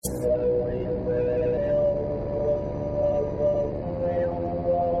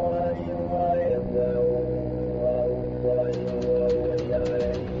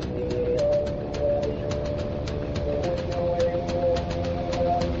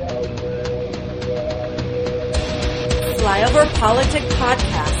Flyover Politic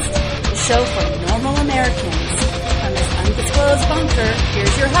Podcast, the show for normal Americans. From this undisclosed bunker,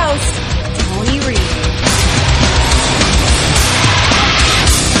 here's your host, Tony Reed.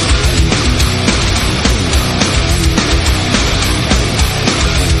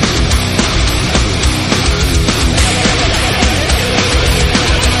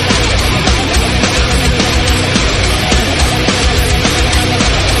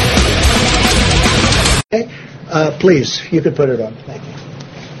 Please, you could put it on. Thank you.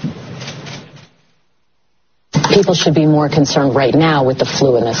 People should be more concerned right now with the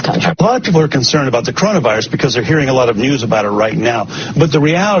flu in this country. A lot of people are concerned about the coronavirus because they're hearing a lot of news about it right now. But the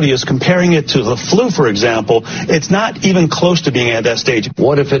reality is, comparing it to the flu, for example, it's not even close to being at that stage.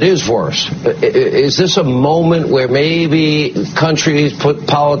 What if it is worse? Is this a moment where maybe countries put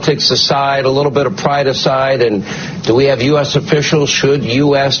politics aside, a little bit of pride aside, and do we have U.S. officials? Should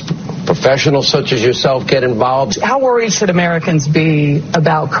U.S. professionals such as yourself get involved? How worried should Americans be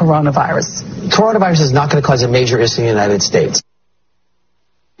about coronavirus? Coronavirus is not going to cause a major issue in the United States.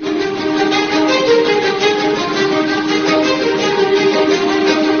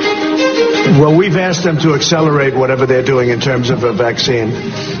 Well, we've asked them to accelerate whatever they're doing in terms of a vaccine.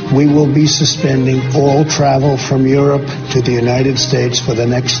 We will be suspending all travel from Europe to the United States for the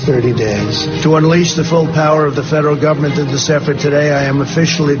next 30 days. To unleash the full power of the federal government in this effort today, I am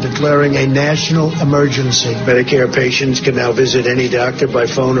officially declaring a national emergency. Medicare patients can now visit any doctor by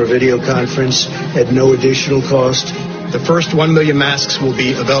phone or video conference at no additional cost. The first 1 million masks will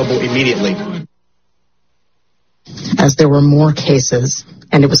be available immediately. As there were more cases,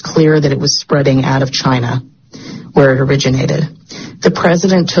 and it was clear that it was spreading out of China, where it originated, the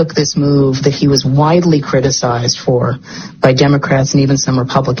president took this move that he was widely criticized for by Democrats and even some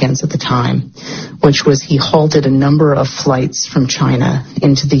Republicans at the time, which was he halted a number of flights from China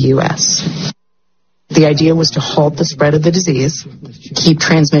into the U.S. The idea was to halt the spread of the disease, keep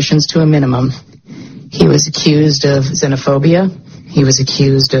transmissions to a minimum. He was accused of xenophobia. He was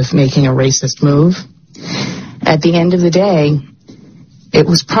accused of making a racist move. At the end of the day, it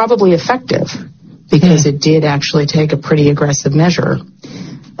was probably effective because it did actually take a pretty aggressive measure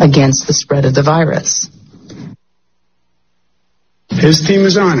against the spread of the virus. His team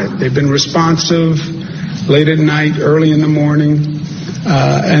is on it. They've been responsive late at night, early in the morning,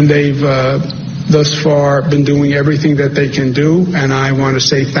 and they've thus far been doing everything that they can do, and I want to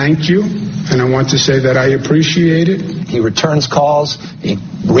say thank you, and I want to say that I appreciate it. He returns calls. He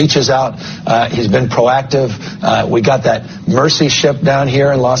reaches out. He's been proactive. We got that Mercy ship down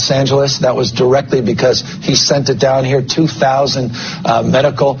here in Los Angeles. That was directly because he sent it down here. 2,000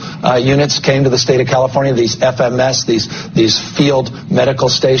 medical units came to the state of California, these FMS, these field medical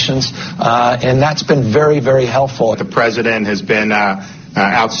stations, and that's been very, very helpful. The president has been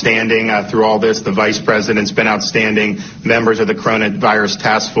outstanding through all this. The vice president's been outstanding. Members of the coronavirus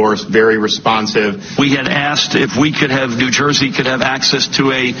task force, very responsive. We had asked if we could have, New Jersey could have access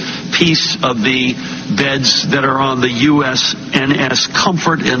to a piece of the beds that are on the USNS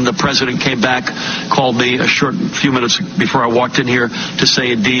Comfort, and the president came back, called me a few minutes before I walked in here to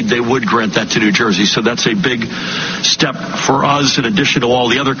say indeed they would grant that to New Jersey. So that's a big step for us in addition to all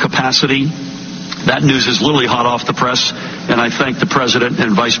the other capacity. That news is literally hot off the press, and I thank the president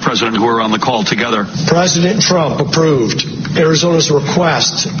and vice president who are on the call together. President Trump approved Arizona's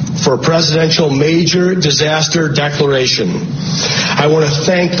request for a presidential major disaster declaration. I want to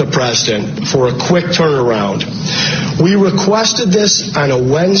thank the president for a quick turnaround. We requested this on a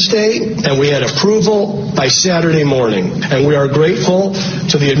Wednesday, and we had approval by Saturday morning. And we are grateful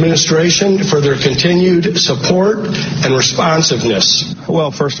to the administration for their continued support and responsiveness.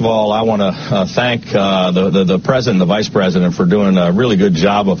 Well, first of all, I want to thank the president and the vice president for doing a really good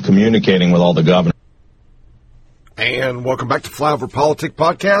job of communicating with all the governors. And welcome back to Flyover Politic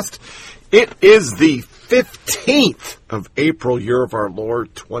Podcast. It is the 15th of April, year of our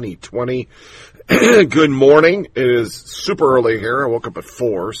Lord, 2020. Good morning. It is super early here. I woke up at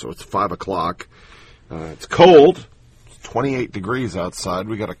 4, so it's 5 o'clock. It's cold. It's 28 degrees outside.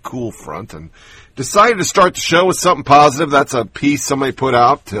 We got a cool front and decided to start the show with something positive. That's a piece somebody put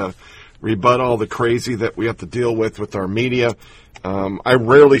out to rebut all the crazy that we have to deal with our media. I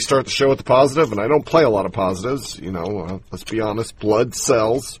rarely start the show with the positive, and I don't play a lot of positives. You know, let's be honest, blood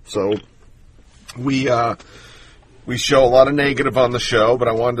sells. So we show a lot of negative on the show, but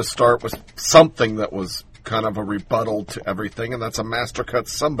I wanted to start with something that was kind of a rebuttal to everything, and that's a master cut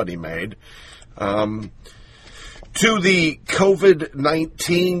somebody made. To the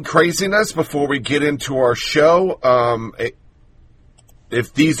COVID-19 craziness, before we get into our show,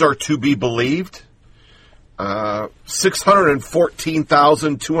 if these are to be believed,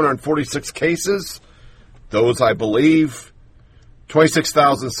 614,246 cases, Those I believe.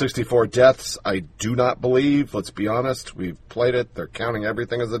 26,064 deaths I do not believe. Let's be honest. We've played it. They're counting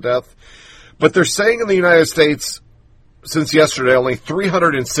everything as a death. But they're saying in the United States, since yesterday, only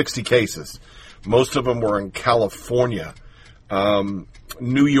 360 cases. Most of them were in California.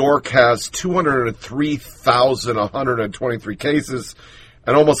 New York has 203,123 cases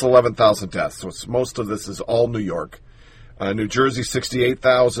and almost 11,000 deaths. So most of this is all New York. New Jersey,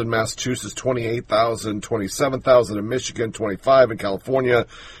 68,000. Massachusetts, 28,000. 27,000 in Michigan. 25 in California.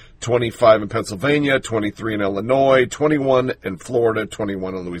 25 in Pennsylvania. 23 in Illinois. 21 in Florida.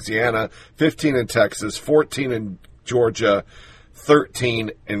 21 in Louisiana. 15 in Texas. 14 in Georgia.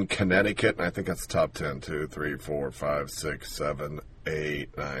 13 in Connecticut. And I think that's the top 10. 2, 3, 4, 5, 6, 7,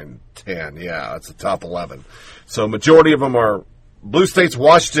 8, 9, 10. Yeah, that's the top 11. So majority of them are blue states.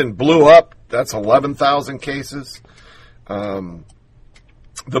 Washington blew up. That's 11,000 cases.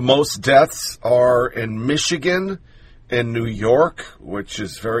 The most deaths are in Michigan and New York, which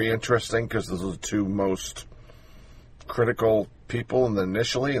is very interesting because those are the two most critical people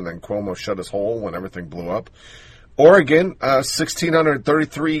initially, and then Cuomo shut his hole when everything blew up. Oregon,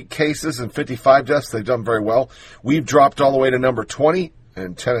 1,633 cases and 55 deaths. They've done very well. We've dropped all the way to number 20.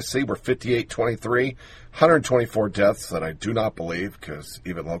 In Tennessee, we're 58-23, 124 deaths that I do not believe because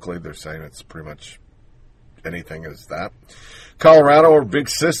even locally they're saying it's pretty much anything is that. Colorado, where Big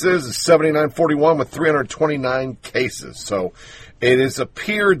Sis is 79-41 with 329 cases. So it has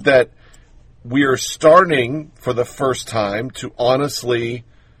appeared that we are starting for the first time to honestly,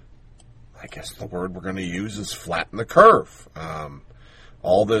 I guess the word we're going to use is flatten the curve.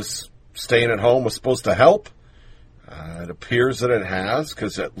 All this staying at home was supposed to help. It appears that it has,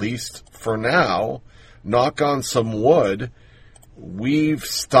 because at least for now, knock on some wood, we've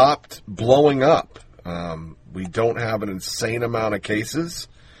stopped blowing up. We don't have an insane amount of cases,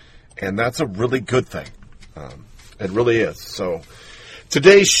 and that's a really good thing. It really is. So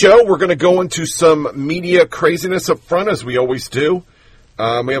today's show, we're going to go into some media craziness up front, as we always do.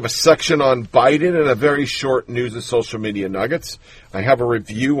 We have a section on Biden and a very short news and social media nuggets. I have a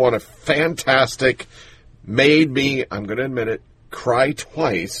review on a fantastic, made me, I'm going to admit it, cry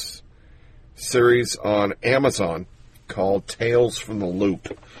twice series on Amazon called Tales from the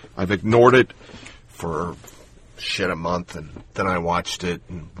Loop. I've ignored it for a month, and then I watched it,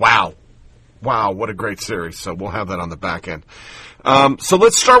 and wow, what a great series. So we'll have that on the back end. So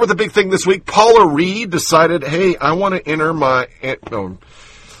let's start with the big thing this week. Paula Reed decided, hey, I want to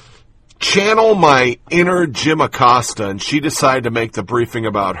channel my inner Jim Acosta, and she decided to make the briefing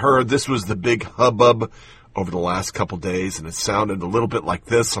about her. This was the big hubbub over the last couple days, and it sounded a little bit like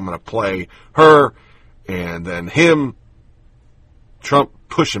this. I'm going to play her, and then him, Trump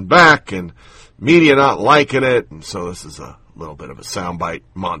pushing back, and media not liking it, and so this is a little bit of a soundbite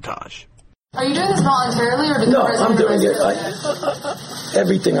montage. Are you doing this voluntarily, or did No, I'm doing it.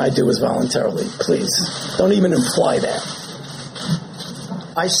 Everything I do is voluntarily. Please, don't even imply that.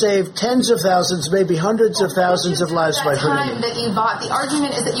 I saved tens of thousands, maybe hundreds of thousands of lives by hurting them. That you bought, the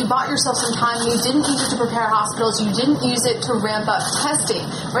argument is that you bought yourself some time. You didn't use it to prepare hospitals. You didn't use it to ramp up testing.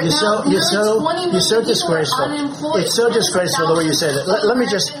 Right now, you're so disgraceful. It's so disgraceful the way you say that. Let me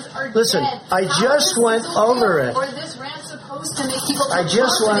just listen. I just went over it. Or this rant supposed to make people I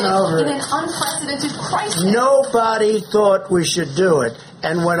just went over it in an unprecedented crisis. Nobody thought we should do it,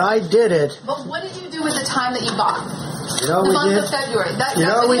 and when I did it. But what did you do with the time that you bought? You know what we did? February. You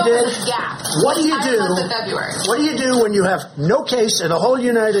know what we did? What do you do? What do you do when you have no case in the whole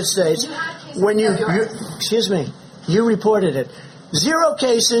United States? When you excuse me, you reported it. 0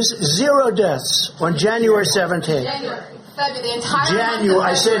 cases, 0 deaths on January 17th. February, the entire January.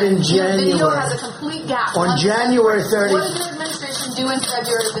 I said in January. The video has a complete gap. On January 30th. What did your administration do in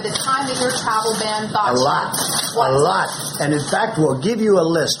February for the time that your travel ban thought? A lot. And in fact, we'll give you a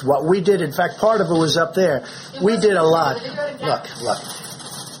list. What we did, in fact, part of it was up there. We did a lot. Look.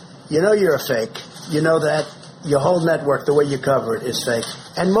 You know you're a fake. You know that. Your whole network, the way you cover it, is fake.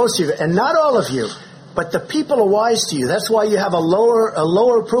 And most of you, and not all of you, but the people are wise to you. That's why you have a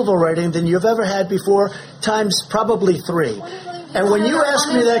lower approval rating than you've ever had before, times probably 3. And when you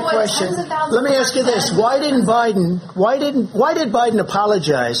ask me that question, let me ask you this: Why did Biden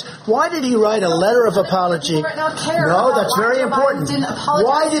apologize? Why did he write a letter of apology? No, that's very important.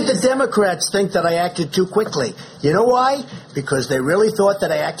 Why did the Democrats think that I acted too quickly? You know why? Because they really thought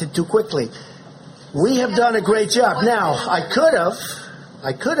that I acted too quickly. We have done a great job. Now, I could have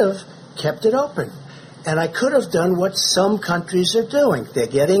kept it open. And I could have done what some countries are doing. They're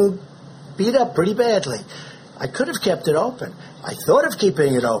getting beat up pretty badly. I could have kept it open. I thought of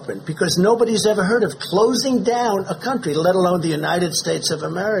keeping it open because nobody's ever heard of closing down a country, let alone the United States of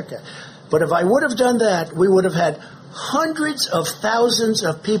America. But if I would have done that, we would have had hundreds of thousands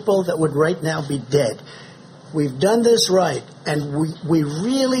of people that would right now be dead. We've done this right, and we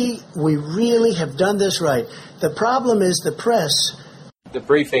really have done this right. The problem is the press. The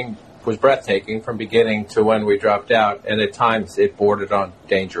briefing was breathtaking from beginning to when we dropped out, and at times it bordered on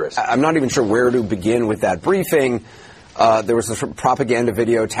dangerous. I'm not even sure where to begin with that briefing. There was a propaganda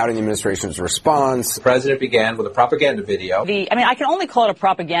video touting the administration's response. The president began with a propaganda video. I can only call it a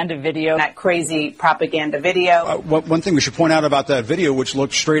propaganda video. That crazy propaganda video. One thing we should point out about that video, which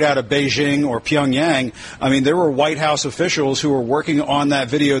looked straight out of Beijing or Pyongyang, there were White House officials who were working on that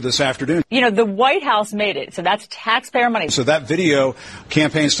video this afternoon. The White House made it, so that's taxpayer money. So that video,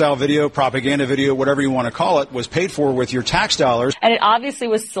 campaign-style video, propaganda video, whatever you want to call it, was paid for with your tax dollars. And it obviously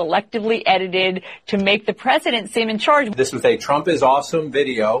was selectively edited to make the president seem in charge. This was a Trump is awesome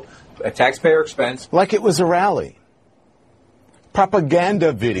video, at taxpayer expense. Like it was a rally.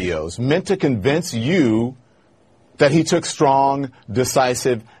 Propaganda videos meant to convince you that he took strong,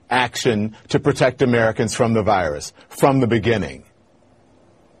 decisive action to protect Americans from the virus from the beginning.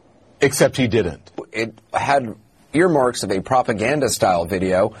 Except he didn't. It had earmarks of a propaganda-style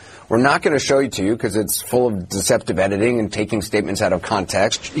video. We're not going to show it to you because it's full of deceptive editing and taking statements out of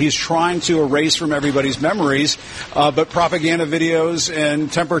context. He's trying to erase from everybody's memories, but propaganda videos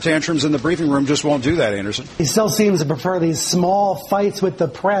and temper tantrums in the briefing room just won't do that, Anderson. He still seems to prefer these small fights with the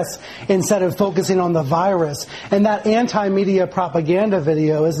press instead of focusing on the virus. And that anti-media propaganda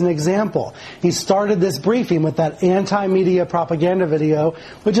video is an example. He started this briefing with that anti-media propaganda video,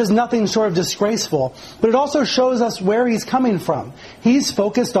 which is nothing short of disgraceful, but it also shows us where he's coming from. He's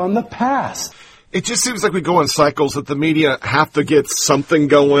focused on the past. It just seems like we go in cycles that the media have to get something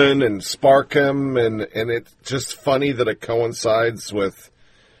going and spark him, and it's just funny that it coincides with,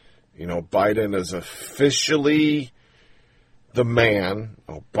 Biden is officially the man.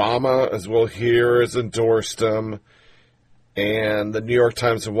 Obama, as we'll hear, has endorsed him, and the New York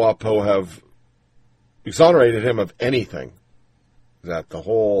Times and WAPO have exonerated him of anything. That the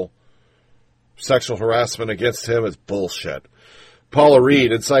whole sexual harassment against him is bullshit. Paula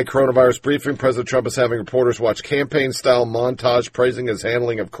Reed, inside coronavirus briefing, President Trump is having reporters watch campaign-style montage praising his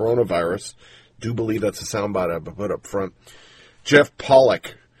handling of coronavirus. Do believe that's a soundbite I put up front. Jeff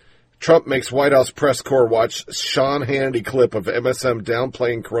Pollack, Trump makes White House press corps watch Sean Hannity clip of MSM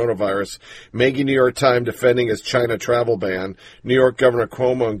downplaying coronavirus. Maggie New York Times defending his China travel ban. New York Governor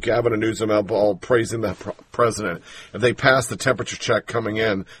Cuomo and Gavin Newsom all praising the president. If they pass the temperature check coming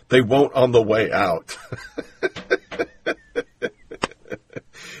in, they won't on the way out.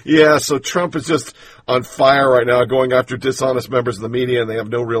 Yeah, so Trump is just on fire right now, going after dishonest members of the media, and they have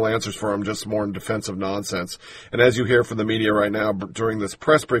no real answers for him, just more defensive nonsense. And as you hear from the media right now, during this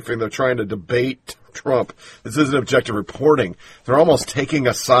press briefing, they're trying to debate Trump. This isn't objective reporting. They're almost taking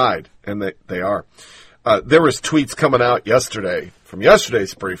a side, and they are. There was tweets coming out yesterday, from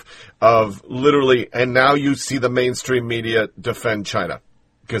yesterday's brief, of literally, and now you see the mainstream media defend China,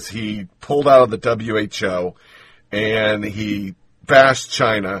 because he pulled out of the WHO, and he bashed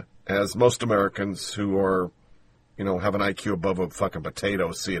China, as most Americans who are, have an IQ above a fucking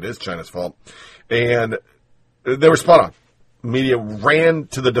potato see it is China's fault. And they were spot on. Media ran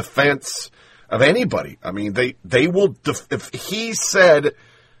to the defense of anybody. They will, if he said,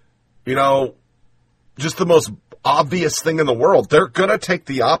 just the most obvious thing in the world, they're going to take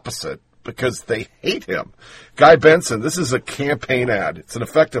the opposite because they hate him. Guy Benson, this is a campaign ad. It's an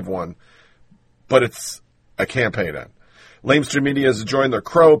effective one, but it's a campaign ad. Lamestream media is enjoying their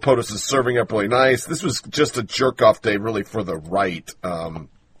crow. POTUS is serving up really nice. This was just a jerk-off day, really, for the right.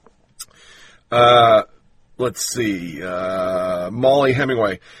 Let's see. Molly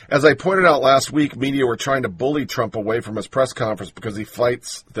Hemingway. As I pointed out last week, media were trying to bully Trump away from his press conference because he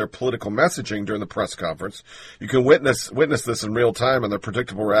fights their political messaging during the press conference. You can witness this in real time, and their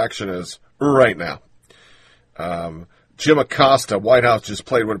predictable reaction is right now. Jim Acosta, White House just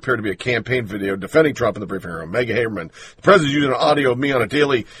played what appeared to be a campaign video defending Trump in the briefing room. Megha Haberman, the president's using audio of me on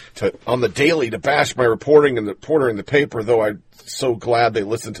the daily to bash my reporting in the paper, though I'm so glad they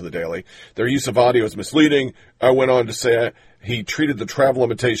listened to the daily. Their use of audio is misleading. I went on to say he treated the travel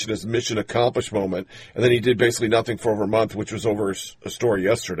limitation as mission accomplished moment, and then he did basically nothing for over a month, which was over a story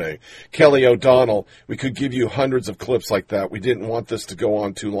yesterday. Kelly O'Donnell, we could give you hundreds of clips like that. We didn't want this to go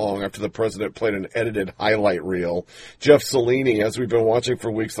on too long after the president played an edited highlight reel. Jeff Cellini, as we've been watching for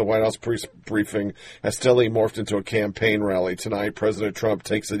weeks, the White House briefing has steadily morphed into a campaign rally. Tonight, President Trump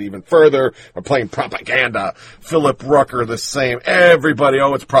takes it even further. We're playing propaganda. Philip Rucker, the same. Everybody,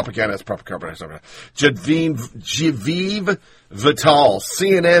 it's propaganda. It's propaganda. Genevieve Vital,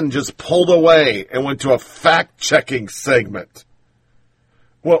 CNN just pulled away and went to a fact-checking segment.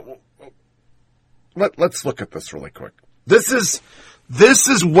 Well, let's look at this really quick. This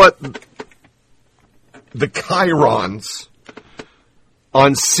is what the chyrons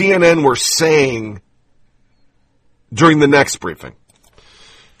on CNN were saying during the next briefing.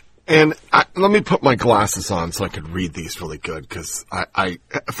 And let me put my glasses on so I could read these really good, because I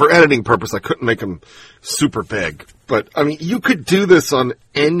for editing purpose, I couldn't make them super big. But, I mean, you could do this on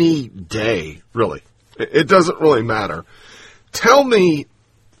any day, really. It doesn't really matter. Tell me,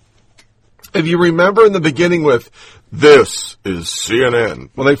 if you remember in the beginning with, this is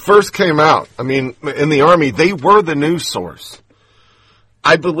CNN. When they first came out, I mean, in the Army, they were the news source.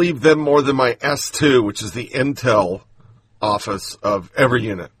 I believe them more than my S2, which is the intel office of every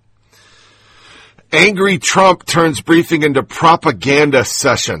unit. Angry Trump turns briefing into propaganda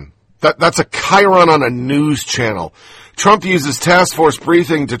session. That's a chyron on a news channel. Trump uses task force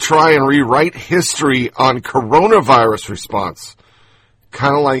briefing to try and rewrite history on coronavirus response.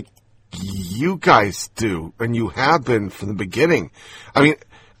 Kind of like you guys do, and you have been from the beginning. I mean,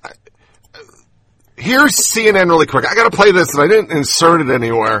 here's CNN really quick. I got to play this, and I didn't insert it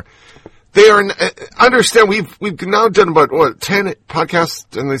anywhere. They are, understand, we've now done about, 10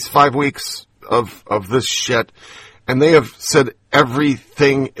 podcasts in these 5 weeks of this shit, and they have said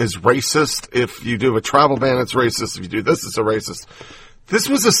everything is racist. If you do a travel ban, it's racist. If you do this, it's a racist. This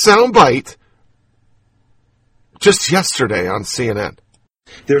was a soundbite just yesterday on CNN.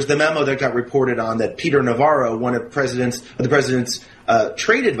 There's the memo that got reported on that Peter Navarro, one of the president's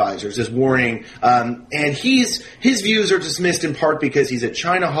trade advisors, is warning, and his views are dismissed in part because he's a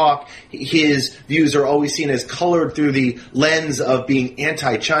China hawk. His views are always seen as colored through the lens of being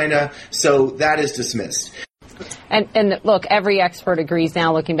anti-China, so that is dismissed. And look, every expert agrees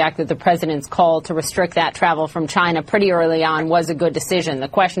now, looking back, that the president's call to restrict that travel from China pretty early on was a good decision. The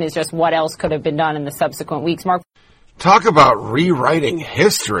question is just what else could have been done in the subsequent weeks. Mark? Talk about rewriting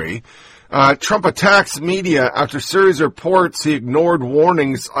history. Trump attacks media after series of reports he ignored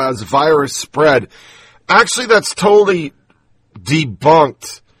warnings as virus spread. Actually, that's totally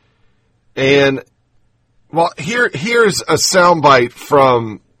debunked. And, well, here's a soundbite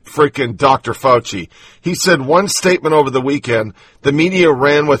from freaking Dr. Fauci. He said one statement over the weekend. The media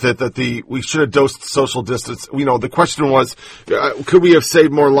ran with it that we should have dosed social distance. You know, the question was, could we have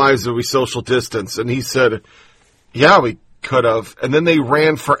saved more lives if we social distance? And he said, yeah, we could have. And then they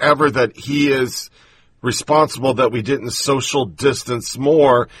ran forever that he is responsible that we didn't social distance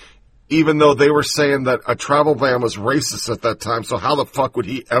more, even though they were saying that a travel ban was racist at that time. So how the fuck would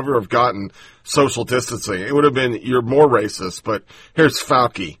he ever have gotten social distancing? It would have been, you're more racist. But here's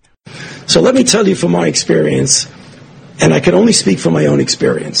Fauci. So let me tell you from my experience, and I can only speak from my own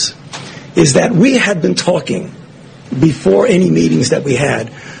experience, is that we had been talking before any meetings that we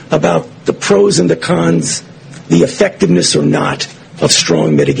had about the pros and the cons, the effectiveness or not of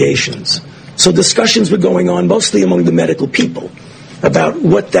strong mitigations. So discussions were going on mostly among the medical people about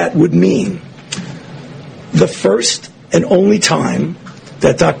what that would mean. The first and only time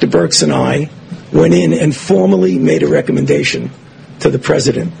that Dr. Birx and I went in and formally made a recommendation to the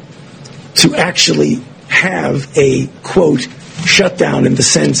president to actually have a, quote, shutdown in the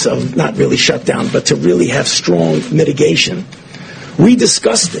sense of not really shutdown, but to really have strong mitigation. We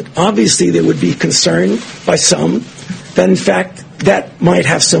discussed it. Obviously, there would be concern by some that, in fact, that might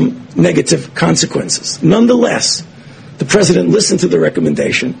have some negative consequences. Nonetheless, the president listened to the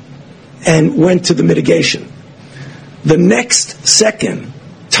recommendation and went to the mitigation. The next second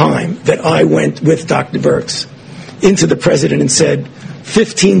time that I went with Dr. Birx into the president and said,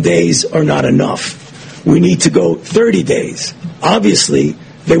 15 days are not enough. We need to go 30 days. Obviously,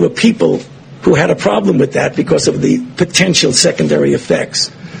 there were people who had a problem with that because of the potential secondary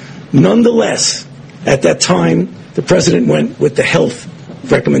effects. Nonetheless, at that time, the president went with the health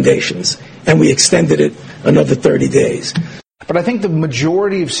recommendations, and we extended it another 30 days. But I think the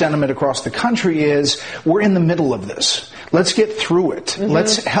majority of sentiment across the country is we're in the middle of this. Let's get through it. Mm-hmm.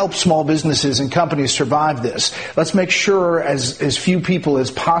 Let's help small businesses and companies survive this. Let's make sure as few people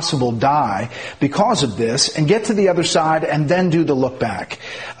as possible die because of this and get to the other side and then do the look back.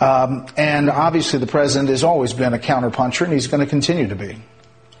 And obviously the president has always been a counterpuncher, and he's going to continue to be.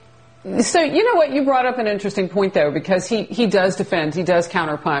 So, you know what, you brought up an interesting point, though, because he does defend, he does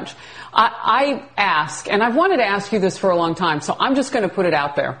counterpunch. I ask, and I've wanted to ask you this for a long time, so I'm just going to put it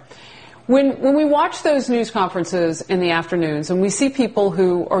out there. When we watch those news conferences in the afternoons, and we see people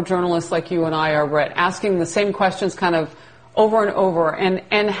who are journalists like you and I are, Brett, asking the same questions kind of over and over,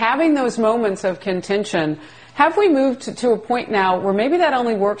 and having those moments of contention, have we moved to a point now where maybe that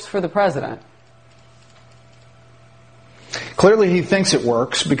only works for the president? Clearly he thinks it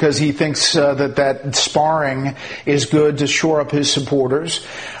works because he thinks that sparring is good to shore up his supporters.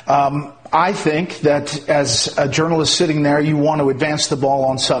 I think that as a journalist sitting there, you want to advance the ball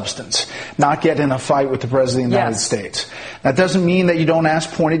on substance, not get in a fight with the President of the United States. That doesn't mean that you don't ask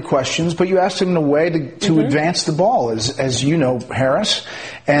pointed questions, but you ask him in a way to advance the ball, as you know, Harris.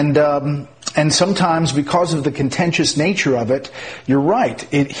 And sometimes because of the contentious nature of it, you're right.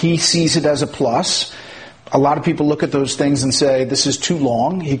 He sees it as a plus. A lot of people look at those things and say, this is too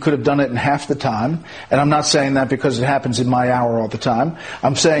long. He could have done it in half the time. And I'm not saying that because it happens in my hour all the time.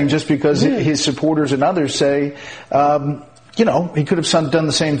 I'm saying just because his supporters and others say, he could have done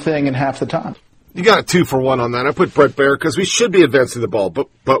the same thing in half the time. You got a 2-for-1 on that. I put Bret Baier because we should be advancing the ball,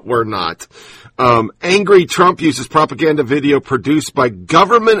 but we're not. Angry Trump uses propaganda video produced by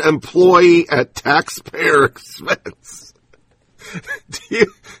government employee at taxpayer expense.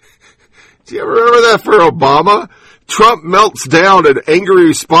 Do you ever remember that for Obama? Trump melts down in angry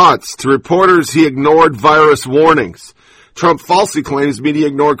response to reporters he ignored virus warnings. Trump falsely claims media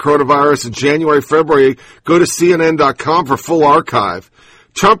ignored coronavirus in January, February. Go to CNN.com for full archive.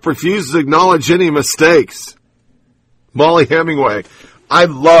 Trump refuses to acknowledge any mistakes. Molly Hemingway. I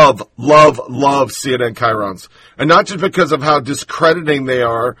love CNN chyrons. And not just because of how discrediting they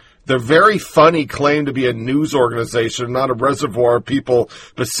are. Their very funny claim to be a news organization, not a reservoir of people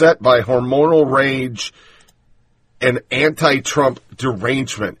beset by hormonal rage and anti-Trump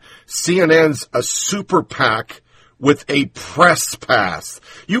derangement. CNN's a super PAC with a press pass.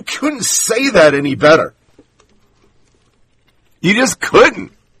 You couldn't say that any better. You just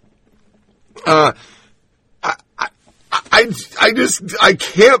couldn't. I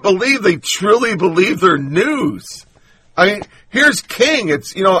can't believe they truly believe their news. I mean, here's King.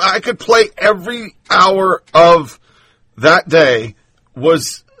 It's, I could play every hour of that day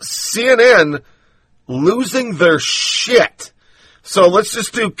was CNN losing their shit. So let's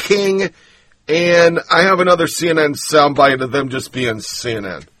just do King, and I have another CNN soundbite of them just being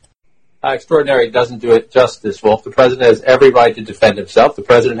CNN. Extraordinary doesn't do it justice, Wolf. The president has every right to defend himself. The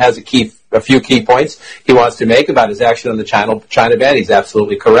president has a few key points he wants to make about his action on the China ban. He's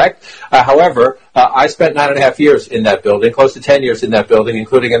absolutely correct. However, I spent 9.5 years in that building, close to 10 years in that building,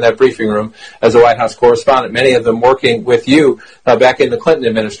 including in that briefing room as a White House correspondent, many of them working with you back in the Clinton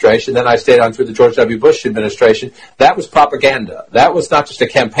administration. Then I stayed on through the George W. Bush administration. That was propaganda. That was not just a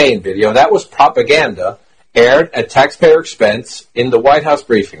campaign video. That was propaganda aired at taxpayer expense in the White House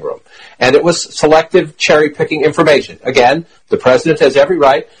briefing room. And it was selective cherry-picking information. Again, the president has every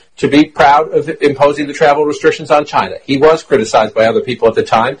right to be proud of imposing the travel restrictions on China. He was criticized by other people at the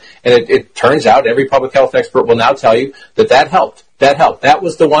time, and it turns out every public health expert will now tell you that helped. That helped. That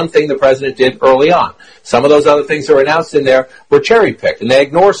was the one thing the president did early on. Some of those other things that were announced in there were cherry-picked, and they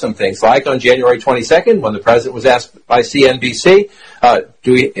ignore some things, like on January 22nd, when the president was asked by CNBC,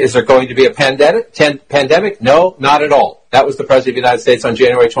 is there going to be a pandemic? No, not at all. That was the President of the United States on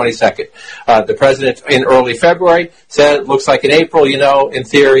January 22nd. The President in early February said, looks like in April, in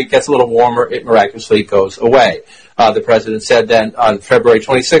theory, it gets a little warmer, it miraculously goes away. The President said then on February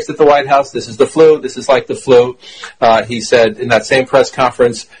 26th at the White House, this is the flu, this is like the flu. He said in that same press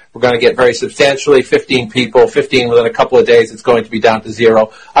conference, we're going to get very substantially 15 people, 15 within a couple of days, it's going to be down to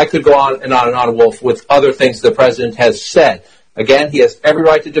 0. I could go on and on, Wolf, with other things the President has said. Again, he has every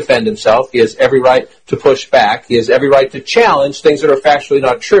right to defend himself. He has every right to push back. He has every right to challenge things that are factually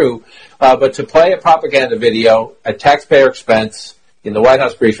not true. But to play a propaganda video at taxpayer expense in the White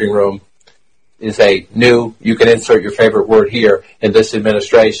House briefing room is a new, you can insert your favorite word here, in this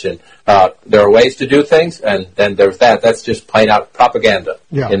administration. There are ways to do things, and then there's that. That's just plain out propaganda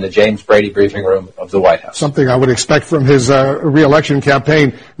in the James Brady briefing room of the White House. Something I would expect from his re-election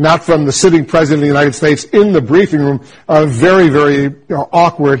campaign, not from the sitting president of the United States in the briefing room. Very, very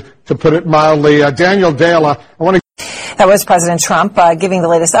awkward, to put it mildly. Daniel Dale, I want to... That was President Trump giving the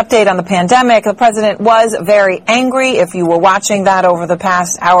latest update on the pandemic. The president was very angry, if you were watching that over the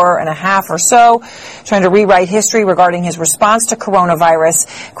past hour and a half or so, trying to rewrite history regarding his response to coronavirus.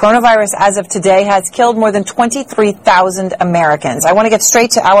 Coronavirus, as of today, has killed more than 23,000 Americans. I want to get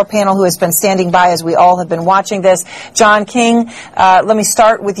straight to our panel who has been standing by as we all have been watching this. John King, let me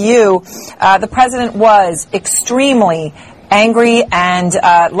start with you. The president was extremely angry and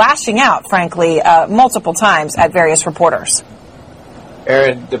lashing out, frankly, multiple times at various reporters.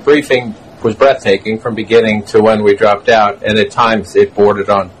 Aaron, the briefing was breathtaking from beginning to when we dropped out, and at times it bordered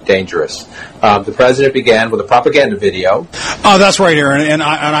on dangerous. The president began with a propaganda video. Oh, that's right, Aaron. And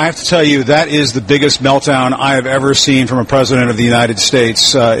I have to tell you, that is the biggest meltdown I have ever seen from a president of the United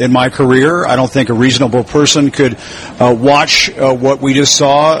States in my career. I don't think a reasonable person could watch what we just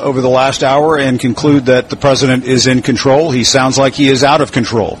saw over the last hour and conclude that the president is in control. He sounds like he is out of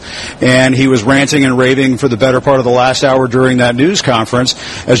control. And he was ranting and raving for the better part of the last hour during that news conference.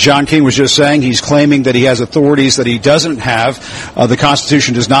 As John King was just saying, he's claiming that he has authorities that he doesn't have. The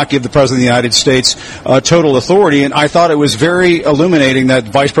Constitution does not give the president of the United States total authority, and I thought it was very illuminating that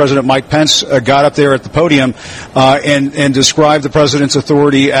Vice President Mike Pence got up there at the podium and described the president's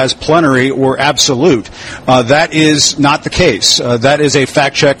authority as plenary or absolute. That is not the case. That is a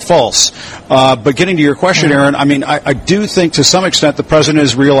fact check false. But getting to your question, Aaron, I mean, I do think to some extent the president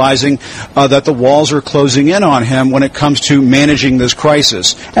is realizing that the walls are closing in on him when it comes to managing this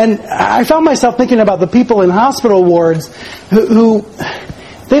crisis. And I found myself thinking about the people in hospital wards who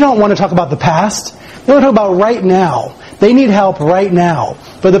they don't want to talk about the past. They want to talk about right now. They need help right now.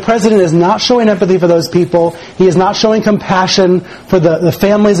 But the president is not showing empathy for those people. He is not showing compassion for the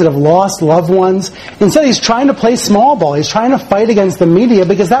families that have lost loved ones. Instead, he's trying to play small ball. He's trying to fight against the media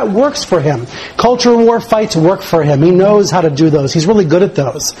because that works for him. Culture war fights work for him. He knows how to do those. He's really good at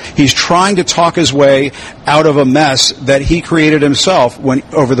those. He's trying to talk his way out of a mess that he created himself when,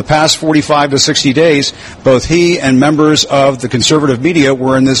 over the past 45 to 60 days, both he and members of the conservative media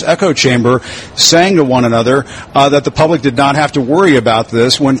were in this echo chamber saying to one another that the public did not have to worry about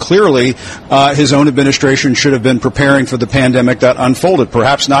this, when clearly his own administration should have been preparing for the pandemic that unfolded.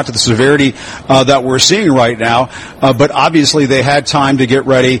 Perhaps not to the severity that we're seeing right now, but obviously they had time to get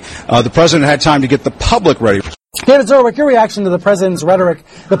ready. The president had time to get the public ready. David Zerwick, your reaction to the president's rhetoric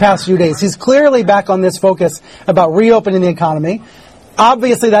the past few days. He's clearly back on this focus about reopening the economy.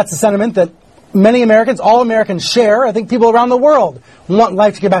 Obviously, that's a sentiment that many Americans, all Americans share. I think people around the world want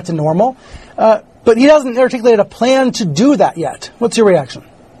life to get back to normal. But he doesn't articulate a plan to do that yet. What's your reaction?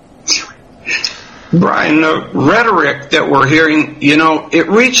 Brian, the rhetoric that we're hearing, you know, it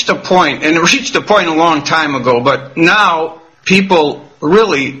reached a point, and it reached a point a long time ago, but now people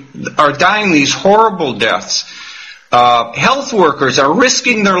really are dying these horrible deaths. Health workers are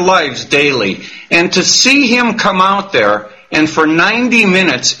risking their lives daily, and to see him come out there and for 90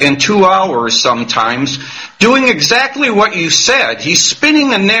 minutes and 2 hours sometimes doing exactly what you said. He's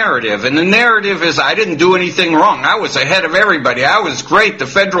spinning a narrative, and the narrative is, I didn't do anything wrong. I was ahead of everybody. I was great. The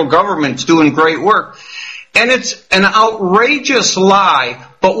federal government's doing great work. And it's an outrageous lie,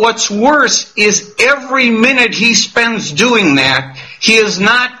 but what's worse is every minute he spends doing that, he is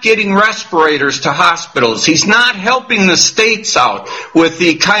not getting respirators to hospitals. He's not helping the states out with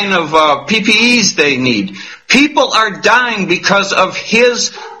the kind of PPEs they need. People are dying because of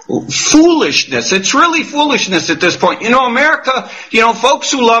his foolishness. It's really foolishness at this point. You know, America, you know, folks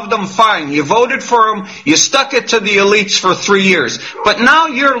who loved them, fine. You voted for them. You stuck it to the elites for 3 years. But now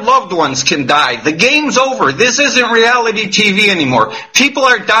your loved ones can die. The game's over. This isn't reality TV anymore. People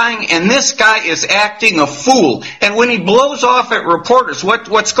are dying, and this guy is acting a fool. And when he blows off at reporters,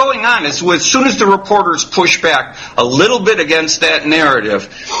 what's going on is as soon as the reporters push back a little bit against that narrative,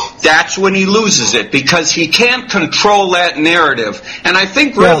 that's when he loses it, because he can't control that narrative. And I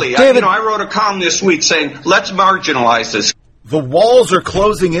think really, I wrote a column this week saying, let's marginalize this. The walls are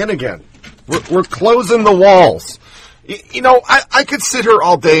closing in again. We're closing the walls. You know, I could sit here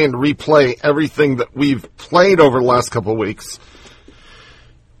all day and replay everything that we've played over the last couple of weeks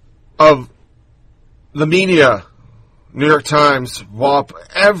of the media, New York Times, WAP.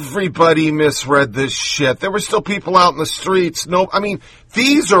 Everybody misread this shit. There were still people out in the streets.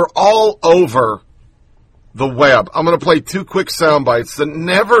 These are all over the web. I'm going to play 2 quick sound bites that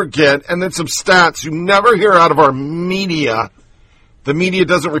never get, and then some stats you never hear out of our media. The media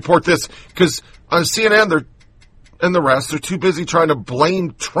doesn't report this because on CNN and the rest, they're too busy trying to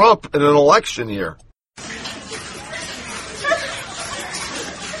blame Trump in an election year.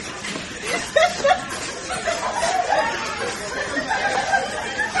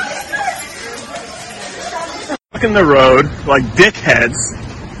 In the road like dickheads,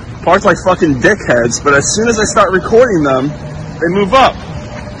 parked like fucking dickheads, but as soon as I start recording them, they move up.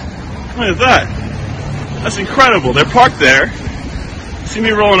 Look at that. That's incredible. They're parked there. See me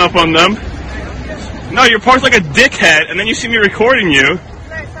rolling up on them. No, you're parked like a dickhead, and then you see me recording you.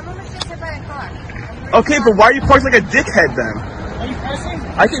 Okay, but why are you parked like a dickhead then? Are you cursing?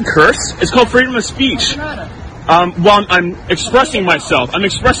 I can curse. It's called freedom of speech. Well, I'm expressing myself.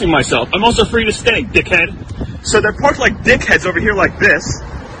 I'm also free to stay, dickhead. So they're parked like dickheads over here like this.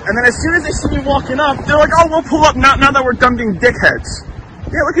 And then as soon as they see me walking up, they're like, oh, we'll pull up now that we're done being dickheads.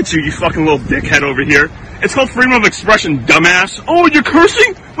 Yeah, look at you fucking little dickhead over here. It's called freedom of expression, dumbass. Oh, you're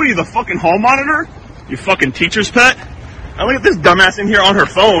cursing? What are you, the fucking hall monitor? You fucking teacher's pet? Now look at this dumbass in here on her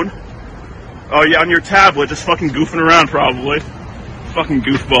phone. Oh yeah, on your tablet, just fucking goofing around probably. Fucking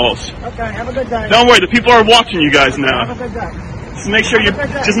goofballs. Okay, have a good day. Don't worry, the people are watching you guys now. Have a good day. Just make sure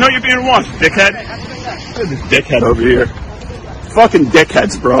just know you're being watched, dickhead. Look at this dickhead over here. Fucking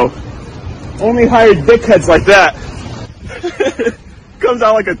dickheads, bro. Only hired dickheads like that. Comes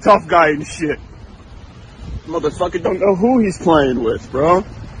out like a tough guy and shit. Motherfucker don't know who he's playing with, bro.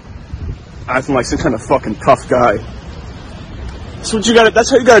 Acting like some kind of fucking tough guy.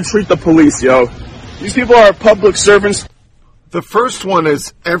 That's how you gotta treat the police, yo. These people are public servants. The first one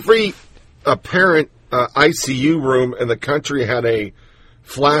is every apparent ICU room in the country had a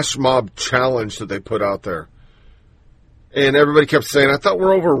flash mob challenge that they put out there. And everybody kept saying, I thought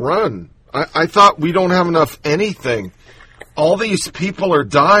we're overrun. I thought we don't have enough anything. All these people are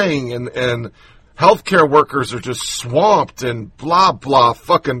dying and healthcare workers are just swamped and blah, blah,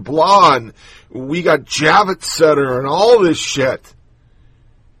 fucking blah. And we got Javits Center and all this shit.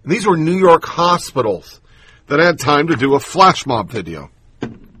 And these were New York hospitals that had time to do a flash mob video.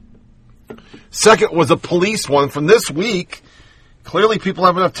 Second was a police one from this week. Clearly people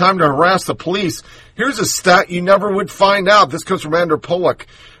have enough time to harass the police. Here's a stat you never would find out. This comes from Andrew Pollock.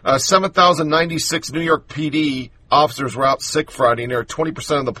 7,096 New York PD officers were out sick Friday, near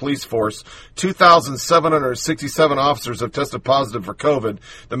 20% of the police force. 2,767 officers have tested positive for COVID.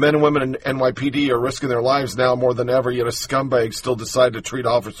 The men and women in NYPD are risking their lives now more than ever, yet a scumbag still decided to treat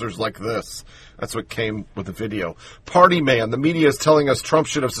officers like this. That's what came with the video. Party man. The media is telling us Trump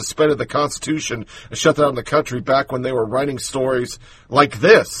should have suspended the Constitution and shut down the country back when they were writing stories like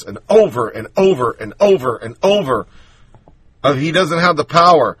this and over and over and over and over. He doesn't have the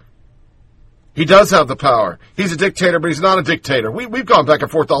power. He does have the power. He's a dictator, but he's not a dictator. We've gone back and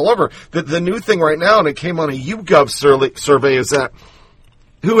forth all over. The new thing right now, and it came on a YouGov survey, is that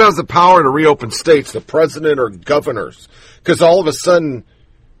who has the power to reopen states, the president or governors? Because all of a sudden,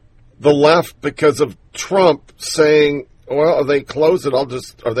 the left, because of Trump saying, well, if they close it, or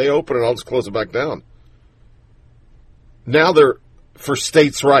they open it, I'll just close it back down. Now they're for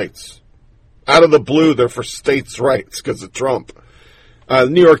states' rights. Out of the blue, they're for states' rights because of Trump. The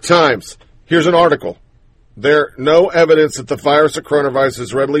New York Times. Here's an article. There no evidence that the virus of coronavirus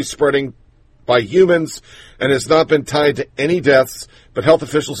is readily spreading by humans and has not been tied to any deaths, but health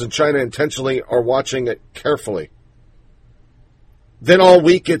officials in China intentionally are watching it carefully. Then all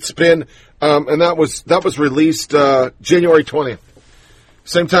week it's been, and that was released January 20th.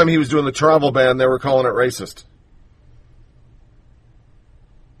 Same time he was doing the travel ban, they were calling it racist.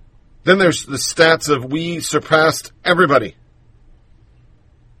 Then there's the stats of we surpassed everybody.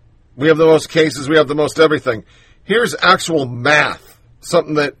 We have the most cases, we have the most everything. Here's actual math,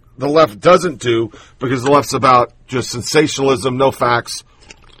 something that the left doesn't do because the left's about just sensationalism, no facts,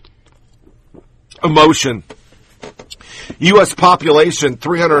 emotion. U.S. population,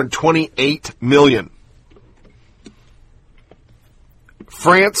 328 million.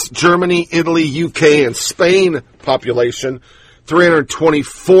 France, Germany, Italy, UK, and Spain population,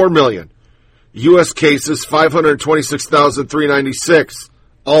 324 million. U.S. cases, 526,396.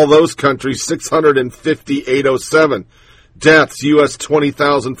 All those countries, 658,007. Deaths, U.S.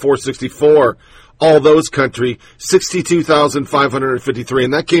 20,464. All those countries, 62,553.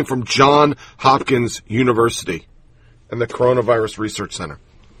 And that came from Johns Hopkins University and the Coronavirus Research Center.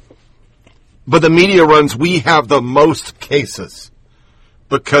 But the media runs, we have the most cases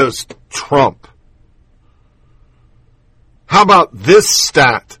because Trump. How about this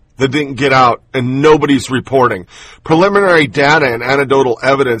stat that didn't get out and nobody's reporting? Preliminary data and anecdotal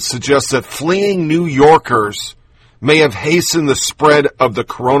evidence suggests that fleeing New Yorkers may have hastened the spread of the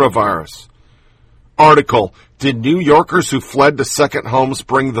coronavirus. Article, did New Yorkers who fled to second homes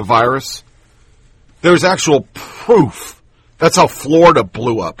bring the virus? There's actual proof. That's how Florida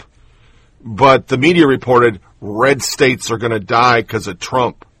blew up. But the media reported red states are going to die because of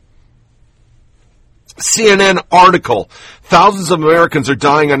Trump. CNN article, thousands of Americans are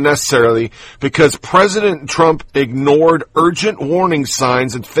dying unnecessarily because President Trump ignored urgent warning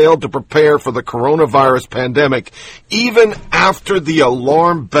signs and failed to prepare for the coronavirus pandemic, even after the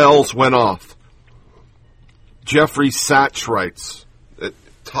alarm bells went off. Jeffrey Sachs writes,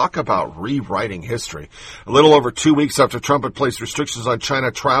 Talk about rewriting history. A little over 2 weeks after Trump had placed restrictions on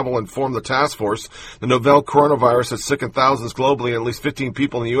China travel and formed the task force, the novel coronavirus has sickened thousands globally, and at least 15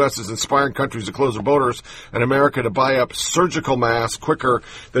 people in the U.S. is inspiring countries to close their borders and America to buy up surgical masks quicker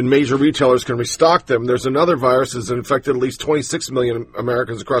than major retailers can restock them. There's another virus that has infected at least 26 million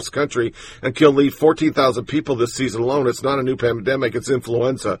Americans across the country and killed at least 14,000 people this season alone. It's not a new pandemic, it's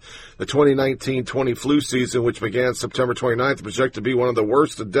influenza. The 2019-20 flu season, which began September 29th, is projected to be one of the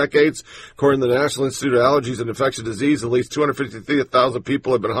worst of decades. According to the National Institute of Allergies and Infectious Disease, at least 253,000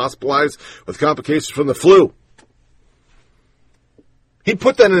 people have been hospitalized with complications from the flu. He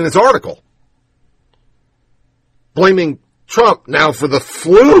put that in his article, blaming Trump now for the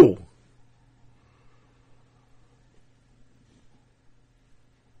flu.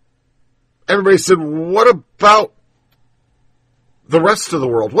 Everybody said, what about the rest of the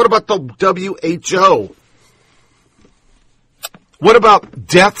world? What about the WHO? What about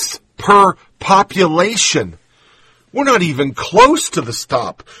deaths per population? We're not even close to the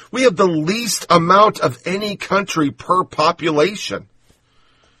stop. We have the least amount of any country per population.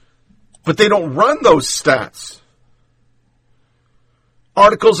 But they don't run those stats.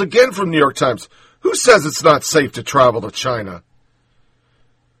 Articles again from New York Times. Who says it's not safe to travel to China?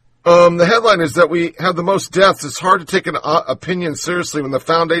 The headline is that we have the most deaths. It's hard to take an opinion seriously when the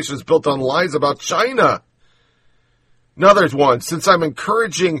foundation is built on lies about China. Now there's one. Since I'm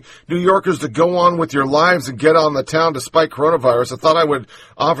encouraging New Yorkers to go on with your lives and get on the town despite coronavirus, I thought I would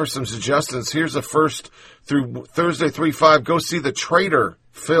offer some suggestions. Here's the first through Thursday, 3/5. Go see The Traitor,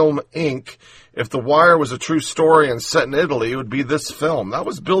 Film Inc. If The Wire was a true story and set in Italy, it would be this film. That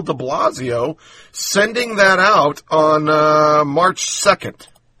was Bill de Blasio sending that out on March 2nd.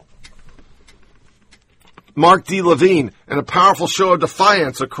 Mark D. Levine, in a powerful show of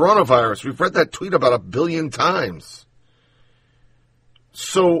defiance of coronavirus. We've read that tweet about 1 billion times.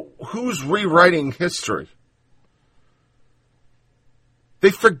 So who's rewriting history?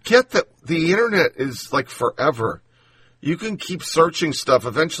 They forget that the internet is like forever. You can keep searching stuff.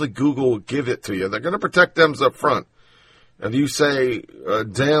 Eventually Google will give it to you. They're going to protect Dems up front. If you say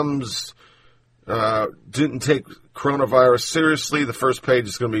Dems didn't take coronavirus seriously, the first page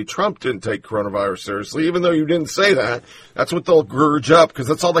is going to be Trump didn't take coronavirus seriously. Even though you didn't say that, that's what they'll gurge up because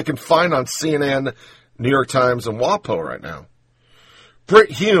that's all they can find on CNN, New York Times, and WAPO right now.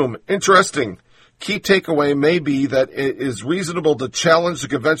 Britt Hume, interesting. Key takeaway may be that it is reasonable to challenge the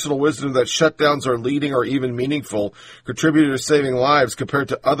conventional wisdom that shutdowns are leading or even meaningful, contributing to saving lives compared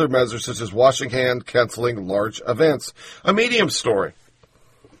to other measures such as washing hands, canceling large events. A Medium story.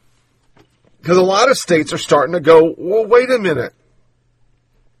 Because a lot of states are starting to go, well, wait a minute.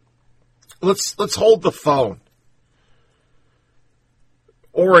 Let's hold the phone.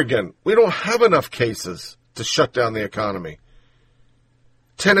 Oregon, we don't have enough cases to shut down the economy.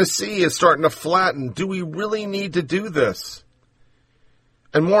 Tennessee is starting to flatten. Do we really need to do this?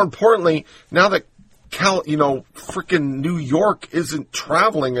 And more importantly, now that frickin' New York isn't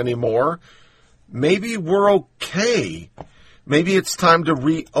traveling anymore, maybe we're okay. Maybe it's time to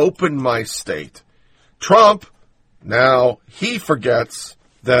reopen my state. Trump, now he forgets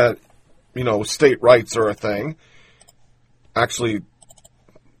that, state rights are a thing. Actually,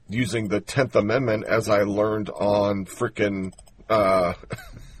 using the 10th Amendment, as I learned on frickin'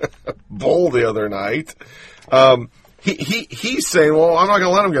 Bull the other night, he's saying, well, I'm not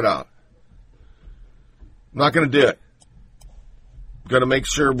going to let him get out. I'm not going to do it. I'm going to make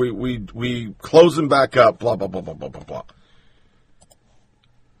sure we close him back up, blah, blah, blah, blah, blah, blah, blah.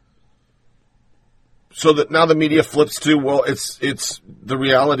 So that now the media flips to, well, it's the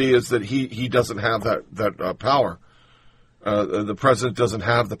reality is that he doesn't have that power. The president doesn't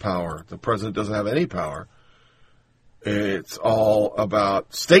have the power. The president doesn't have any power. It's all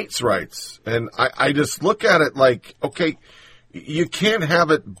about states' rights. And I just look at it like, okay, you can't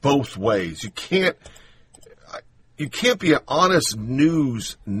have it both ways. You can't be an honest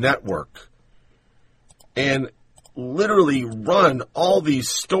news network and literally run all these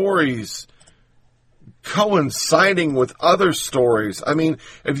stories coinciding with other stories. I mean,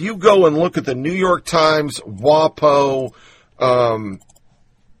 if you go and look at the New York Times, WAPO,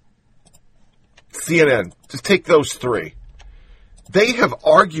 CNN, just take those three. They have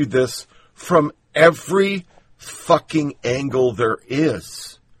argued this from every fucking angle there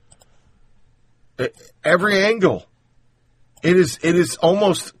is. Every angle. It is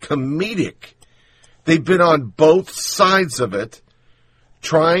almost comedic. They've been on both sides of it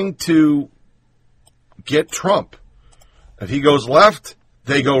trying to get Trump. If he goes left,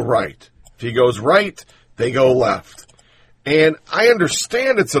 they go right. If he goes right, they go left. And I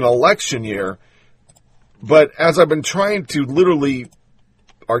understand it's an election year, but as I've been trying to literally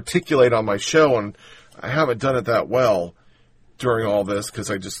articulate on my show, and I haven't done it that well during all this because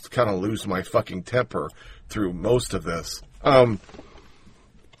I just kind of lose my fucking temper through most of this. I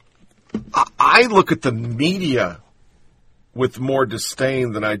look at the media with more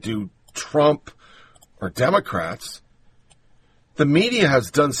disdain than I do Trump or Democrats. The media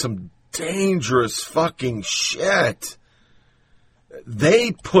has done some dangerous fucking shit.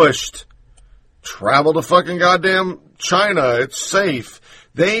 They pushed travel to fucking goddamn China. It's safe.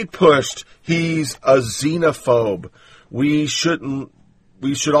 They pushed he's a xenophobe. We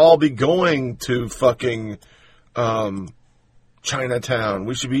should all be going to fucking Chinatown.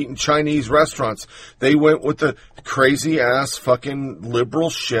 We should be eating Chinese restaurants. They went with the crazy ass fucking liberal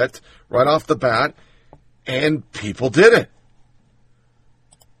shit right off the bat, and people did it.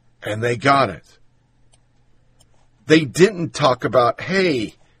 And they got it. They didn't talk about,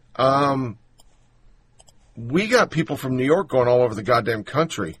 hey, we got people from New York going all over the goddamn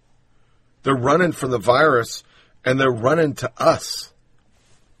country. They're running from the virus, and they're running to us.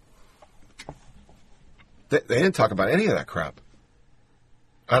 They didn't talk about any of that crap.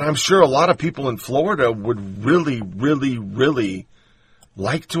 And I'm sure a lot of people in Florida would really, really, really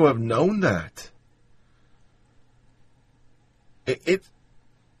like to have known that. It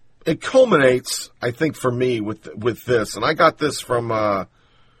culminates, I think, for me with this, and I got this from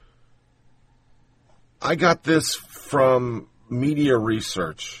Media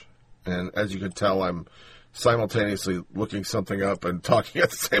Research, and as you can tell, I'm simultaneously looking something up and talking at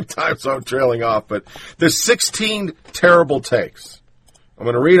the same time, so I'm trailing off. But there's 16 terrible takes. I'm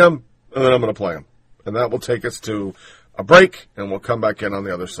going to read them, and then I'm going to play them, and that will take us to a break, and we'll come back in on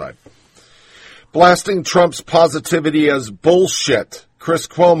the other side. Blasting Trump's positivity as bullshit. Chris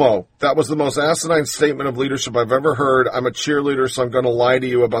Cuomo, that was the most asinine statement of leadership I've ever heard. I'm a cheerleader, so I'm going to lie to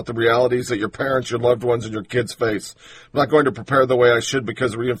you about the realities that your parents, your loved ones, and your kids face. I'm not going to prepare the way I should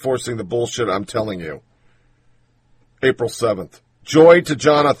because reinforcing the bullshit I'm telling you. April 7th. Joy to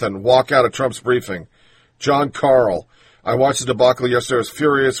Jonathan, walk out of Trump's briefing. John Carl, I watched the debacle yesterday. I was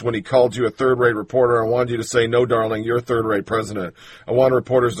furious when he called you a third-rate reporter. I wanted you to say, no, darling, you're a third-rate president. I want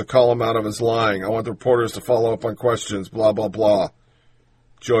reporters to call him out of his lying. I want the reporters to follow up on questions, blah, blah, blah.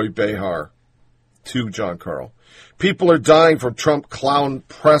 Joy Behar. To John Carl. People are dying from Trump clown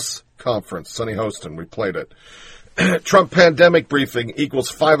press conference. Sonny Hostin, we played it. Trump pandemic briefing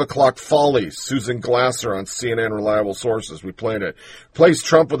equals 5 o'clock follies. Susan Glasser on CNN Reliable Sources. We played it. Plays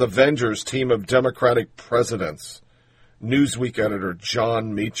Trump with Avengers team of Democratic presidents. Newsweek editor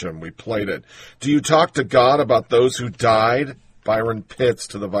John Meacham. We played it. Do you talk to God about those who died? Byron Pitts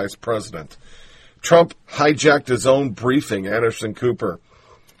to the vice president. Trump hijacked his own briefing. Anderson Cooper.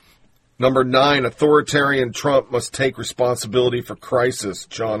 Number 9, authoritarian Trump must take responsibility for crisis.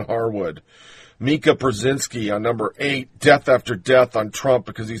 John Harwood. Mika Brzezinski on number 8, death after death on Trump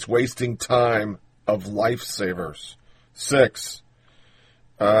because he's wasting time of lifesavers. 6,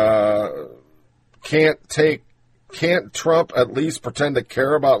 can't Trump at least pretend to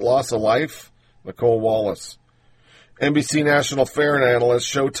care about loss of life? Nicole Wallace. NBC National Affair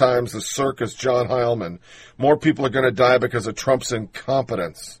analyst, Showtime's The Circus, John Heilman. More people are going to die because of Trump's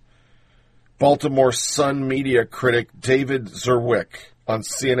incompetence. Baltimore Sun media critic David Zerwick on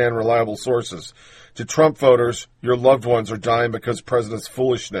CNN Reliable Sources. To Trump voters, your loved ones are dying because of President's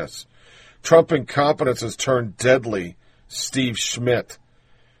foolishness. Trump incompetence has turned deadly. Steve Schmidt.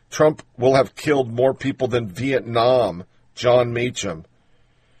 Trump will have killed more people than Vietnam. John Meacham.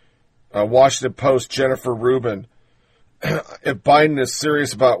 Washington Post, Jennifer Rubin. If Biden is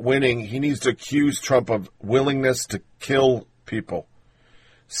serious about winning, he needs to accuse Trump of willingness to kill people.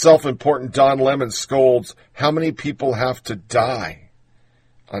 Self-important Don Lemon scolds, how many people have to die?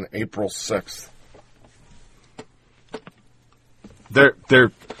 On April 6th.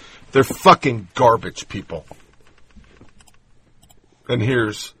 They're fucking garbage people. And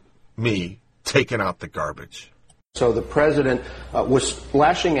here's me taking out the garbage. So the president was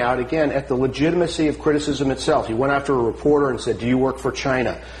lashing out, again, at the legitimacy of criticism itself. He went after a reporter and said, do you work for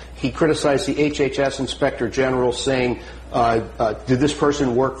China? He criticized the HHS Inspector General saying, did this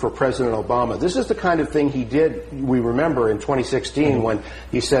person work for President Obama? This is the kind of thing he did, we remember, in 2016 when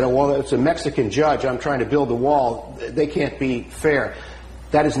he said, oh, well, it's a Mexican judge. I'm trying to build a wall. They can't be fair.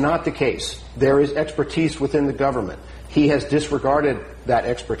 That is not the case. There is expertise within the government. He has disregarded that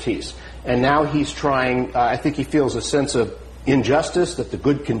expertise. And now he's trying, I think he feels a sense of injustice, that the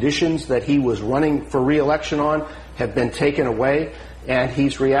good conditions that he was running for re-election on have been taken away. And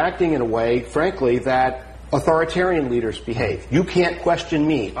he's reacting in a way, frankly, that authoritarian leaders behave. You can't question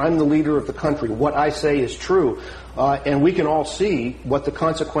me. I'm the leader of the country. What I say is true. and we can all see what the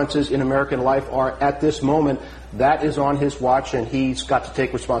consequences in American life are at this moment. That is on his watch, and he's got to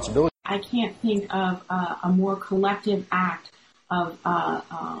take responsibility. I can't think of a more collective act of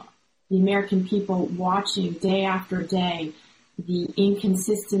the American people watching day after day the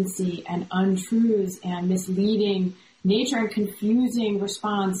inconsistency and untruths and misleading nature and confusing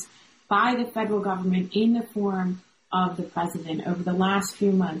response by the federal government in the form of the president over the last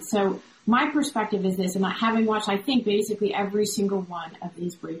few months. So my perspective is this, and having watched, I think, basically every single one of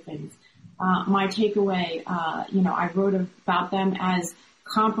these briefings, my takeaway, I wrote about them as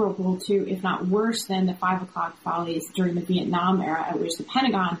comparable to, if not worse than, the 5 o'clock follies during the Vietnam era, at which the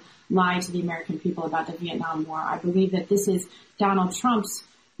Pentagon lied to the American people about the Vietnam War. I believe that this is Donald Trump's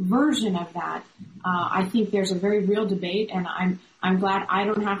version of that. I think there's a very real debate, and I'm glad I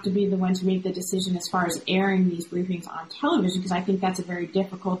don't have to be the one to make the decision as far as airing these briefings on television, because I think that's a very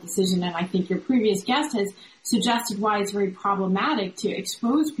difficult decision, and I think your previous guest has suggested why it's very problematic to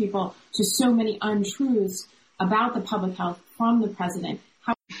expose people to so many untruths about the public health from the president.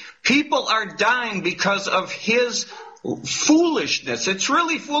 People are dying because of his foolishness. It's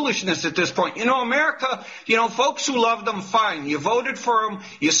really foolishness at this point. America, folks who loved him, fine. You voted for him.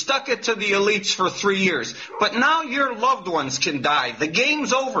 You stuck it to the elites for 3 years. But now your loved ones can die. The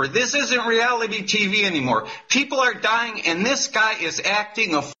game's over. This isn't reality TV anymore. People are dying, and this guy is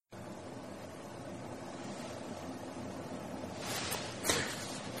acting a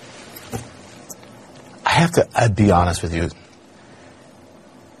I'd be honest with you.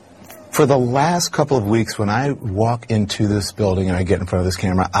 For the last couple of weeks, when I walk into this building and I get in front of this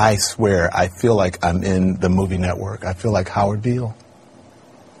camera, I swear I feel like I'm in the movie network. I feel like Howard Beale.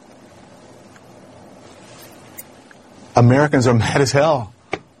 Americans are mad as hell.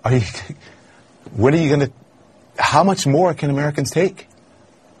 How much more can Americans take?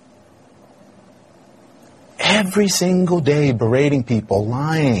 Every single day berating people,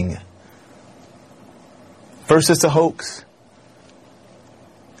 lying. First it's a hoax.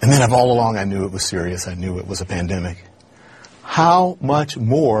 And then all along I knew it was serious. I knew it was a pandemic. How much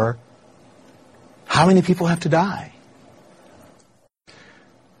more? How many people have to die?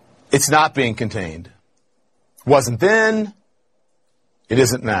 It's not being contained. Wasn't then. It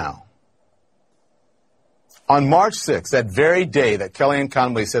isn't now. On March 6th, that very day that Kellyanne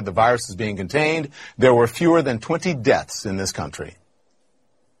Conway said the virus is being contained, there were fewer than 20 deaths in this country.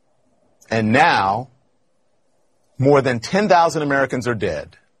 And now, more than 10,000 Americans are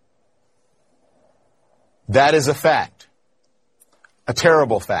dead. That is a fact. A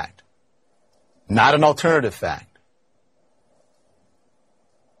terrible fact. Not an alternative fact.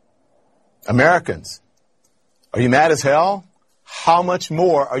 Americans, are you mad as hell? How much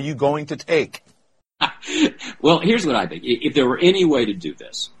more are you going to take? Well, here's what I think. If there were any way to do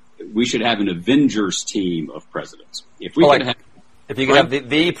this, we should have an Avengers team of presidents. If you could have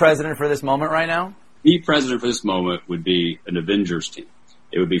the president for this moment right now? The president for this moment would be an Avengers team.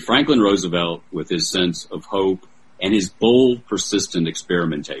 It would be Franklin Roosevelt with his sense of hope and his bold, persistent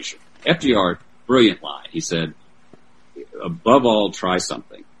experimentation. FDR, brilliant line. He said, above all, try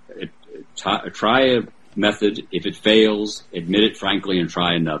something. Try a method. If it fails, admit it frankly and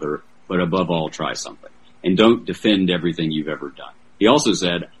try another. But above all, try something. And don't defend everything you've ever done. He also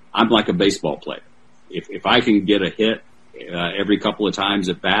said, I'm like a baseball player. If I can get a hit every couple of times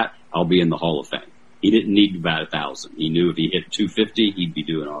at bat, I'll be in the Hall of Fame. He didn't need to bat 1,000. He knew if he hit 250, he'd be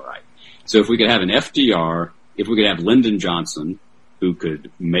doing all right. So if we could have an FDR, if we could have Lyndon Johnson, who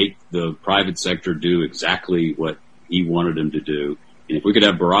could make the private sector do exactly what he wanted him to do, and if we could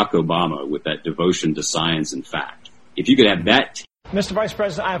have Barack Obama with that devotion to science and fact, if you could have that. Mr. Vice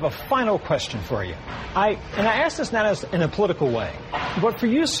President, I have a final question for you. I ask this not as in a political way, but for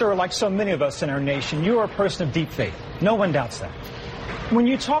you, sir, like so many of us in our nation, you are a person of deep faith. No one doubts that. When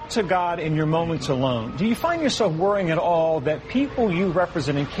you talk to God in your moments alone, do you find yourself worrying at all that people you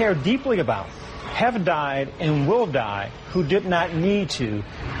represent and care deeply about have died and will die who did not need to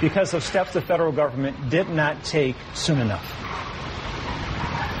because of steps the federal government did not take soon enough?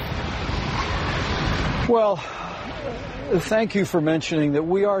 Well, thank you for mentioning that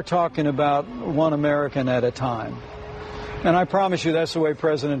we are talking about one American at a time. And I promise you that's the way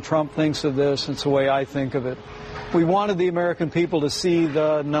President Trump thinks of this. It's the way I think of it. We wanted the American people to see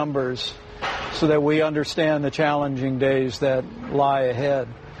the numbers so that we understand the challenging days that lie ahead.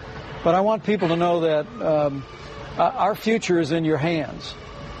 But I want people to know that our future is in your hands,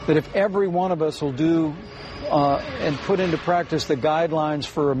 that if every one of us will do and put into practice the guidelines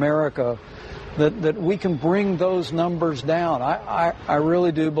for America, that we can bring those numbers down. I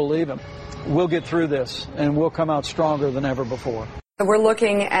really do believe them. We'll get through this, and we'll come out stronger than ever before. We're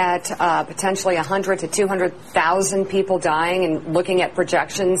looking at potentially 100 to 200,000 people dying and looking at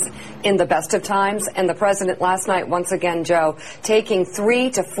projections in the best of times. And the president last night, once again, Joe, taking 3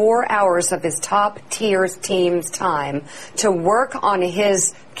 to 4 hours of his top tier team's time to work on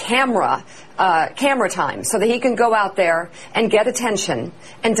his camera time so that he can go out there and get attention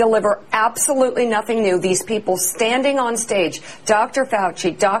and deliver absolutely nothing new. These people standing on stage, Dr.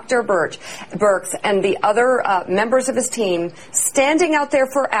 Fauci, Dr. Birx, and the other members of his team standing out there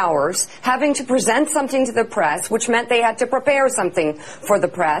for hours, having to present something to the press, which meant they had to prepare something for the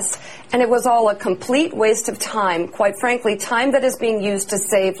press. And it was all a complete waste of time, quite frankly, time that is being used to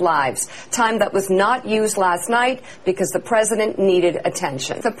save lives, time that was not used last night because the president needed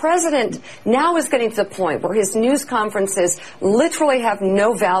attention. The president now is getting to the point where his news conferences literally have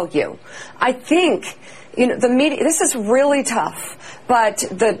no value. I think, the media, this is really tough, but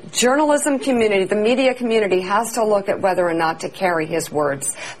the journalism community, the media community has to look at whether or not to carry his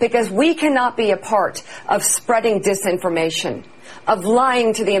words, because we cannot be a part of spreading disinformation, of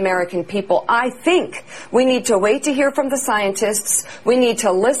lying to the American people. I think we need to wait to hear from the scientists. We need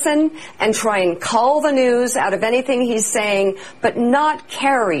to listen and try and call the news out of anything he's saying, but not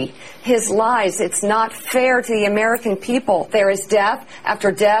carry his lies. It's not fair to the American people. There is death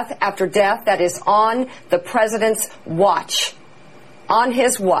after death after death that is on the president's watch, on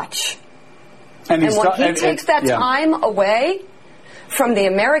his watch. And when he takes that time away from the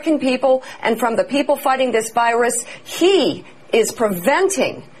American people and from the people fighting this virus, he is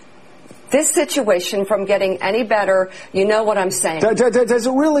preventing this situation from getting any better. You know what I'm saying. Does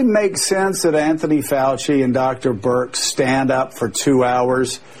it really make sense that Anthony Fauci and Dr. Birx stand up for 2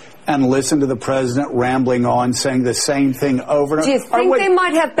 hours and listen to the president rambling on, saying the same thing over and over? Do you think they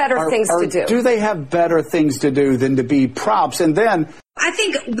might have better things to do? Do they have better things to do than to be props? And then I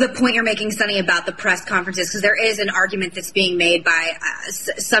think the point you're making, Sonny, about the press conferences, because there is an argument that's being made by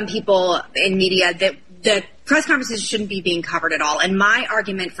some people in media that the press conferences shouldn't be being covered at all. And my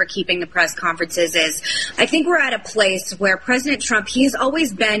argument for keeping the press conferences is I think we're at a place where President Trump, he's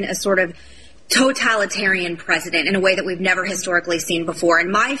always been a sort of totalitarian president in a way that we've never historically seen before.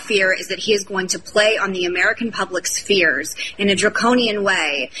 And my fear is that he is going to play on the American public's fears in a draconian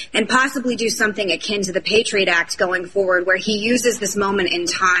way and possibly do something akin to the Patriot Act going forward, where he uses this moment in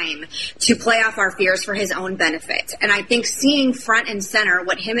time to play off our fears for his own benefit. And I think seeing front and center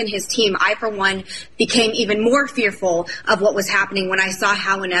what him and his team, I, for one, became even more fearful of what was happening when I saw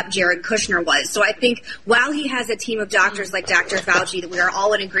how inept Jared Kushner was. So I think while he has a team of doctors like Dr. Fauci that we are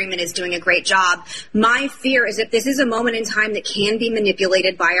all in agreement is doing a great job, my fear is that this is a moment in time that can be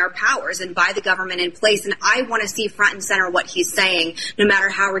manipulated by our powers and by the government in place. And I want to see front and center what he's saying, no matter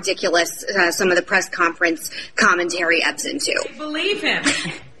how ridiculous some of the press conference commentary ebbs into. They believe him.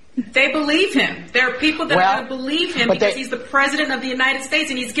 They believe him. There are people that are going to believe him because he's the president of the United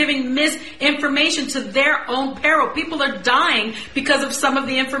States and he's giving misinformation to their own peril. People are dying because of some of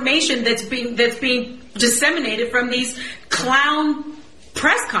the information that's being disseminated from these clown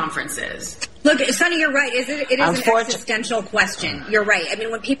press conferences. Look, Sonny, you're right. It is an existential question. You're right. I mean,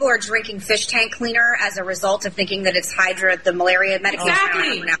 when people are drinking fish tank cleaner as a result of thinking that it's Hydra, the malaria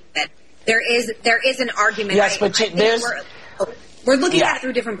medication, there is an argument. Yes, but we're looking at it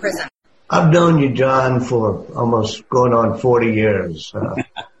through different prisms. I've known you, John, for almost going on 40 years.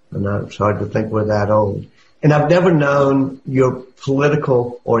 And it's hard to think we're that old. And I've never known your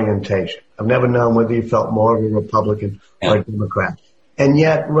political orientation. I've never known whether you felt more of a Republican or a Democrat. And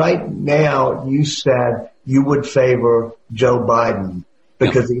yet right now you said you would favor Joe Biden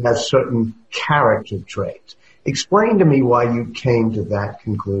because he has certain character traits. Explain to me why you came to that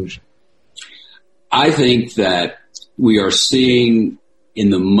conclusion. I think that we are seeing in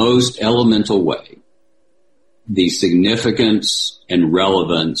the most elemental way the significance and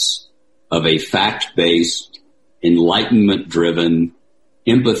relevance of a fact-based, enlightenment-driven,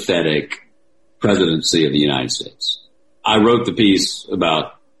 empathetic presidency of the United States. I wrote the piece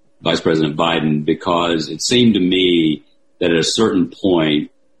about Vice President Biden because it seemed to me that at a certain point,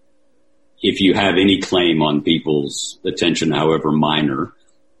 if you have any claim on people's attention, however minor,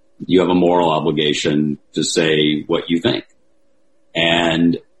 you have a moral obligation to say what you think.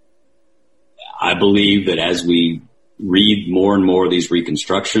 And I believe that as we read more and more of these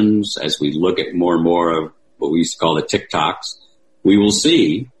reconstructions, as we look at more and more of what we used to call the TikToks, we will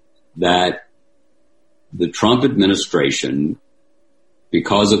see that the Trump administration,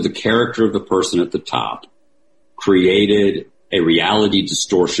 because of the character of the person at the top, created a reality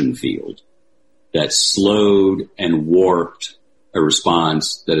distortion field that slowed and warped a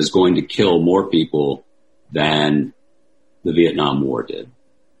response that is going to kill more people than the Vietnam War did.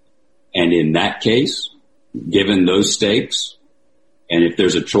 And in that case, given those stakes, And if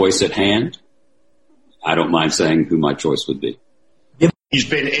there's a choice at hand, I don't mind saying who my choice would be. He's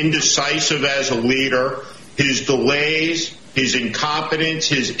been indecisive as a leader. His delays, his incompetence,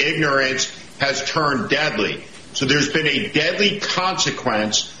 his ignorance has turned deadly. So there's been a deadly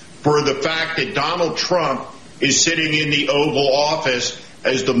consequence for the fact that Donald Trump is sitting in the Oval Office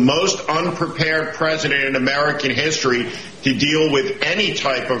as the most unprepared president in American history to deal with any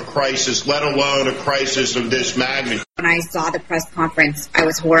type of crisis, let alone a crisis of this magnitude. When I saw the press conference, I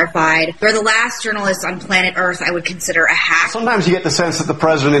was horrified. You're the last journalist on planet Earth I would consider a hack. Sometimes you get the sense that the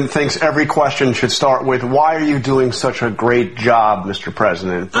president thinks every question should start with, why are you doing such a great job, Mr.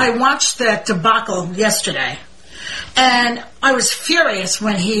 President? I watched that debacle yesterday, and I was furious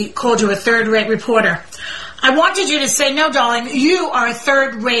when he called you a third-rate reporter. I wanted you to say, no, darling, you are a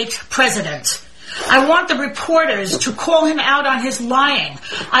third-rate president. I want the reporters to call him out on his lying.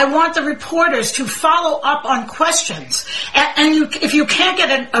 I want the reporters to follow up on questions. And if you can't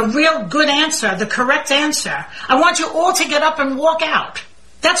get a real good answer, the correct answer, I want you all to get up and walk out.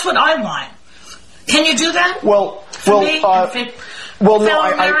 That's what I want. Can you do that? Well, Americans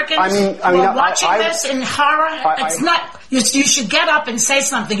watching this in horror, it's not. You should get up and say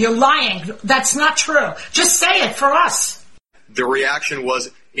something. You're lying. That's not true. Just say it for us. The reaction was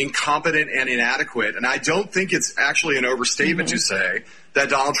incompetent and inadequate, and I don't think it's actually an overstatement to say that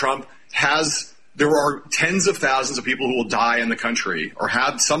Donald Trump there are tens of thousands of people who will die in the country, or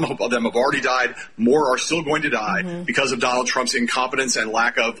some of them have already died, more are still going to die because of Donald Trump's incompetence and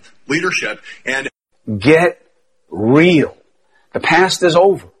lack of leadership. And get real. The past is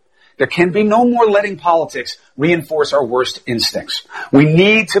over. There can be no more letting politics reinforce our worst instincts. We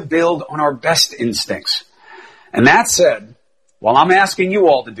need to build on our best instincts. And that said, while I'm asking you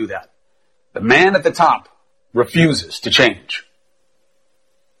all to do that, the man at the top refuses to change.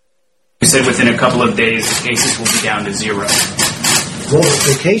 You said within a couple of days, the cases will be down to 0. Well,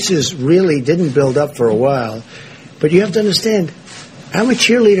 the cases really didn't build up for a while. But you have to understand, I'm a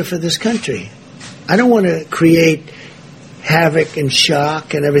cheerleader for this country. I don't want to create havoc and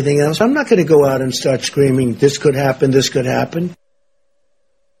shock and everything else. I'm not going to go out and start screaming, this could happen, this could happen.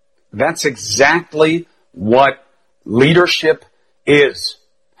 That's exactly what leadership is.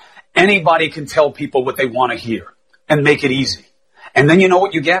 Anybody can tell people what they want to hear and make it easy. And then you know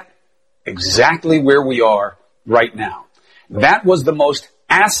what you get? Exactly where we are right now. That was the most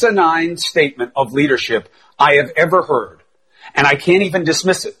asinine statement of leadership I have ever heard. And I can't even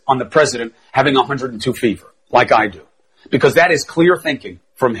dismiss it on the president having 102 fever like I do. Because that is clear thinking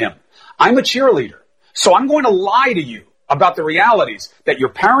from him. I'm a cheerleader, so I'm going to lie to you about the realities that your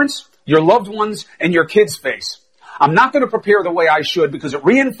parents, your loved ones, and your kids face. I'm not going to prepare the way I should because it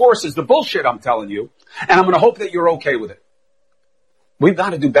reinforces the bullshit I'm telling you, and I'm going to hope that you're okay with it. We've got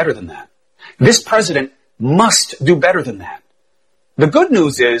to do better than that. This president must do better than that. The good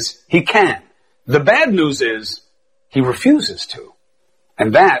news is he can. The bad news is he refuses to.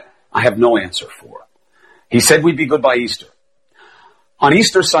 And that I have no answer for. He said we'd be good by Easter. On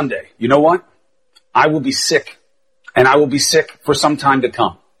Easter Sunday, you know what? I will be sick. And I will be sick for some time to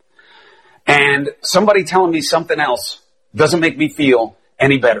come. And somebody telling me something else doesn't make me feel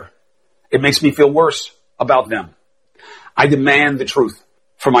any better. It makes me feel worse about them. I demand the truth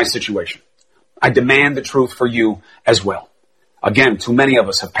for my situation. I demand the truth for you as well. Again, too many of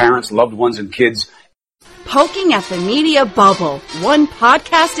us have parents, loved ones, and kids. Poking at the media bubble, one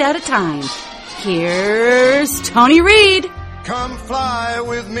podcast at a time. Here's Tony Reed. Come fly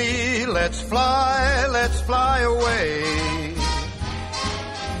with me, let's fly away.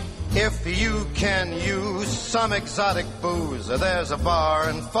 If you can use some exotic booze, there's a bar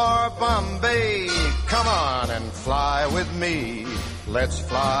in far Bombay. Come on and fly with me, let's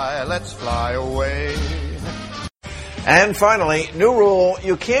fly away. And finally, new rule,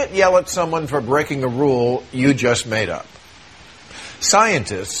 you can't yell at someone for breaking a rule you just made up.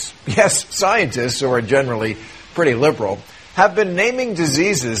 Scientists, yes, scientists who are generally pretty liberal, have been naming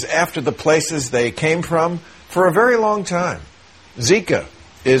diseases after the places they came from for a very long time. Zika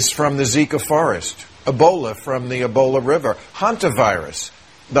is from the Zika forest, Ebola from the Ebola River, hantavirus,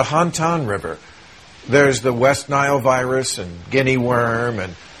 the Hantan River. There's the West Nile virus and guinea worm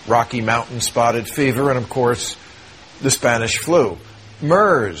and Rocky Mountain spotted fever and, of course, the Spanish flu.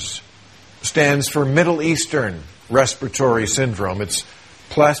 MERS stands for Middle Eastern Respiratory Syndrome. It's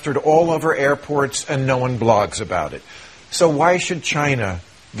plastered all over airports and no one blogs about it. So why should China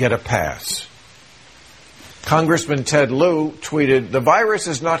get a pass? Congressman Ted Lieu tweeted, "The virus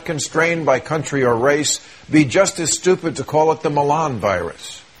is not constrained by country or race. Be just as stupid to call it the Milan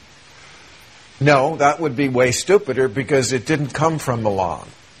virus." No, that would be way stupider because it didn't come from Milan.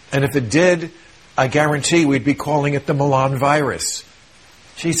 And if it did, I guarantee we'd be calling it the Milan virus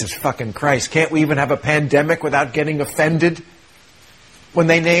Jesus fucking Christ, can't we even have a pandemic without getting offended? When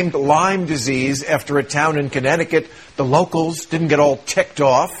they named Lyme disease after a town in Connecticut, the locals didn't get all ticked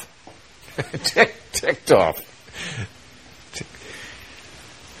off. Ticked off.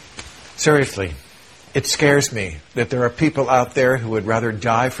 Seriously, it scares me that there are people out there who would rather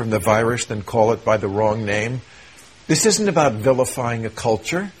die from the virus than call it by the wrong name. This isn't about vilifying a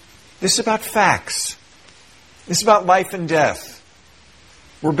culture. This is about facts. This is about life and death.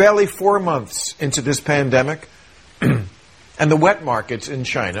 We're barely 4 months into this pandemic, and the wet markets in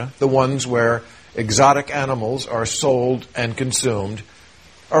China, the ones where exotic animals are sold and consumed,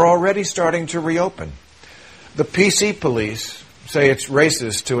 are already starting to reopen. The PC police say it's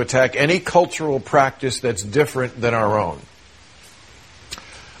racist to attack any cultural practice that's different than our own.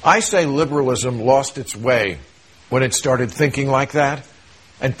 I say liberalism lost its way when it started thinking like that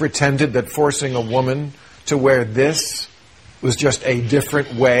and pretended that forcing a woman to wear this was just a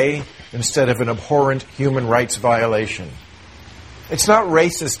different way instead of an abhorrent human rights violation. It's not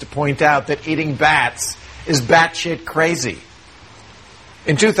racist to point out that eating bats is batshit crazy.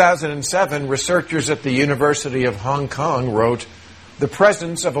 In 2007, researchers at the University of Hong Kong wrote, the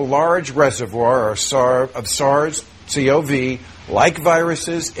presence of a large reservoir of SARS-CoV, like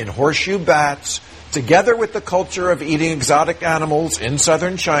viruses in horseshoe bats, together with the culture of eating exotic animals in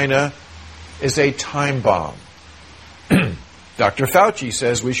southern China, is a time bomb. Dr. Fauci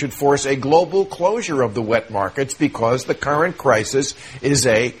says we should force a global closure of the wet markets because the current crisis is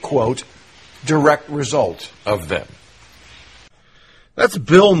a, quote, direct result of them. That's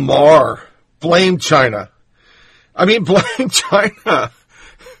Bill Maher. Blame China. Blame China.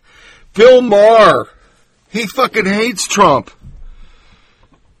 Bill Maher. He fucking hates Trump.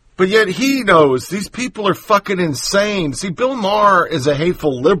 But yet he knows these people are fucking insane. See, Bill Maher is a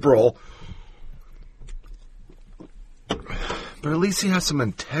hateful liberal. But at least he has some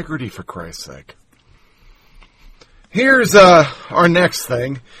integrity, for Christ's sake. Here's our next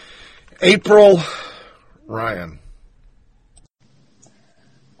thing. April Ryan.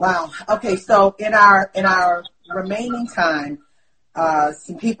 Wow. Okay, so in our remaining time,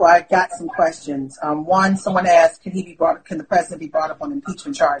 some people, I got some questions. One, someone asked, can the president be brought up on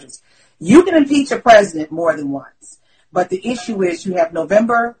impeachment charges? You can impeach a president more than once, but the issue is you have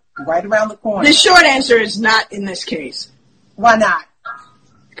November right around the corner. The short answer is not in this case. Why not?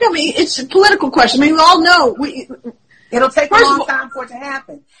 It's a political question. We all know. It'll take a long time for it to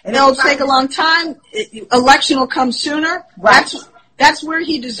happen. And it'll take a long time. Election will come sooner. Right. That's where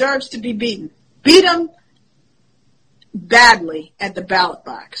he deserves to be beaten. Beat him badly at the ballot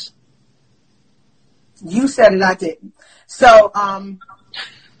box. You said it, I didn't. So, I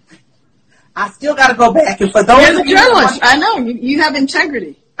still got to go back. And for those You're the journalist. I know. You have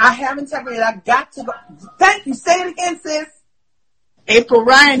integrity. I have integrity. I got to go. Thank you. Say it again, sis. April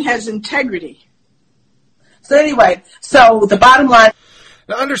Ryan has integrity. So anyway, so the bottom line.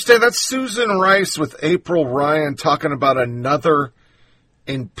 Now understand, that's Susan Rice with April Ryan talking about another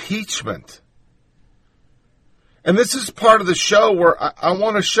impeachment. And this is part of the show where I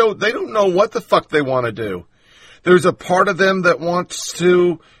want to show they don't know what the fuck they want to do. There's a part of them that wants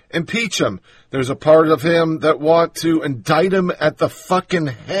to impeach him. There's a part of him that want to indict him at the fucking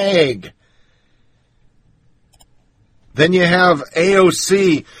Hague. Then you have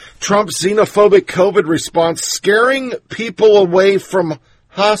AOC, Trump's xenophobic COVID response, scaring people away from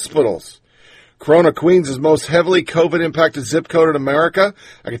hospitals. Corona Queens is most heavily COVID-impacted zip code in America.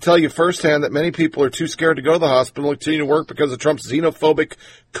 I can tell you firsthand that many people are too scared to go to the hospital and continue to work because of Trump's xenophobic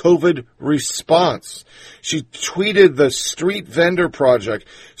COVID response. She tweeted the Street Vendor Project.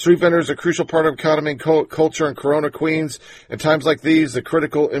 Street vendors are a crucial part of economy and culture in Corona Queens. At times like these, the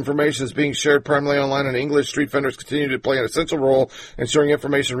critical information is being shared primarily online in English. Street vendors continue to play an essential role in ensuring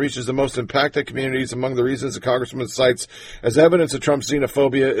information reaches the most impacted communities. Among the reasons the Congressman cites as evidence of Trump's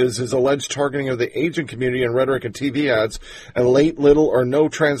xenophobia is his alleged targeting of the Asian community in rhetoric and TV ads, and late, little, or no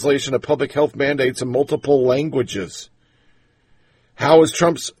translation of public health mandates in multiple languages. How is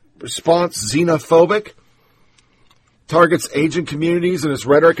Trump's response xenophobic? Targets Asian communities in his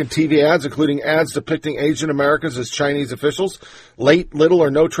rhetoric and TV ads, including ads depicting Asian Americans as Chinese officials. Late, little, or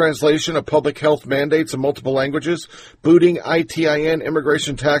no translation of public health mandates in multiple languages. Booting ITIN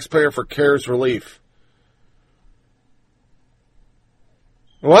immigration taxpayer for CARES relief.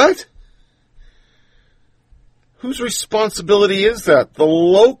 What? Whose responsibility is that? The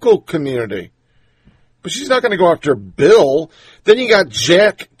local community. But she's not going to go after Bill. Then you got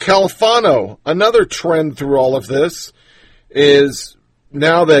Jack Califano. Another trend through all of this is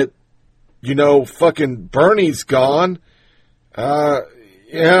now that, fucking Bernie's gone.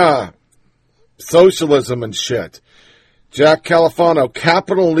 Socialism and shit. Jack Califano,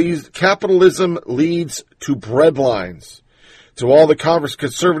 capitalism leads to breadlines. To all the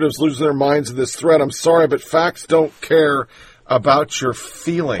conservatives losing their minds in this thread, I'm sorry, but facts don't care about your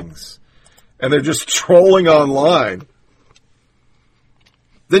feelings. And they're just trolling online.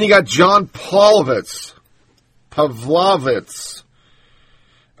 Then you got John Pavlovitz.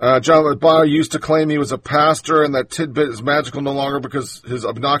 John Bauer used to claim he was a pastor and that tidbit is magical no longer because his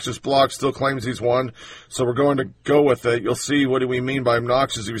obnoxious blog still claims he's one. So we're going to go with it. You'll see what do we mean by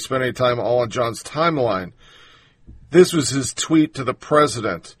obnoxious if you spend any time all on John's timeline. This was his tweet to the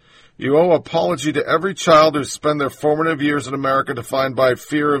president. You owe apology to every child who spent their formative years in America defined by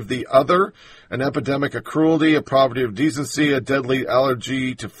fear of the other, an epidemic of cruelty, a poverty of decency, a deadly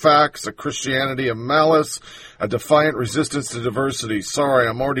allergy to facts, a Christianity of malice, a defiant resistance to diversity. Sorry,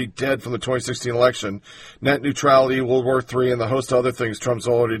 I'm already dead from the 2016 election. Net neutrality, World War III, and the host of other things Trump's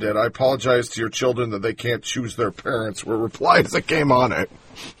already did. I apologize to your children that they can't choose their parents, were replies that came on it.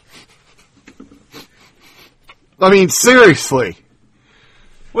 I mean, seriously.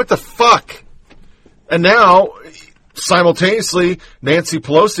 What the fuck? And now, simultaneously, Nancy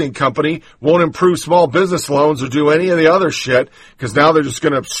Pelosi and company won't improve small business loans or do any of the other shit because now they're just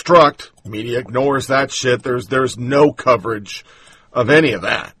going to obstruct. Media ignores that shit. There's no coverage of any of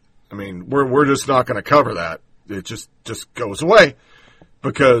that. I mean, we're just not going to cover that. It just goes away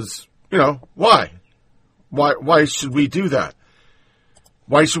because, why? Why should we do that?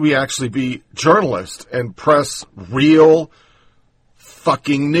 Why should we actually be journalists and press real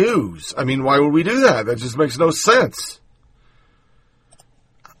fucking news? I mean, why would we do that? That just makes no sense.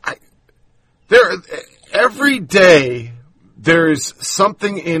 Every day there's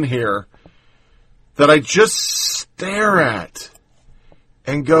something in here that I just stare at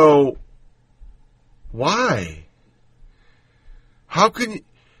and go, why? How can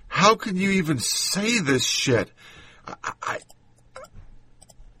you even say this shit?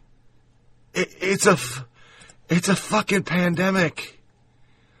 It's a fucking pandemic.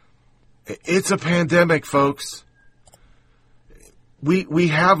 It's a pandemic, folks. We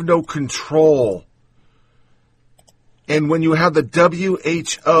have no control. And when you have the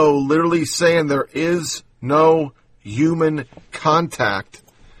WHO literally saying there is no human contact,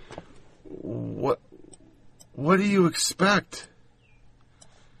 what do you expect?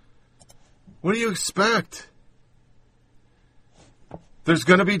 What do you expect? There's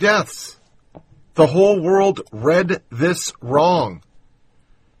going to be deaths. The whole world read this wrong.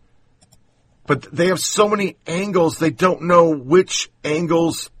 But they have so many angles, they don't know which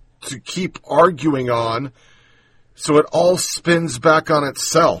angles to keep arguing on, so it all spins back on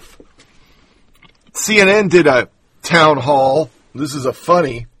itself. CNN did a town hall. This is a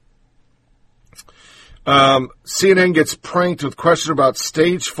funny. CNN gets pranked with question about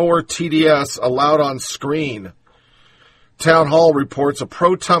stage 4 TDS allowed on screen. Town Hall reports a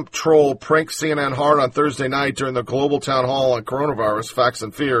pro-Trump troll pranked CNN hard on Thursday night during the global town hall on coronavirus, facts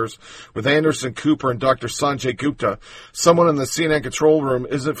and fears, with Anderson Cooper and Dr. Sanjay Gupta. Someone in the CNN control room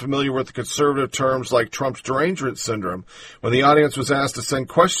isn't familiar with the conservative terms like Trump's derangement syndrome. When the audience was asked to send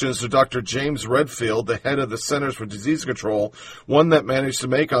questions to Dr. James Redfield, the head of the Centers for Disease Control, one that managed to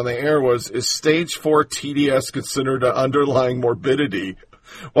make on the air was, is stage 4 TDS considered an underlying morbidity?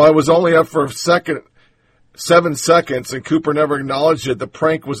 While it was only up for 7 seconds, and Cooper never acknowledged it, the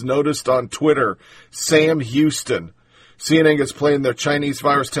prank was noticed on Twitter. Sam Houston. CNN gets played in their Chinese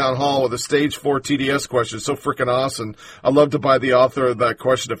virus town hall with a stage 4 TDS question. So freaking awesome. I'd love to buy the author of that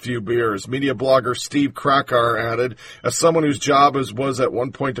question a few beers. Media blogger Steve Krakauer added, as someone whose job was at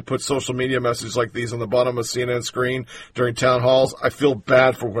one point to put social media messages like these on the bottom of CNN screen during town halls, I feel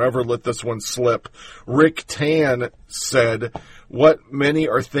bad for whoever let this one slip. Rick Tan said, what many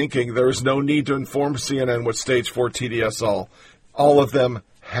are thinking, there is no need to inform CNN with stage 4 TDS all of them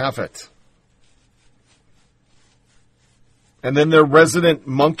have it. And then their resident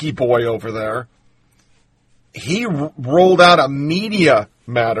monkey boy over there, he rolled out a Media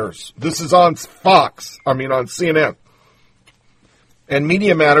Matters. This is on on CNN. And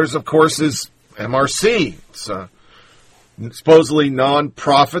Media Matters, of course, is MRC. It's a supposedly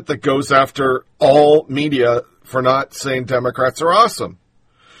non-profit that goes after all media for not saying Democrats are awesome.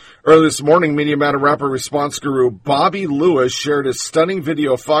 Earlier this morning, Media Matter rapper response guru Bobby Lewis shared a stunning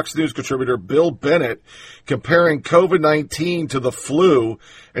video of Fox News contributor Bill Bennett comparing COVID-19 to the flu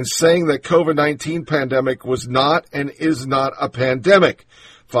and saying that COVID-19 pandemic was not and is not a pandemic.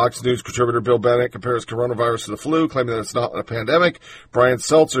 Fox News contributor Bill Bennett compares coronavirus to the flu, claiming that it's not a pandemic. Brian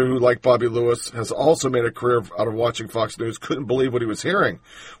Seltzer, who, like Bobby Lewis, has also made a career out of watching Fox News, couldn't believe what he was hearing.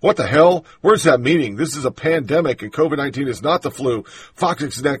 What the hell? Where's that meeting? This is a pandemic, and COVID-19 is not the flu. Fox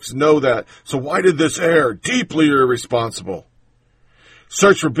execs know that. So why did this air? Deeply irresponsible.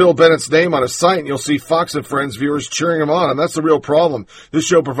 Search for Bill Bennett's name on a site, and you'll see Fox and Friends viewers cheering him on, and that's the real problem. This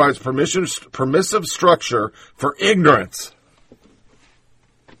show provides permissive structure for ignorance.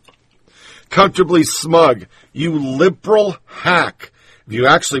 Comfortably smug. You liberal hack. If you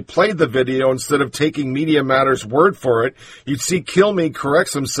actually played the video instead of taking Media Matters' word for it, you'd see Kill Me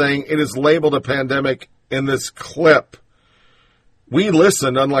corrects him saying it is labeled a pandemic in this clip. We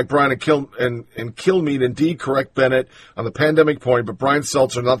listened, unlike Brian and Kilmeade, indeed correct Bennett on the pandemic point, but Brian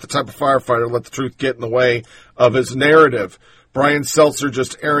Seltzer, not the type of firefighter to let the truth get in the way of his narrative. Brian Seltzer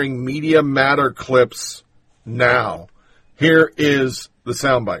just airing Media Matter clips now. Here is the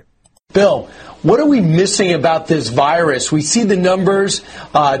soundbite. Bill, what are we missing about this virus? We see the numbers,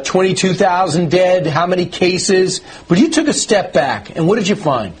 22,000 dead, how many cases, but you took a step back, and what did you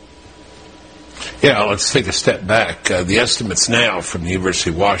find? Yeah, let's take a step back. The estimates now from the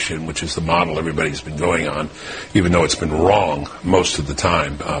University of Washington, which is the model everybody's been going on, even though it's been wrong most of the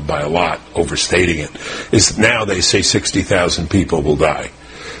time by a lot, overstating it, is now they say 60,000 people will die.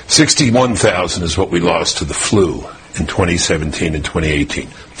 61,000 is what we lost to the flu in 2017 and 2018.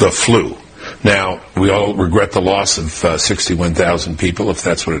 The flu. Now, we all regret the loss of 61,000 people, if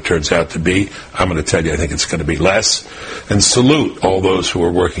that's what it turns out to be. I'm going to tell you, I think it's going to be less. And salute all those who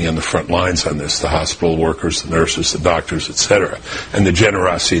are working on the front lines on this, the hospital workers, the nurses, the doctors, etc., and the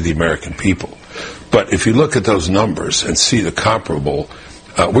generosity of the American people. But if you look at those numbers and see the comparable,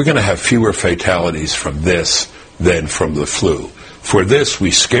 we're going to have fewer fatalities from this than from the flu. For this,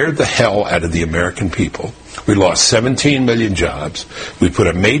 we scared the hell out of the American people. We lost 17 million jobs. We put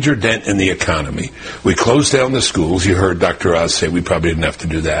a major dent in the economy. We closed down the schools. You heard Dr. Oz say we probably didn't have to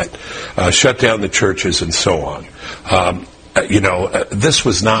do that. Shut down the churches and so on. This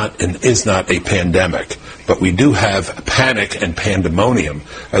was not and is not a pandemic, but we do have panic and pandemonium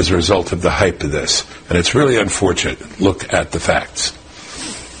as a result of the hype of this. And it's really unfortunate. Look at the facts.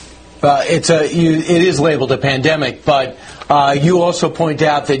 It is labeled a pandemic, but you also point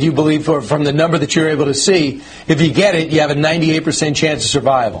out that you believe from the number that you're able to see, if you get it, you have a 98% chance of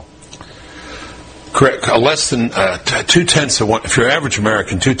survival. Correct. Less than 0.2%. If you're average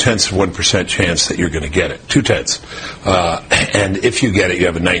American, 0.2% chance that you're going to get it. 0.2. And if you get it, you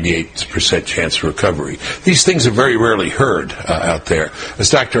have a 98% chance of recovery. These things are very rarely heard out there. As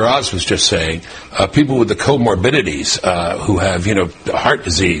Dr. Oz was just saying, people with the comorbidities, who have, heart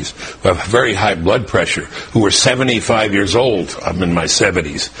disease, who have very high blood pressure, who are 75 years old. I'm in my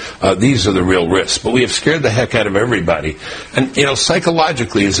 70s. These are the real risks. But we have scared the heck out of everybody. And,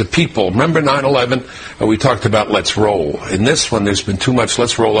 psychologically, as a people, remember 9/11? We talked about let's roll. In this one, there's been too much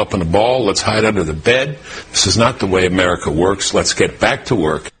let's roll up in a ball, let's hide under the bed. This is not the way America works. Let's get back to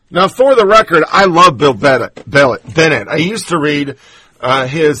work. Now, for the record, I love Bill Bennett. I used to read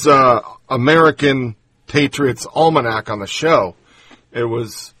his American Patriots Almanac on the show. It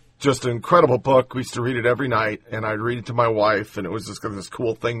was just an incredible book. We used to read it every night, and I'd read it to my wife, and it was just this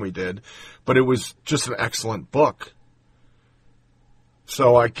cool thing we did. But it was just an excellent book.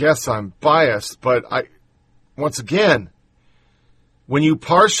 So I guess I'm biased, but once again, when you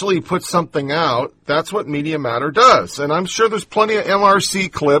partially put something out, that's what Media Matter does. And I'm sure there's plenty of MRC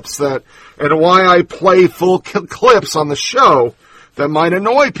clips and why I play full clips on the show that might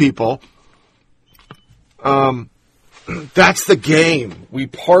annoy people. That's the game. We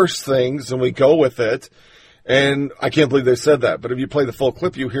parse things and we go with it. And I can't believe they said that. But if you play the full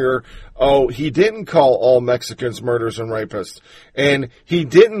clip, you hear, he didn't call all Mexicans murderers and rapists. And he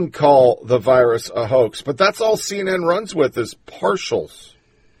didn't call the virus a hoax. But that's all CNN runs with is partials.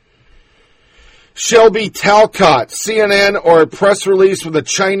 Shelby Talcott, CNN or a press release from the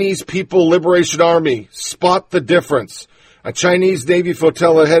Chinese People Liberation Army. Spot the difference. A Chinese Navy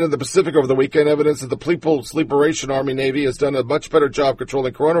flotilla headed the Pacific over the weekend, evidence that the People's Liberation Army Navy has done a much better job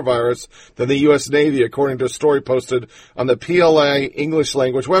controlling coronavirus than the U.S. Navy, according to a story posted on the PLA English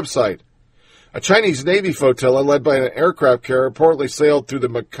language website. A Chinese Navy flotilla led by an aircraft carrier reportedly sailed through the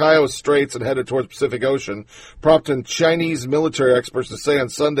Macao Straits and headed towards the Pacific Ocean, prompting Chinese military experts to say on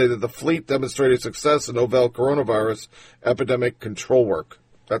Sunday that the fleet demonstrated success in novel coronavirus epidemic control work.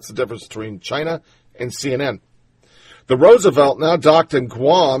 That's the difference between China and CNN. The Roosevelt, now docked in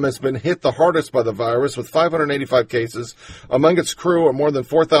Guam, has been hit the hardest by the virus with 585 cases. Among its crew are more than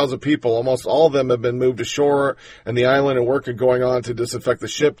 4,000 people. Almost all of them have been moved ashore and the island, and work are going on to disinfect the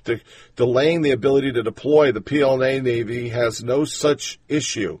ship, delaying the ability to deploy. The PLA Navy has no such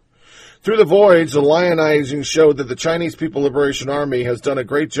issue. Through the voyage, the lionizing showed that the Chinese People Liberation Army has done a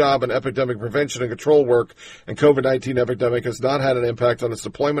great job in epidemic prevention and control work, and COVID-19 epidemic has not had an impact on its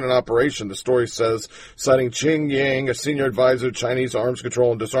deployment and operation, the story says, citing Qing Yang, a senior advisor to Chinese Arms Control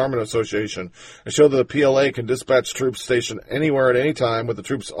and Disarmament Association. It showed that the PLA can dispatch troops stationed anywhere at any time, with the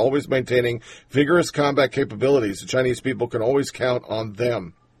troops always maintaining vigorous combat capabilities. The Chinese people can always count on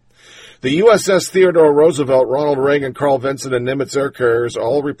them. The USS Theodore Roosevelt, Ronald Reagan, Carl Vinson, and Nimitz air carriers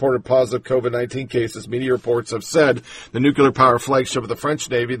all reported positive COVID-19 cases. Media reports have said the nuclear power flagship of the French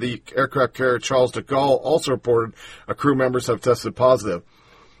Navy, the aircraft carrier Charles de Gaulle, also reported crew members have tested positive.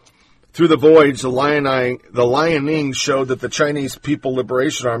 Through the voyage, the lioning showed that the Chinese People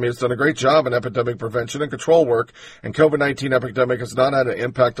Liberation Army has done a great job in epidemic prevention and control work, and COVID-19 epidemic has not had an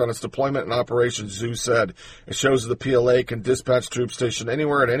impact on its deployment and operations, Zhu said. It shows that the PLA can dispatch troops stationed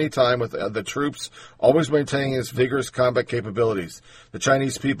anywhere at any time, with the troops always maintaining its vigorous combat capabilities. The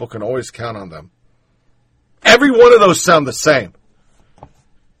Chinese people can always count on them. Every one of those sound the same.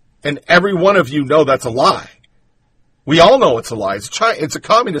 And every one of you know that's a lie. We all know it's a lie. It's a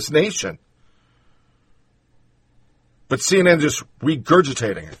communist nation. But CNN just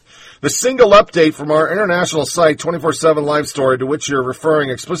regurgitating it. The single update from our international site, 24/7 Live Story, to which you're referring,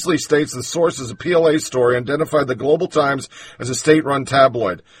 explicitly states the source is a PLA story, identified the Global Times as a state-run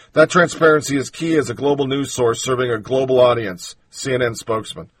tabloid. That transparency is key as a global news source serving a global audience, CNN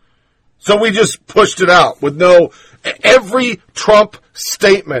spokesman. So we just pushed it out with no... Every Trump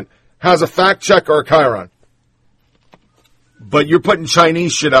statement has a fact check or a chyron. But you're putting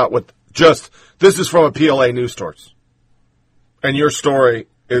Chinese shit out with just, this is from a PLA news source. And your story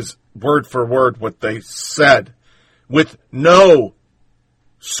is word for word what they said with no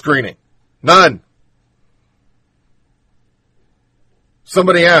screening. None.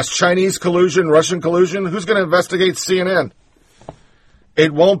 Somebody asked, Chinese collusion, Russian collusion? Who's going to investigate CNN?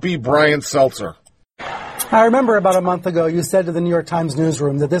 It won't be Brian Seltzer. I remember about a month ago you said to the New York Times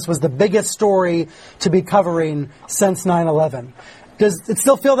newsroom that this was the biggest story to be covering since 9/11. Does it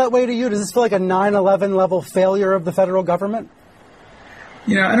still feel that way to you? Does this feel like a 9/11 level failure of the federal government?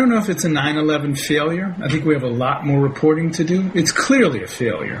 You know, I don't know if it's a 9/11 failure. I think we have a lot more reporting to do. It's clearly a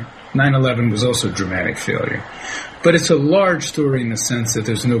failure. 9/11 was also a dramatic failure. But it's a large story in the sense that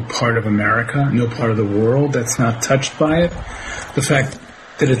there's no part of America, no part of the world that's not touched by it. The fact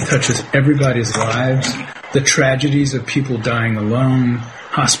that it touches everybody's lives, the tragedies of people dying alone,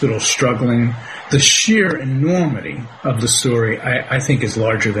 hospitals struggling, the sheer enormity of the story, I think is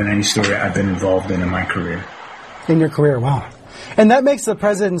larger than any story I've been involved in my career. In your career, wow. And that makes the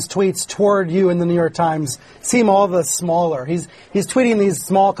president's tweets toward you in the New York Times seem all the smaller. He's tweeting these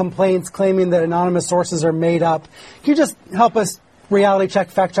small complaints claiming that anonymous sources are made up. Can you just help us reality check,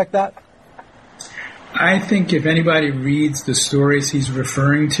 fact check that? I think if anybody reads the stories he's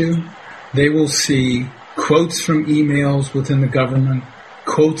referring to, they will see quotes from emails within the government,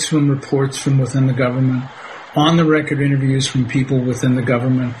 quotes from reports from within the government, on-the-record interviews from people within the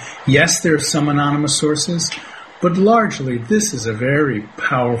government. Yes, there are some anonymous sources, but largely this is a very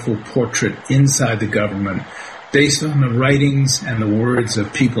powerful portrait inside the government based on the writings and the words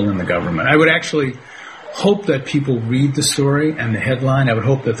of people in the government. I would actually hope that people read the story and the headline. I would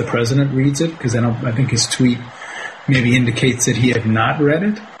hope that the president reads it, because I think his tweet maybe indicates that he had not read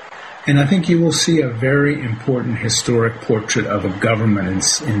it. And I think you will see a very important historic portrait of a government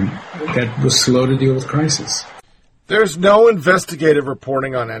that was slow to deal with crisis. There's no investigative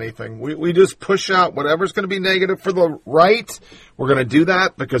reporting on anything. We just push out whatever's going to be negative for the right. We're going to do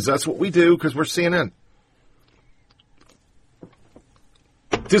that because that's what we do, because we're CNN.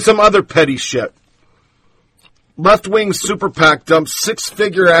 Do some other petty shit. Left-wing super PAC dumps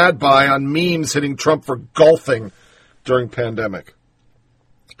six-figure ad buy on memes hitting Trump for golfing during pandemic.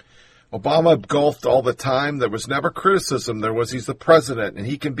 Obama golfed all the time. There was never criticism. There was, he's the president, and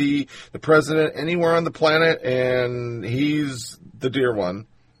he can be the president anywhere on the planet, and he's the dear one.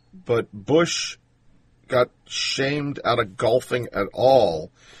 But Bush got shamed out of golfing at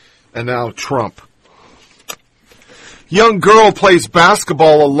all, and now Trump. Young girl plays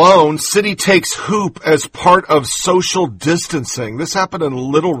basketball alone. City takes hoop as part of social distancing. This happened in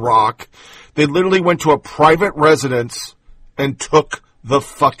Little Rock. They literally went to a private residence and took the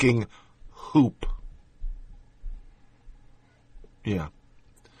fucking hoop. Yeah.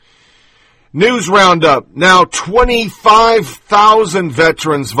 News Roundup. Now 25,000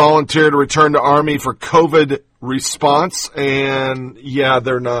 veterans volunteer to return to Army for COVID response, and yeah,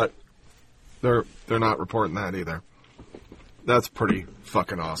 they're not reporting that either. That's pretty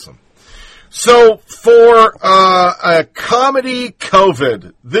fucking awesome. So for a comedy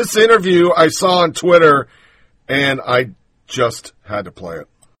COVID, this interview I saw on Twitter, and I just had to play it.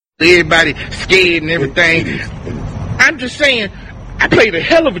 Everybody scared and everything. I'm just saying, I played a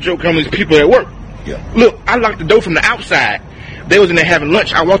hell of a joke on these people at work. Yeah. Look, I locked the door from the outside. They was in there having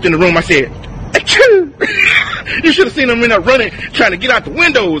lunch. I walked in the room. I said, achoo! You should have seen them in there running, trying to get out the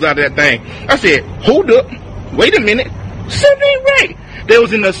windows out of that thing. I said, hold up. Wait a minute. Something ain't right. They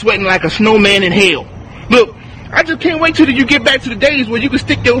was in there sweating like a snowman in hell. Look, I just can't wait till you get back to the days where you can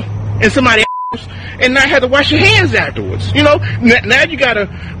stick your in somebody's ass and not have to wash your hands afterwards. You know, now you gotta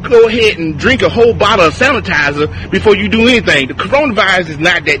go ahead and drink a whole bottle of sanitizer before you do anything. The coronavirus is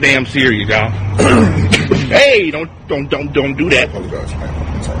not that damn serious, y'all. Hey, don't do that. I apologize,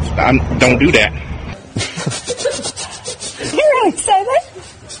 man. Don't do that. You really say that?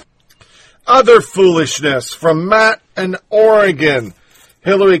 Other foolishness from Matt in Oregon.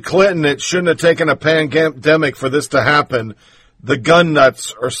 Hillary Clinton, it shouldn't have taken a pandemic for this to happen. The gun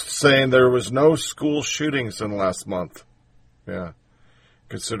nuts are saying there was no school shootings in the last month. Yeah.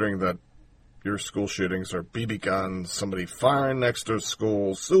 Considering that your school shootings are BB guns, somebody firing next to a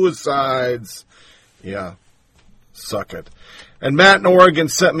school, suicides. Yeah. Suck it. And Matt in Oregon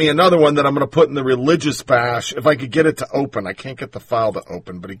sent me another one that I'm going to put in the religious bash if I could get it to open. I can't get the file to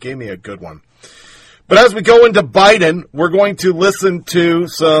open, but he gave me a good one. But as we go into Biden, we're going to listen to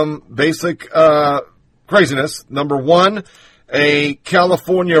some basic craziness. Number one, a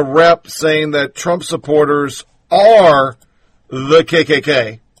California rep saying that Trump supporters are the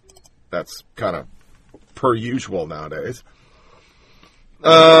KKK. That's kind of per usual nowadays.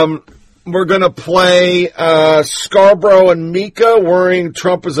 We're going to play Scarborough and Mika worrying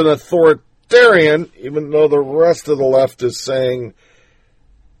Trump is an authoritarian, even though the rest of the left is saying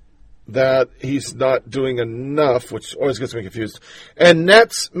that he's not doing enough, which always gets me confused. And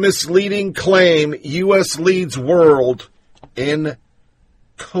Net's misleading claim U.S. leads world in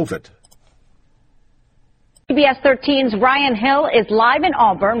COVID. CBS 13's Ryan Hill is live in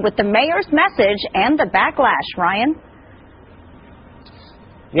Auburn with the mayor's message and the backlash. Ryan?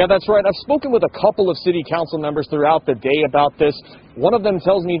 Yeah, that's right. I've spoken with a couple of city council members throughout the day about this. One of them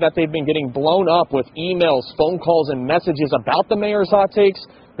tells me that they've been getting blown up with emails, phone calls, and messages about the mayor's hot takes.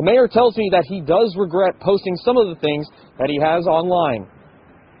 The mayor tells me that he does regret posting some of the things that he has online.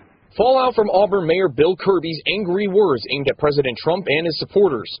 Fallout from Auburn Mayor Bill Kirby's angry words aimed at President Trump and his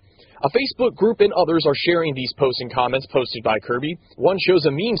supporters. A Facebook group and others are sharing these posts and comments posted by Kirby. One shows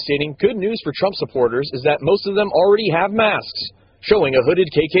a meme stating, "Good news for Trump supporters is that most of them already have masks," showing a hooded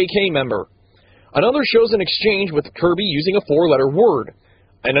KKK member. Another shows an exchange with Kirby using a four-letter word.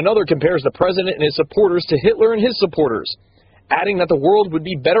 And another compares the president and his supporters to Hitler and his supporters, adding that the world would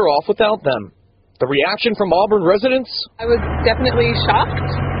be better off without them. The reaction from Auburn residents? I was definitely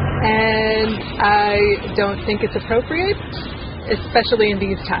shocked, and I don't think it's appropriate, especially in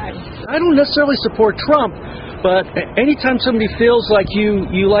these times. I don't necessarily support Trump, but anytime somebody feels like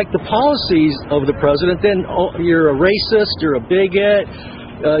you like the policies of the president, then you're a racist, you're a bigot,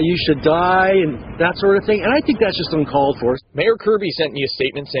 you should die, and that sort of thing. And I think that's just uncalled for. Mayor Kirby sent me a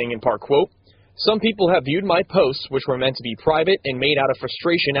statement saying, in part, quote, "Some people have viewed my posts, which were meant to be private and made out of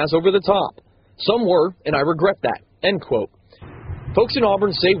frustration, as over the top. Some were, and I regret that," end quote. Folks in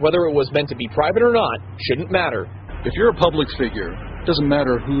Auburn say whether it was meant to be private or not shouldn't matter. If you're a public figure, it doesn't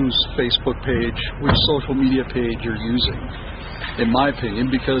matter whose Facebook page, which social media page you're using, in my opinion,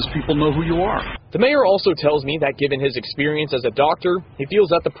 because people know who you are. The mayor also tells me that given his experience as a doctor, he feels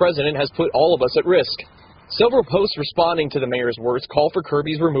that the president has put all of us at risk. Several posts responding to the mayor's words call for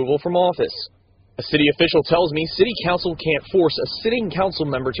Kirby's removal from office. A city official tells me city council can't force a sitting council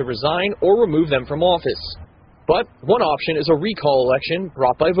member to resign or remove them from office. But one option is a recall election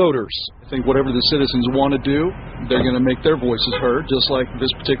brought by voters. I think whatever the citizens want to do, they're going to make their voices heard, just like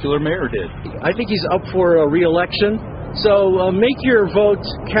this particular mayor did. I think he's up for a re-election, so make your vote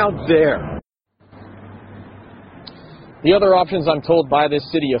count there. The other options, I'm told by this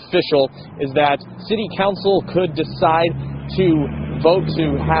city official, is that city council could decide to vote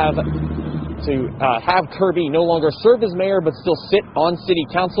to have Kirby no longer serve as mayor but still sit on city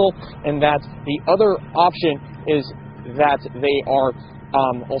council, and that the other option is that they are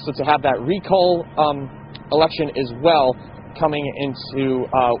also to have that recall election as well coming into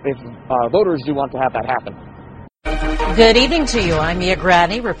if voters do want to have that happen. Good evening to you. I'm Mia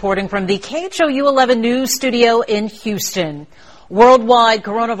Gradney reporting from the KHOU 11 News Studio in Houston. Worldwide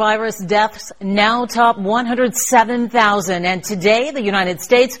coronavirus deaths now top 107,000, and today the United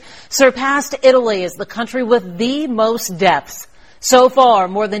States surpassed Italy as the country with the most deaths. So far,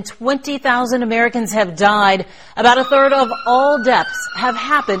 more than 20,000 Americans have died. About a third of all deaths have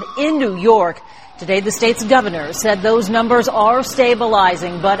happened in New York. Today, the state's governor said those numbers are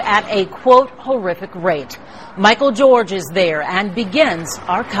stabilizing, but at a, quote, horrific rate. Michael George is there and begins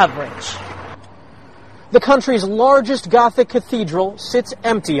our coverage. The country's largest Gothic cathedral sits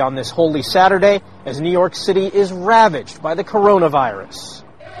empty on this Holy Saturday as New York City is ravaged by the coronavirus.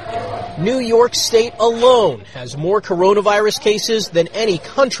 New York State alone has more coronavirus cases than any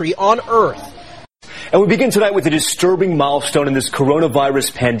country on earth. And we begin tonight with a disturbing milestone in this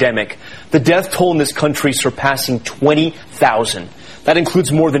coronavirus pandemic. The death toll in this country surpassing 20,000. That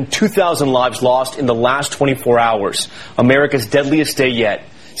includes more than 2,000 lives lost in the last 24 hours. America's deadliest day yet.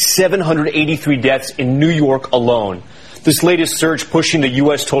 783 deaths in New York alone. This latest surge pushing the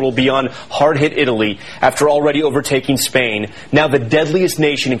U.S. total beyond hard-hit Italy after already overtaking Spain, now the deadliest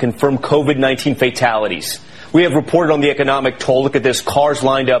nation in confirmed COVID-19 fatalities. We have reported on the economic toll. Look at this. Cars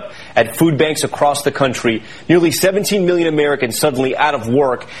lined up at food banks across the country. Nearly 17 million Americans suddenly out of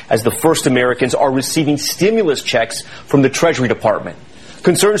work as the first Americans are receiving stimulus checks from the Treasury Department.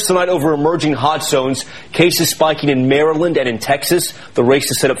 Concerns tonight over emerging hot zones, cases spiking in Maryland and in Texas, the race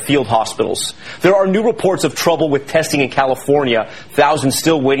to set up field hospitals. There are new reports of trouble with testing in California, thousands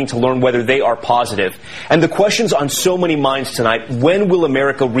still waiting to learn whether they are positive. And the questions on so many minds tonight, when will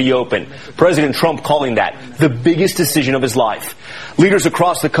America reopen? President Trump calling that the biggest decision of his life. Leaders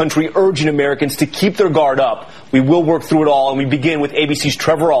across the country urging Americans to keep their guard up. We will work through it all, and we begin with ABC's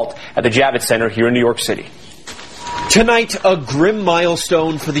Trevor Ault at the Javits Center here in New York City. Tonight, a grim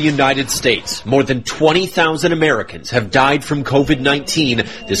milestone for the United States. More than 20,000 Americans have died from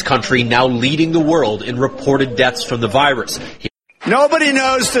COVID-19, this country now leading the world in reported deaths from the virus. Nobody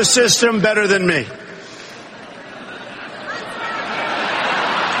knows the system better than me.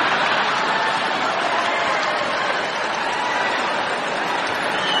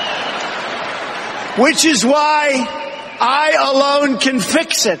 Which is why I alone can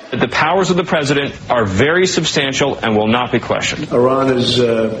fix it. The powers of the president are very substantial and will not be questioned. Iran is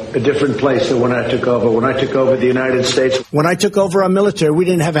a different place than when I took over. When I took over the United States, when I took over our military, we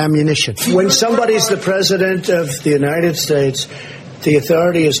didn't have ammunition. When somebody's the president of the United States, the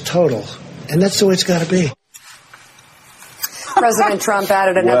authority is total. And that's the way it's got to be. President Trump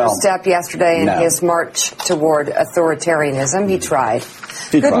added another step yesterday in his march toward authoritarianism. He tried.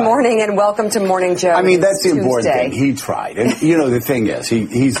 Good morning and welcome to Morning Joe. I mean, that's the important thing. He tried. And, you know, the thing is,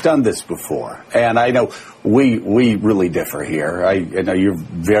 he's done this before. And I know we really differ here. I know you're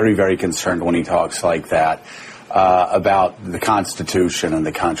very, very concerned when he talks like that about the Constitution and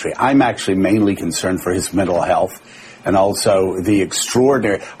the country. I'm actually mainly concerned for his mental health and also the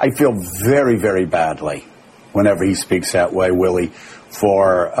extraordinary. I feel very, very badly whenever he speaks that way, Willie,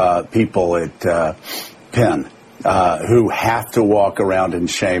 for people at Penn. Who have to walk around in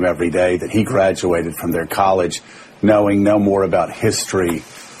shame every day that he graduated from their college knowing no more about history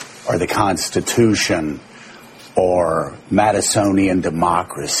or the Constitution or Madisonian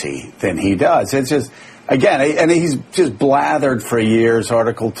democracy than he does. It's just, again, and he's just blathered for years.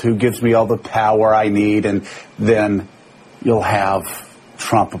 Article 2 gives me all the power I need, and then you'll have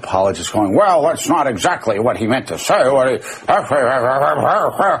Trump apologists going, well, that's not exactly what he meant to say.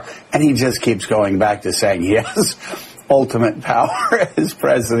 And he just keeps going back to saying he has ultimate power as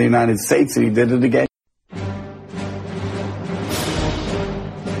president of the United States, and he did it again.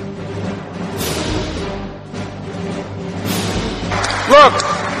 Look,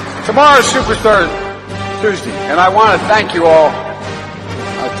 tomorrow's Superstar Tuesday, and I want to thank you all.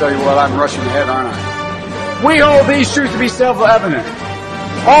 I'll tell you what, I'm rushing ahead, aren't I? We hold these truths to be self-evident.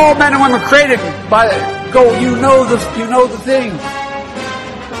 All men and women created by go. You know the thing.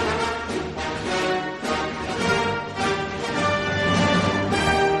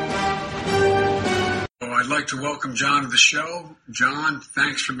 Oh, I'd like to welcome John to the show. John,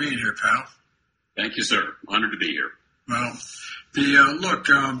 thanks for being here, pal. Thank you, sir. Honored to be here. Well,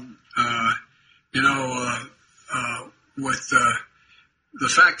 the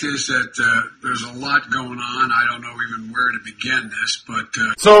fact is that there's a lot going on. I don't know even where to begin this, but...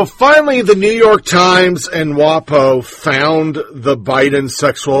 So finally, the New York Times and WAPO found the Biden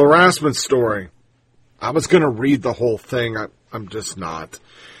sexual harassment story. I was going to read the whole thing. I'm just not.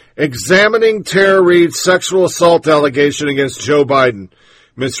 Examining Tara Reade's sexual assault allegation against Joe Biden.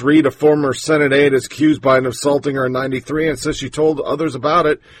 Ms. Reade, a former Senate aide, has accused Biden of assaulting her in 93 and says she told others about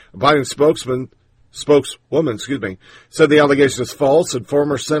it. A Biden spokeswoman, said the allegation is false and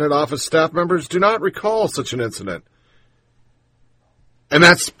former Senate office staff members do not recall such an incident. And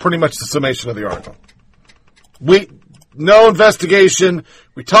that's pretty much the summation of the article. No investigation.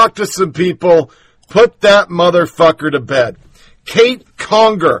 We talked to some people. Put that motherfucker to bed. Kate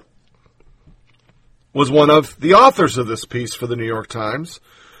Conger was one of the authors of this piece for the New York Times.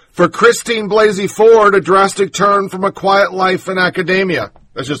 For Christine Blasey Ford, a drastic turn from a quiet life in academia.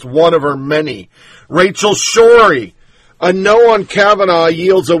 That's just one of her many. Rachel Shorey, a no on Kavanaugh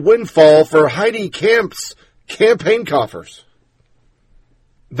yields a windfall for Heidi Camp's campaign coffers.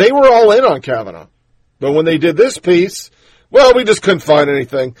 They were all in on Kavanaugh. But when they did this piece, well, we just couldn't find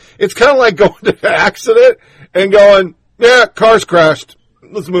anything. It's kind of like going to an accident and going, yeah, car's crashed.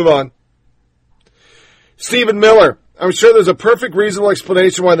 Let's move on. Stephen Miller. I'm sure there's a perfect reasonable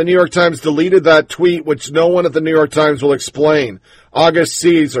explanation why the New York Times deleted that tweet, which no one at the New York Times will explain. August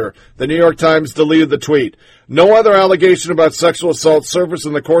Caesar. The New York Times deleted the tweet. No other allegation about sexual assault surfaced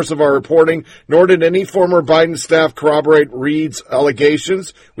in the course of our reporting, nor did any former Biden staff corroborate Reid's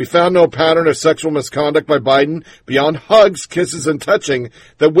allegations. We found no pattern of sexual misconduct by Biden beyond hugs, kisses, and touching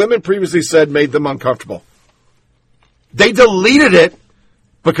that women previously said made them uncomfortable. They deleted it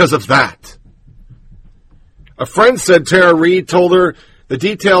because of that. A friend said Tara Reid told her the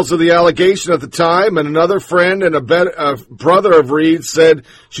details of the allegation at the time, and another friend and a brother of Reid said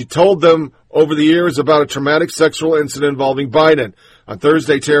she told them over the years about a traumatic sexual incident involving Biden. On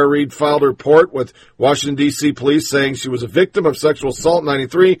Thursday, Tara Reid filed a report with Washington, D.C. police saying she was a victim of sexual assault in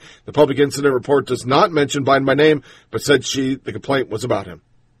 1993. The public incident report does not mention Biden by name, but said the complaint was about him.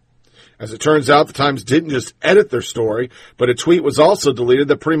 As it turns out, the Times didn't just edit their story, but a tweet was also deleted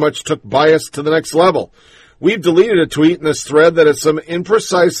that pretty much took bias to the next level. We've deleted a tweet in this thread that has some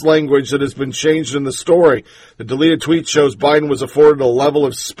imprecise language that has been changed in the story. The deleted tweet shows Biden was afforded a level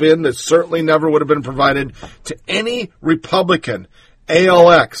of spin that certainly never would have been provided to any Republican.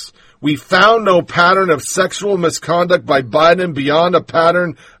 ALX. We found no pattern of sexual misconduct by Biden beyond a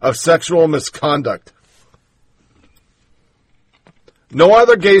pattern of sexual misconduct. No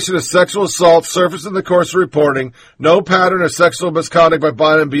allegation of sexual assault surfaced in the course of reporting. No pattern of sexual misconduct by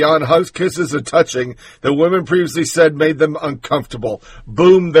Biden beyond hugs, kisses, and touching that women previously said made them uncomfortable.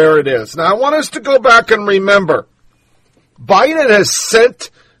 Boom, there it is. Now, I want us to go back and remember, Biden has sent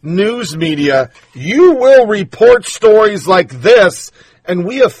news media, you will report stories like this, and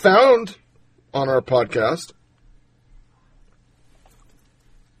we have found on our podcast,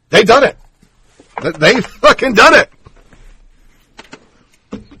 they done it. They fucking done it.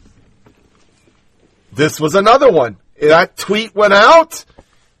 This was another one. That tweet went out.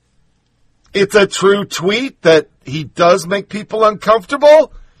 It's a true tweet that he does make people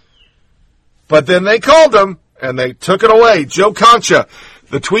uncomfortable. But then they called him, and they took it away. Joe Concha.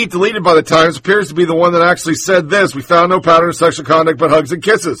 The tweet deleted by the Times appears to be the one that actually said this. We found no pattern of sexual conduct but hugs and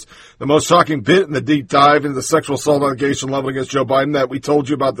kisses. The most shocking bit in the deep dive into the sexual assault allegation leveled against Joe Biden that we told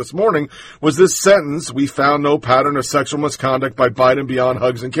you about this morning was this sentence, we found no pattern of sexual misconduct by Biden beyond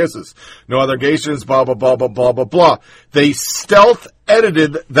hugs and kisses. No allegations, blah, blah, blah, blah, blah, blah, blah. They stealth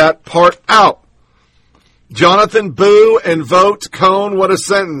edited that part out. Jonathan Boo and Vote Cone, what a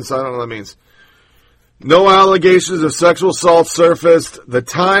sentence. I don't know what that means. No allegations of sexual assault surfaced. The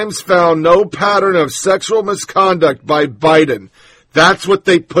Times found no pattern of sexual misconduct by Biden. That's what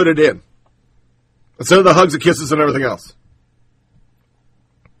they put it in. Instead of the hugs and kisses and everything else.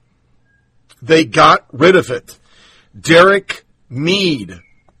 They got rid of it. Derek Mead.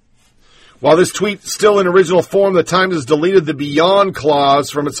 While this tweet is still in original form, the Times has deleted the beyond clause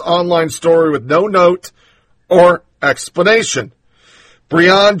from its online story with no note or explanation.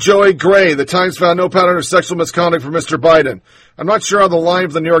 Breon Joy Gray, the Times found no pattern of sexual misconduct for Mr. Biden. I'm not sure how the line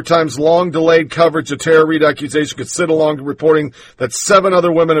of the New York Times' long-delayed coverage of Tara Reid accusation could sit along to reporting that 7 other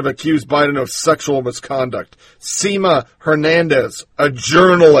women have accused Biden of sexual misconduct. Seema Hernandez, a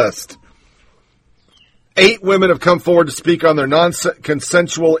journalist. 8 women have come forward to speak on their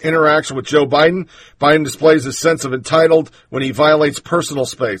non-consensual interaction with Joe Biden. Biden displays a sense of entitled when he violates personal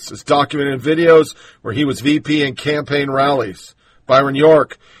space. It's documented in videos where he was VP in campaign rallies. Byron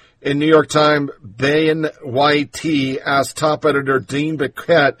York, in New York Times, Bain YT asked top editor Dean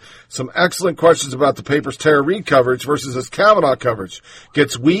Baquette some excellent questions about the paper's Tara Reid coverage versus his Kavanaugh coverage.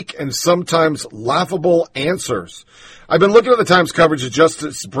 Gets weak and sometimes laughable answers. I've been looking at the Times coverage of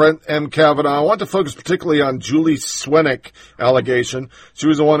Justice Brett M. Kavanaugh. I want to focus particularly on Julie Swenick allegation. She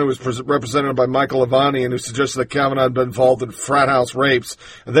was the one who was represented by Michael Avenatti and who suggested that Kavanaugh had been involved in frat house rapes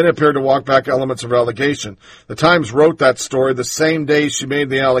and then appeared to walk back elements of her allegation. The Times wrote that story the same day she made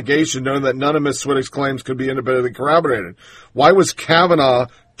the allegation, knowing that none of Ms. Swenick's claims could be independently corroborated. Why was Kavanaugh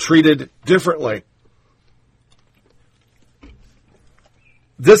treated differently?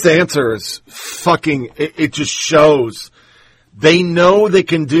 This answer is fucking, it just shows They know they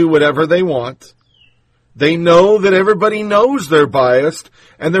can do whatever they want. They know that everybody knows they're biased,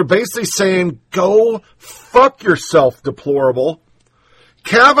 and they're basically saying, go fuck yourself, deplorable.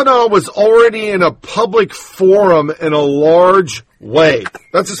 Kavanaugh was already in a public forum in a large way.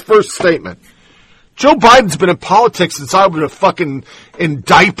 That's his first statement. Joe Biden's been in politics since I was fucking in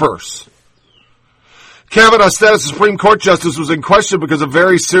diapers. Kavanaugh's status as Supreme Court Justice was in question because of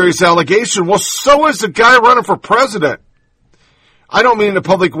very serious allegation. Well, so is the guy running for president. I don't mean in the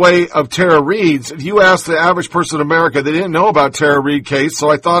public way of Tara Reade's. If you ask the average person in America, they didn't know about Tara Reade case,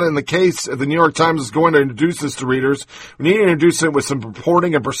 so I thought in the case, if the New York Times is going to introduce this to readers, we need to introduce it with some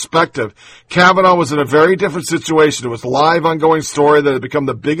reporting and perspective. Kavanaugh was in a very different situation. It was a live, ongoing story that had become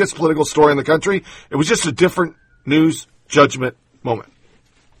the biggest political story in the country. It was just a different news judgment moment.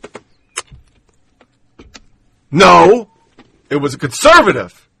 No, it was a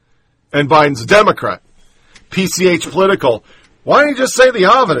conservative, and Biden's a Democrat. PCH Political. Why don't you just say the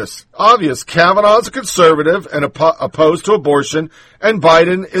obvious? Kavanaugh is a conservative and opposed to abortion, and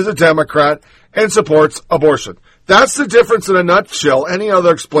Biden is a Democrat and supports abortion. That's the difference in a nutshell. Any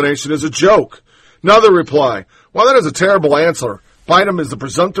other explanation is a joke. Another reply. Well, that is a terrible answer. Biden is the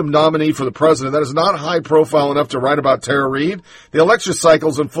presumptive nominee for the president. That is not high profile enough to write about Tara Reade. The election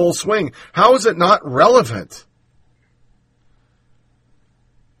cycle's in full swing. How is it not relevant?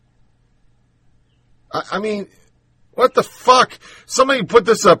 I mean, what the fuck? Somebody put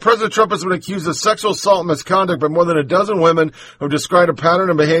this up. President Trump has been accused of sexual assault and misconduct by more than a dozen women who described a pattern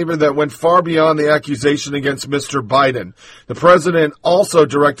of behavior that went far beyond the accusation against Mr. Biden. The president also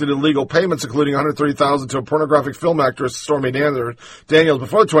directed illegal payments, including $130,000 to a pornographic film actress, Stormy Daniels,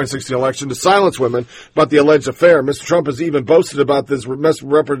 before the 2016 election to silence women about the alleged affair. Mr. Trump has even boasted about this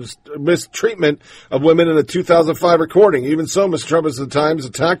mistreatment of women in the 2005 recording. Even so, Mr. Trump has at times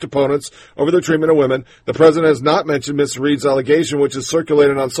attacked opponents over their treatment of women. The president has not mentioned Ms. Reade's allegation, which is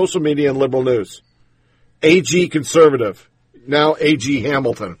circulated on social media and liberal news. AG conservative, now AG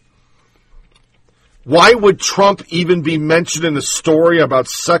Hamilton. Why would Trump even be mentioned in a story about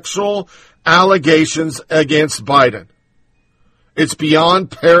sexual allegations against Biden? It's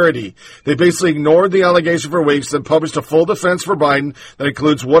beyond parody. They basically ignored the allegation for weeks and published a full defense for Biden that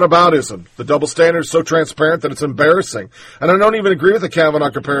includes whataboutism. The double standard is so transparent that it's embarrassing. And I don't even agree with the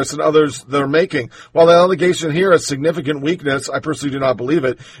Kavanaugh comparison others that are making. While the allegation here has significant weakness, I personally do not believe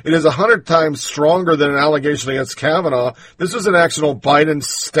it. It is 100 times stronger than an allegation against Kavanaugh. This was an actual Biden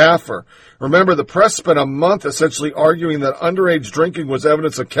staffer. Remember, the press spent a month essentially arguing that underage drinking was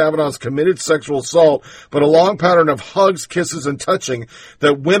evidence of Kavanaugh's committed sexual assault, but a long pattern of hugs, kisses, and touching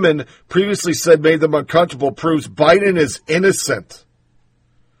that women previously said made them uncomfortable proves Biden is innocent.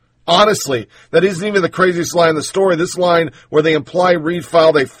 Honestly, that isn't even the craziest line in the story. This line where they imply Reade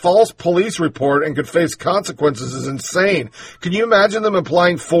filed a false police report and could face consequences is insane. Can you imagine them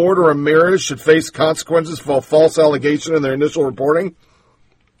implying Ford or Ramirez should face consequences for a false allegation in their initial reporting?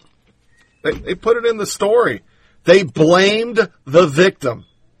 They put it in the story. They blamed the victim.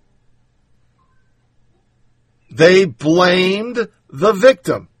 They blamed the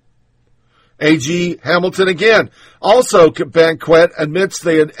victim. AG Hamilton again. Also, Banquet admits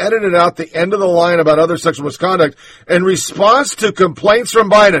they had edited out the end of the line about other sexual misconduct in response to complaints from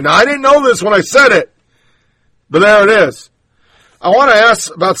Biden. Now, I didn't know this when I said it, but there it is. I want to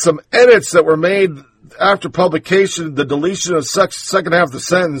ask about some edits that were made after publication, the deletion of second half of the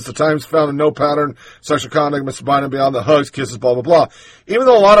sentence. The Times found no pattern sexual conduct, Mr. Biden beyond the hugs, kisses, blah, blah, blah. Even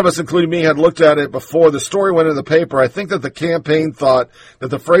though a lot of us, including me, had looked at it before the story went in the paper, I think that the campaign thought that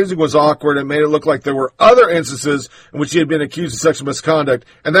the phrasing was awkward and made it look like there were other instances in which he had been accused of sexual misconduct,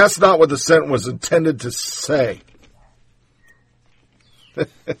 and that's not what the sentence was intended to say.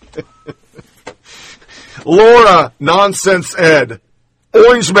 Laura, nonsense Ed.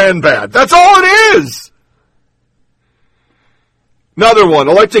 Orange man bad. That's all it is. Another one.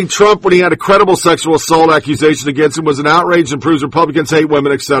 Electing Trump when he had a credible sexual assault accusation against him was an outrage and proves Republicans hate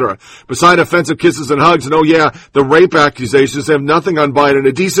women, etc. Beside offensive kisses and hugs, and oh yeah, the rape accusations have nothing on Biden.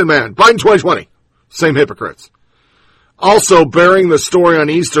 A decent man. Biden 2020. Same hypocrites. Also, burying the story on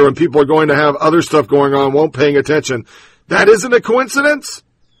Easter when people are going to have other stuff going on, won't paying attention. That isn't a coincidence.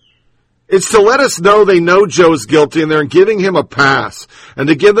 It's to let us know they know Joe's guilty and they're giving him a pass, and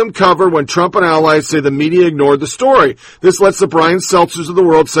to give them cover when Trump and allies say the media ignored the story. This lets the Brian Seltzers of the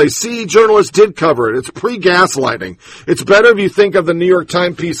world say, see, journalists did cover it. It's pre-gaslighting. It's better if you think of the New York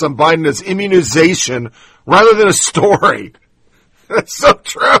Times piece on Biden as immunization rather than a story. That's so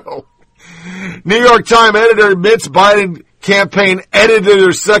true. New York Times editor admits Biden campaign edited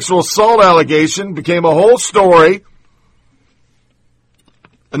their sexual assault allegation, became a whole story.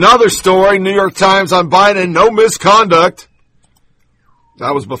 Another story, New York Times on Biden, no misconduct.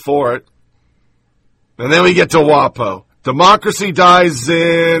 That was before it. And then we get to WAPO. Democracy dies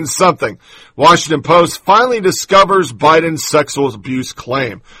in something. Washington Post finally discovers Biden's sexual abuse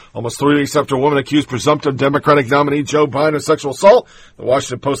claim. Almost 3 weeks after a woman accused presumptive Democratic nominee Joe Biden of sexual assault, the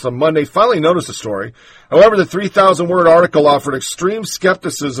Washington Post on Monday finally noticed the story. However, the 3,000-word article offered extreme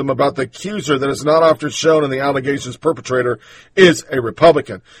skepticism about the accuser that is not often shown in the allegations perpetrator is a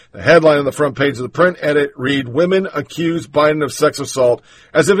Republican. The headline on the front page of the print edit read, "Women accuse Biden of sex assault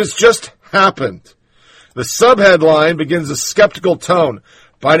as if it's just happened." The subheadline begins a skeptical tone.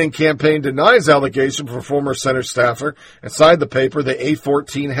 Biden campaign denies allegation from former Senate staffer. Inside the paper, the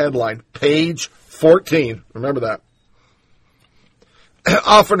A14 headline, page 14, remember that,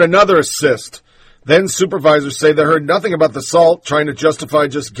 offered another assist. Then supervisors say they heard nothing about the assault, trying to justify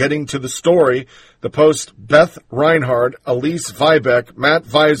just getting to the story. The Post, Beth Reinhardt, Elise Vibeck, Matt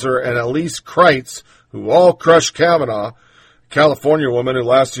Visor, and Elise Kreitz, who all crushed Kavanaugh, California woman who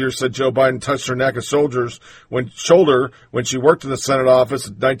last year said Joe Biden touched her neck and shoulder when she worked in the Senate office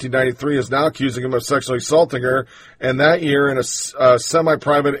in 1993 is now accusing him of sexually assaulting her, and that year in a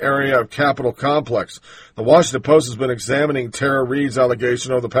semi-private area of Capitol Complex. The Washington Post has been examining Tara Reade's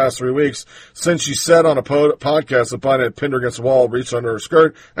allegation over the past 3 weeks since she said on a podcast that Biden had pinned her against the wall, reached under her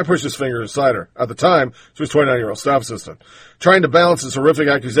skirt, and pushed his finger inside her. At the time, she was a 29-year-old staff assistant. Trying to balance this horrific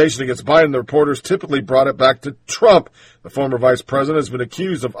accusation against Biden, the reporters typically brought it back to Trump. The former vice president has been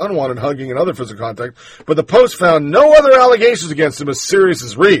accused of unwanted hugging and other physical contact, but the Post found no other allegations against him as serious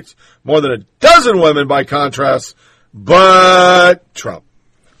as Reade's. More than a dozen women, by contrast, but Trump.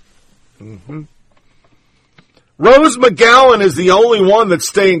 Rose McGowan is the only one that's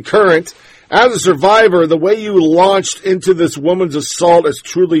staying current. As a survivor, the way you launched into this woman's assault is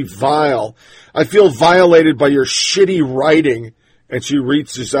truly vile. I feel violated by your shitty writing. And she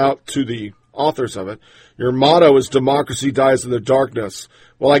reaches out to the authors of it. Your motto is democracy dies in the darkness.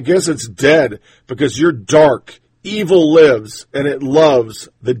 Well, I guess it's dead because you're dark. Evil lives and it loves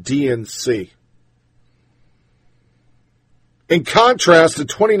the DNC. In contrast to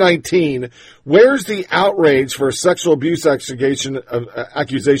 2019, where's the outrage for a sexual abuse accusation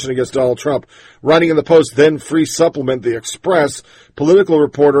against Donald Trump? Writing in the Post, then free supplement, The Express, political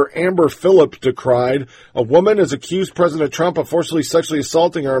reporter Amber Phillips decried, a woman has accused President Trump of forcibly sexually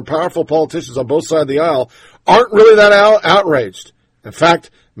assaulting her, and powerful politicians on both sides of the aisle aren't really that outraged. In fact,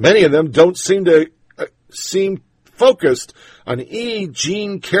 many of them don't seem focused on E.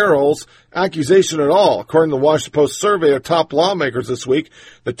 Jean Carroll's accusation at all. According to the Washington Post survey of top lawmakers this week,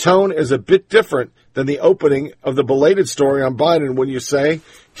 the tone is a bit different than the opening of the belated story on Biden when you say,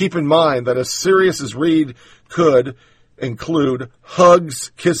 keep in mind that as serious as Reade could include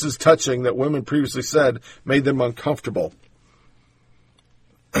hugs, kisses, touching that women previously said made them uncomfortable.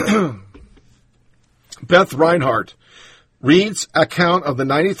 Beth Reinhardt. Reade's account of the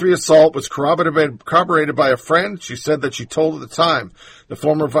 93 assault was corroborated by a friend. She said that she told at the time. The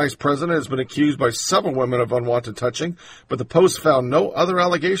former vice president has been accused by several women of unwanted touching, but the Post found no other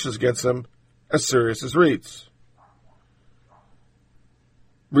allegations against him as serious as Reade's.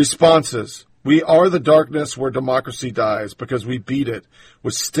 Responses. We are the darkness where democracy dies because we beat it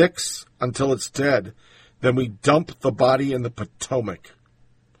with sticks until it's dead. Then we dump the body in the Potomac.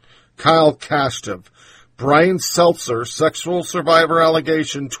 Kyle Kashtov. Brian Seltzer, sexual survivor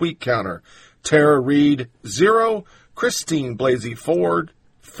allegation, tweet counter. Tara Reade, 0. Christine Blasey Ford,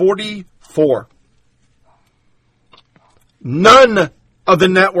 44. None of the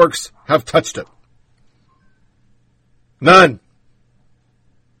networks have touched it. None.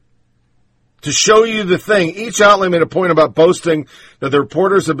 To show you the thing, each outlet made a point about boasting that the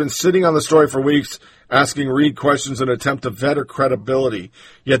reporters have been sitting on the story for weeks, asking Reade questions in an attempt to vet her credibility.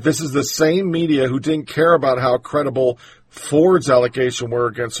 Yet this is the same media who didn't care about how credible Ford's allegations were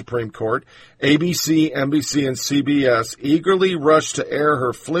against Supreme Court. ABC, NBC, and CBS eagerly rushed to air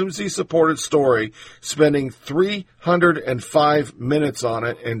her flimsy supported story, spending 305 minutes on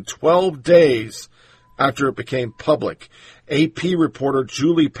it in 12 days after it became public. AP reporter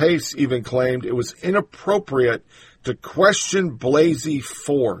Julie Pace even claimed it was inappropriate to question Blasey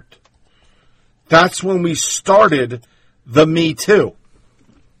Ford. That's when we started the Me Too.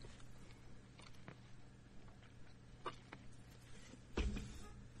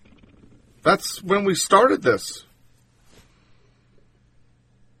 That's when we started this.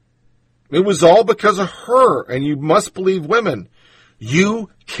 It was all because of her, and you must believe women. You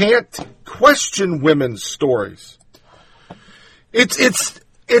can't question women's stories.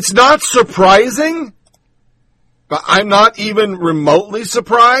 It's not surprising, but I'm not even remotely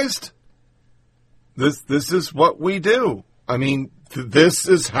surprised. This is what we do. I mean, this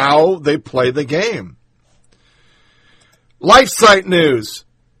is how they play the game. LifeSite News.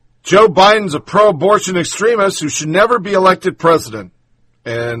 Joe Biden's a pro-abortion extremist who should never be elected president.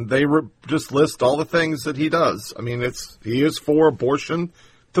 And they just list all the things that he does. I mean, he is for abortion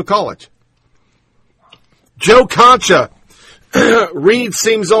to college. Joe Concha. Reid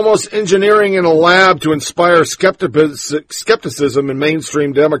seems almost engineering in a lab to inspire skepticism in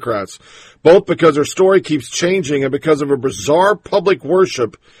mainstream Democrats, both because her story keeps changing and because of her bizarre public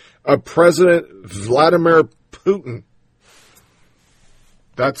worship of President Vladimir Putin.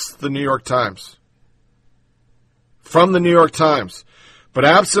 That's the New York Times. From the New York Times. But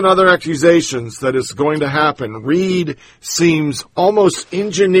absent other accusations that is going to happen, Reid seems almost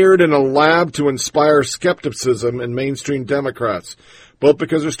engineered in a lab to inspire skepticism in mainstream Democrats, both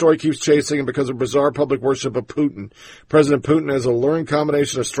because her story keeps chasing and because of bizarre public worship of Putin. President Putin has a alluring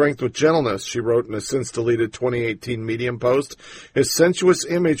combination of strength with gentleness, she wrote in a since-deleted 2018 Medium post. His sensuous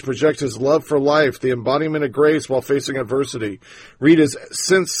image projects his love for life, the embodiment of grace while facing adversity. Reid has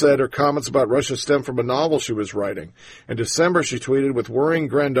since said her comments about Russia stem from a novel she was writing. In December, she tweeted, with worrying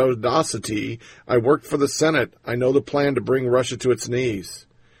grandiosity, I worked for the Senate. I know the plan to bring Russia to its knees.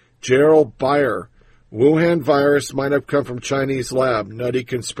 Gerald Beyer. Wuhan virus might have come from Chinese lab. Nutty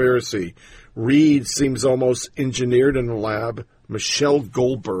conspiracy. Reid seems almost engineered in a lab. Michelle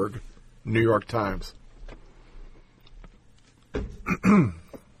Goldberg, New York Times.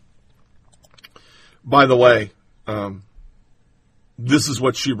 By the way, this is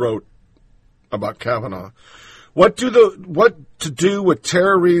what she wrote about Kavanaugh. What to do with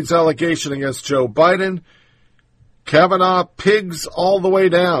Tara Reid's allegation against Joe Biden? Kavanaugh pigs all the way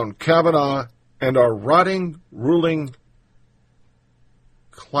down. Kavanaugh and our rotting ruling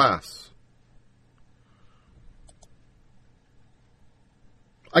class.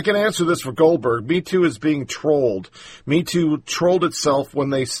 I can answer this for Goldberg. Me Too is being trolled. Me Too trolled itself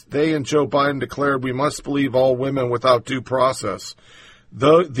when they and Joe Biden declared we must believe all women without due process.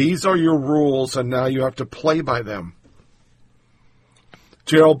 These are your rules, and now you have to play by them.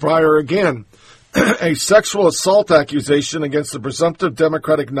 Gerald Breyer again. A sexual assault accusation against the presumptive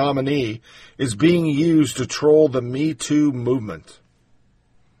Democratic nominee is being used to troll the Me Too movement.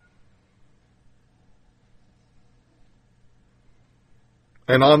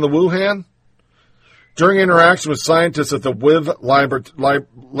 And on the Wuhan, during interaction with scientists at the WIV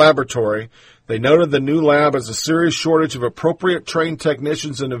laboratory, they noted the new lab has a serious shortage of appropriate trained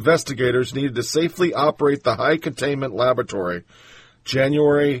technicians and investigators needed to safely operate the high containment laboratory.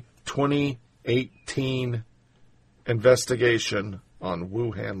 January 2018 investigation on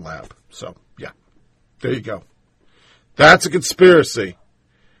Wuhan lab. So, yeah, there you go. That's a conspiracy.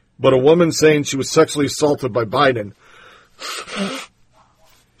 But a woman saying she was sexually assaulted by Biden,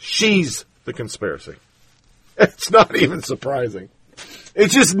 she's the conspiracy. It's not even surprising.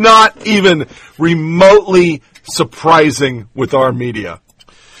 It's just not even remotely surprising with our media.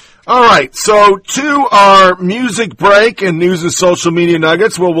 All right, so to our music break and news and social media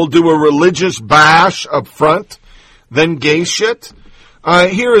nuggets, where we'll do a religious bash up front, then gay shit.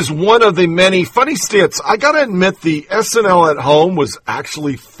 Here is one of the many funny skits. I got to admit, the SNL at Home was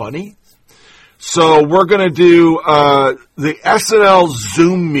actually funny. So we're going to do the SNL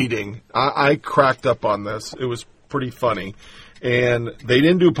Zoom meeting. I cracked up on this. It was pretty funny. And they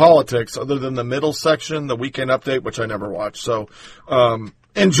didn't do politics other than the middle section, the weekend update, which I never watched. So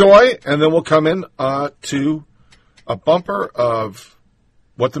enjoy, and then we'll come in to a bumper of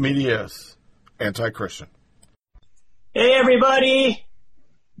what the media is. Anti-Christian. Hey, everybody.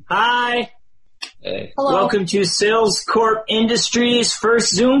 Hi. Hey. Hello. Welcome to Sales Corp Industries'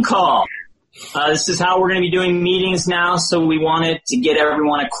 first Zoom call. This is how we're going to be doing meetings now, so we wanted to get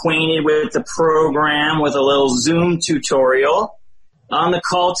everyone acquainted with the program with a little Zoom tutorial. On the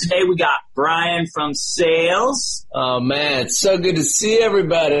call today, we got Brian from Sales. Oh, man, it's so good to see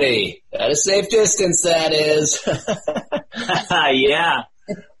everybody. At a safe distance, that is. Yeah.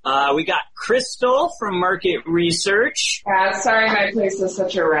 We got Crystal from Market Research. Sorry my place is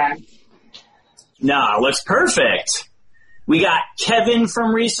such a wreck. No, looks perfect. We got Kevin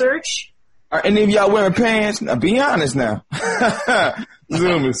from Research. Are any of y'all wearing pants? Now, be honest now.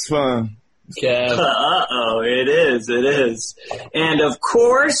 Zoom is fun. Uh-oh, it is. And, of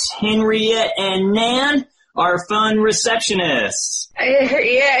course, Henriette and Nan are fun receptionists. Yeah,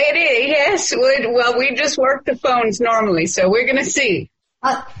 it is. Yes. Well, we just work the phones normally, so we're going to see.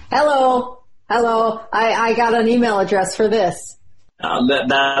 Hello. I got an email address for this.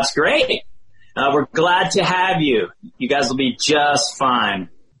 That's great. We're glad to have you. You guys will be just fine.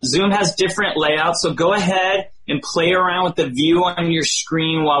 Zoom has different layouts, so go ahead and play around with the view on your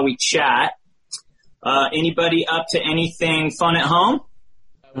screen while we chat. Anybody up to anything fun at home?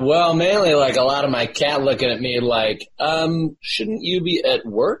 Well, mainly like a lot of my cat looking at me like, shouldn't you be at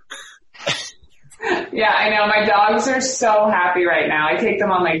work? Yeah, I know. My dogs are so happy right now. I take them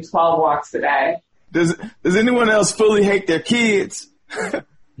on like 12 walks a day. Does anyone else fully hate their kids? And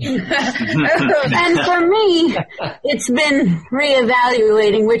for me, it's been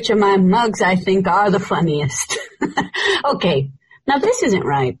reevaluating which of my mugs I think are the funniest. Okay, now this isn't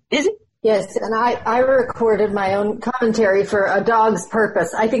right, is it? Yes, and I recorded my own commentary for A Dog's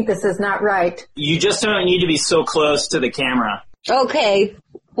Purpose. I think this is not right. You just don't need to be so close to the camera. Okay,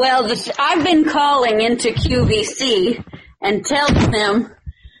 well, I've been calling into QVC and telling them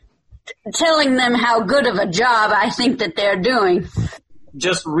how good of a job I think that they're doing.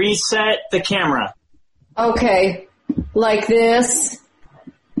 Just reset the camera. Okay, like this.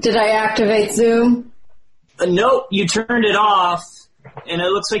 Did I activate Zoom? Nope, you turned it off. And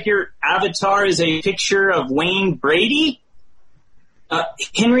it looks like your avatar is a picture of Wayne Brady.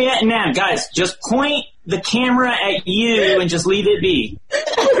 Henriette and Nan, guys, just point the camera at you and just leave it be.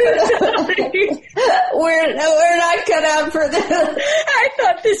 We're not cut out for this. I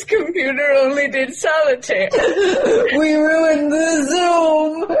thought this computer only did solitaire. We ruined the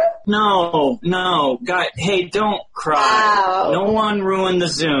Zoom. No, guys, hey, don't cry. Wow. No one ruined the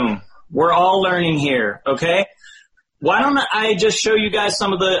Zoom. We're all learning here, okay? Why don't I just show you guys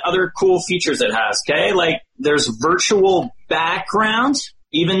some of the other cool features it has, okay? Like, there's virtual background.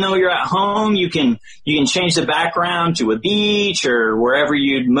 Even though you're at home, you can change the background to a beach or wherever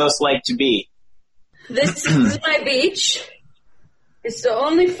you'd most like to be. This is my beach. It's the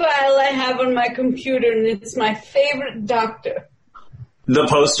only file I have on my computer, and it's my favorite doctor. The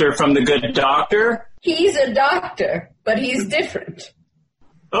poster from The Good Doctor? He's a doctor, but he's different.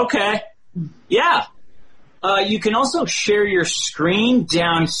 Okay. Yeah. You can also share your screen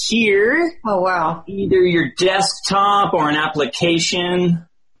down here. Oh, wow. Either your desktop or an application.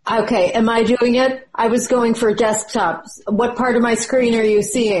 Okay, am I doing it? I was going for desktops. What part of my screen are you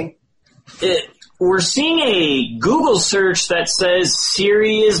seeing? We're seeing a Google search that says,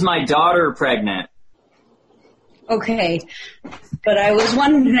 Siri, is my daughter pregnant? Okay, but I was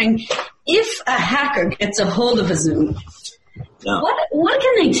wondering, if a hacker gets a hold of a Zoom, what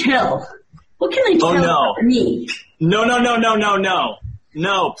can they tell? What can they tell about me? No.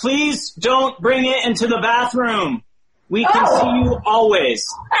 No, please don't bring it into the bathroom. We can see you always.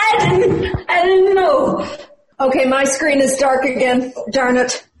 I didn't know. Okay, my screen is dark again. Darn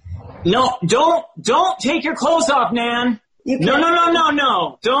it. No, don't take your clothes off, Nan.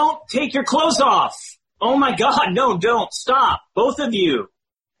 No. Don't take your clothes off. Oh my God, no, don't. Stop. Both of you.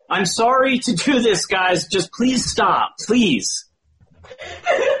 I'm sorry to do this, guys. Just please stop. Please.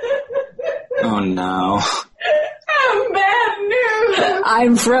 Oh no. I'm bad news.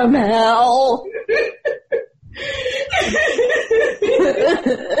 I'm from hell.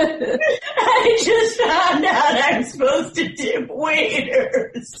 I just found out I'm supposed to tip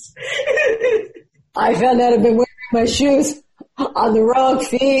waiters. I found out I've been wearing my shoes on the wrong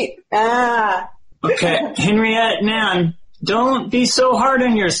feet. Okay, Henriette, Nan, don't be so hard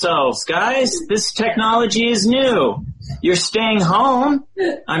on yourselves, guys. This technology is new. You're staying home.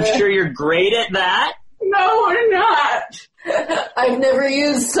 I'm sure you're great at that. No, we're not. I've never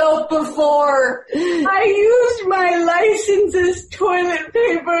used soap before. I used my license as toilet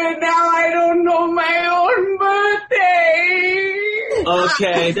paper, and now I don't know my own birthday.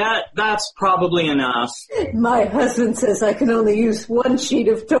 Okay, that's probably enough. My husband says I can only use one sheet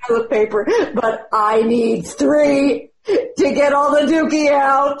of toilet paper, but I need 3 to get all the dookie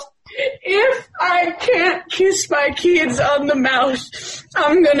out. If I can't kiss my kids on the mouth,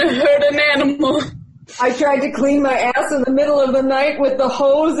 I'm gonna hurt an animal. I tried to clean my ass in the middle of the night with the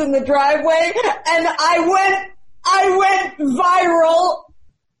hose in the driveway, and I went viral.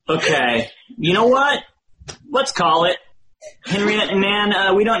 Okay, you know what? Let's call it. Henriette and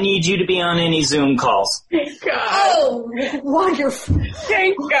Nan, we don't need you to be on any Zoom calls. Thank God. Oh, wonderful.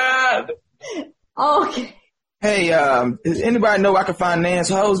 Thank God. Okay. Hey, does anybody know I can find Nan's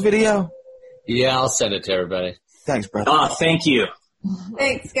hose video? Yeah, I'll send it to everybody. Thanks, brother. Oh, thank you.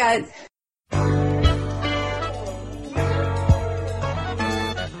 Thanks, guys.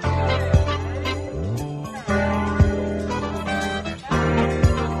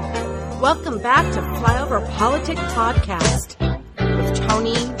 Welcome back to Flyover Politics Podcast with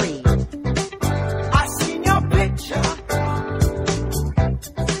Tony Reed. I seen your picture.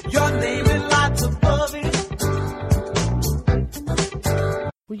 Your name is lots above it.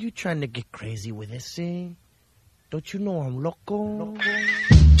 Were you trying to get crazy with this thing? Don't you know I'm loco?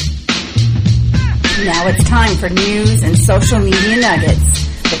 Now it's time for news and social media nuggets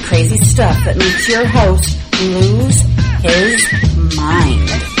the crazy stuff that makes your host lose his mind.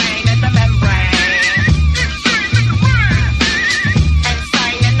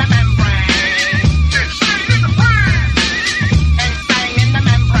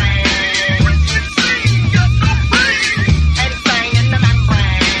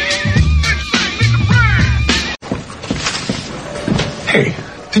 Hey,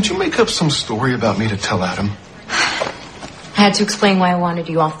 did you make up some story about me to tell Adam? I had to explain why I wanted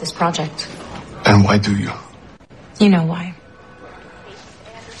you off this project. And why do you? You know why.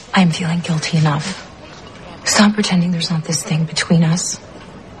 I'm feeling guilty enough. Stop pretending there's not this thing between us.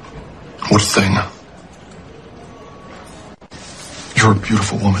 What thing? You're a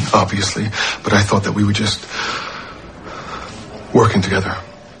beautiful woman, obviously, but I thought that we were just working together.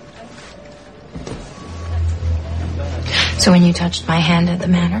 So when you touched my hand at the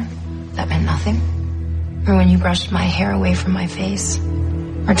manor, that meant nothing? Or when you brushed my hair away from my face?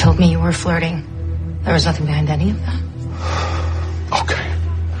 Or told me you were flirting? There was nothing behind any of that? Okay.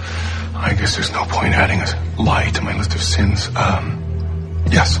 I guess there's no point adding a lie to my list of sins.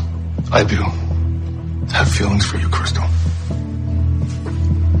 Yes, I do have feelings for you, Crystal.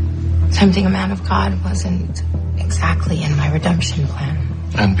 Tempting a man of God wasn't exactly in my redemption plan.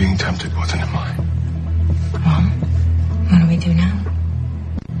 And being tempted wasn't in mine. Well, what do we do now?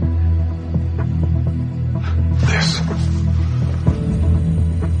 This.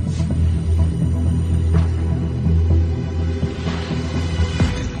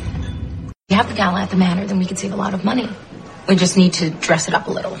 We have the gala at the manor, then we could save a lot of money. We just need to dress it up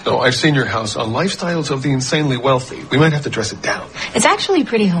a little. No, I've seen your house on Lifestyles of the Insanely Wealthy. We might have to dress it down. It's actually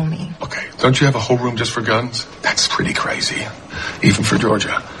pretty homey. Okay, don't you have a whole room just for guns? That's pretty crazy. Even for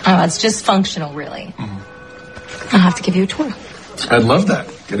Georgia. Oh, it's just functional, really. I'll have to give you a tour. I'd love that.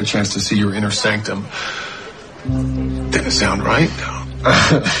 Get a chance to see your inner sanctum. Didn't sound right.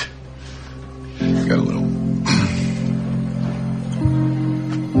 Got a little.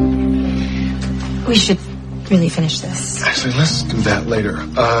 We should really finish this. Actually, let's do that later.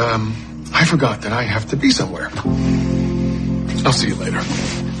 I forgot that I have to be somewhere. I'll see you later.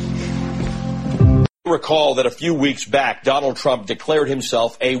 Recall that a few weeks back, Donald Trump declared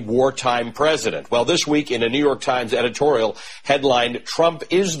himself a wartime president. Well, this week in a New York Times editorial headlined, "Trump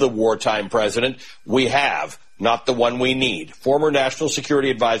is the wartime president we have, not the one we need." Former National Security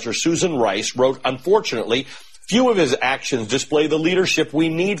Advisor Susan Rice wrote, "Unfortunately, few of his actions display the leadership we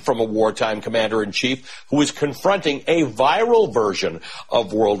need from a wartime commander-in-chief who is confronting a viral version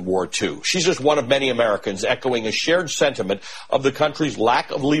of World War II." She's just one of many Americans echoing a shared sentiment of the country's lack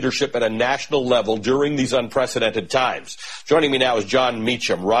of leadership at a national level during these unprecedented times. Joining me now is Jon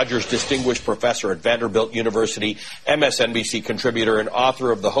Meacham, Rogers Distinguished Professor at Vanderbilt University, MSNBC contributor, and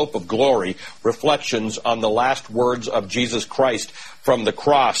author of The Hope of Glory, Reflections on the Last Words of Jesus Christ from the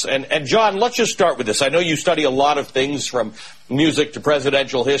Cross. And John, let's just start with this. I know you study a lot of things from music to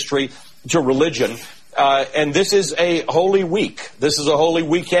presidential history to religion. And this is a holy week. This is a holy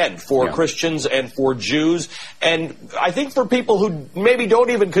weekend for Christians and for Jews. And I think for people who maybe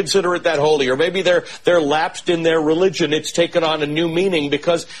don't even consider it that holy, or maybe they're lapsed in their religion, it's taken on a new meaning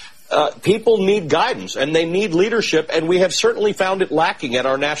because people need guidance and they need leadership. And we have certainly found it lacking at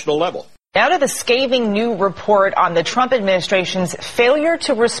our national level. Now to the scathing new report on the Trump administration's failure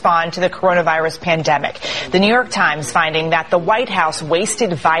to respond to the coronavirus pandemic. The New York Times finding that the White House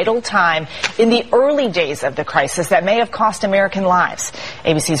wasted vital time in the early days of the crisis that may have cost American lives.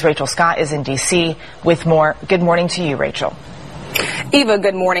 ABC's Rachel Scott is in D.C. with more. Good morning to you, Rachel. Eva,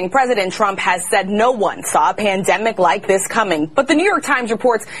 good morning. President Trump has said no one saw a pandemic like this coming, but the New York Times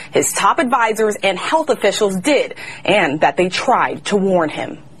reports his top advisors and health officials did, and that they tried to warn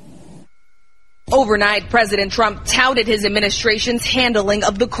him. Overnight, President Trump touted his administration's handling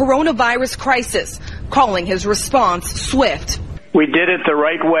of the coronavirus crisis, calling his response swift. We did it the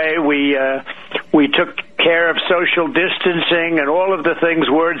right way. We took care of social distancing and all of the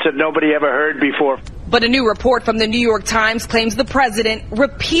words that nobody ever heard before. But a new report from the New York Times claims the president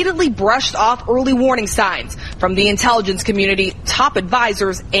repeatedly brushed off early warning signs from the intelligence community, top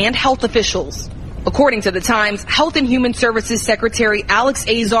advisors, and health officials. According to the Times, Health and Human Services Secretary Alex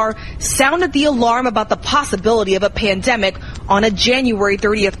Azar sounded the alarm about the possibility of a pandemic on a January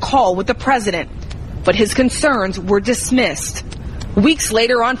 30th call with the president. But his concerns were dismissed. Weeks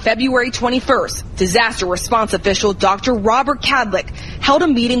later, on February 21st, disaster response official Dr. Robert Kadlec held a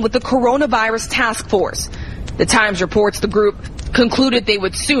meeting with the coronavirus task force. The Times reports the group concluded they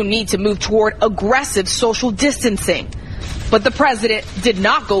would soon need to move toward aggressive social distancing. But the president did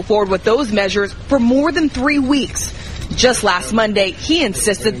not go forward with those measures for more than 3 weeks. Just last Monday, he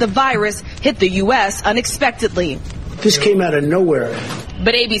insisted the virus hit the U.S. unexpectedly. This came out of nowhere.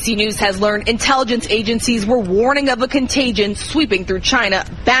 But ABC News has learned intelligence agencies were warning of a contagion sweeping through China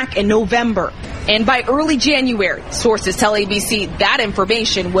back in November. And by early January, sources tell ABC that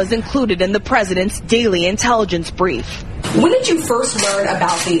information was included in the president's daily intelligence brief. When did you first learn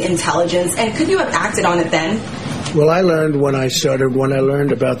about the intelligence, and could you have acted on it then? Well, I learned when I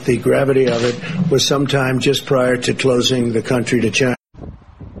learned about the gravity of it was sometime just prior to closing the country to China.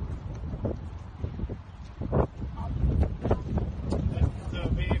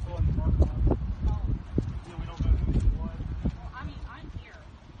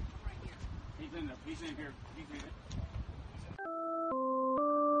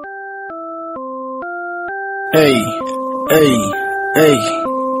 Hey,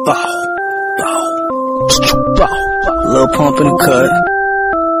 bow, little pump in the cut.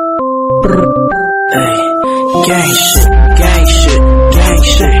 Hey, gang shit, gang shit, gang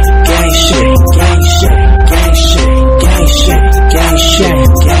shit, gang shit, gang shit, gang shit, gang shit, gang shit,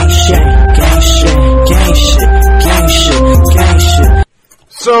 gang shit, gang shit, gang shit, gang shit, gang shit.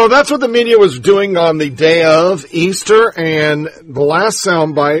 So that's what the media was doing on the day of Easter, and the last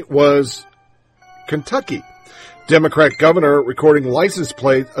soundbite was Kentucky. Democrat governor recording license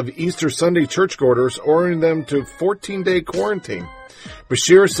plate of Easter Sunday churchgoers, ordering them to 14-day quarantine.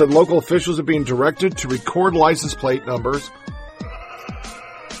 Beshear said local officials are being directed to record license plate numbers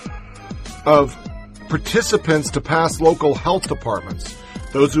of participants to pass local health departments.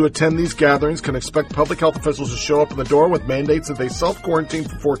 Those who attend these gatherings can expect public health officials to show up in the door with mandates that they self-quarantine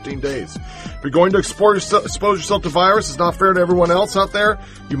for 14 days. If you're going to expose yourself to virus, it's not fair to everyone else out there.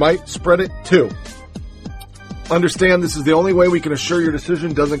 You might spread it too. Understand this is the only way we can assure your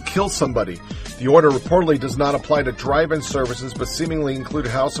decision doesn't kill somebody. The order reportedly does not apply to drive-in services, but seemingly include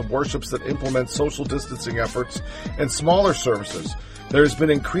house of worships that implement social distancing efforts and smaller services. There has been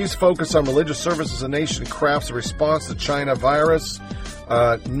increased focus on religious services. The nation crafts a response to China virus.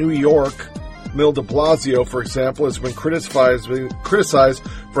 New York, Bill de Blasio, for example, has been criticized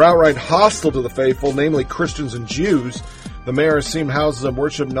for outright hostile to the faithful, namely Christians and Jews. The mayor has seen houses of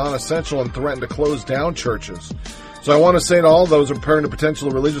worship non-essential and threatened to close down churches. So I want to say to all those who are preparing to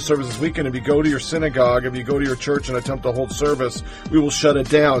potential religious service this weekend, if you go to your synagogue, if you go to your church and attempt to hold service, we will shut it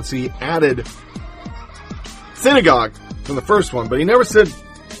down. So he added synagogue from the first one, but he never said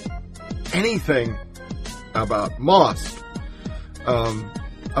anything about mosque.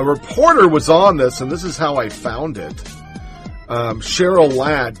 A reporter was on this, and this is how I found it. Cheryl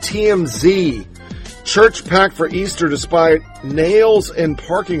Ladd, TMZ. Church packed for Easter despite nails in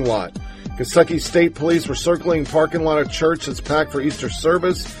parking lot. Kentucky State Police were circling parking lot of church that's packed for Easter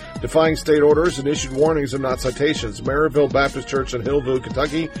service, defying state orders and issued warnings and not citations. Maryville Baptist Church in Hillview,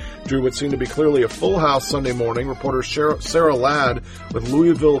 Kentucky, drew what seemed to be clearly a full house Sunday morning. Reporter Sarah Ladd with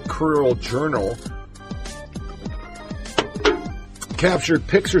Louisville Courier-Journal captured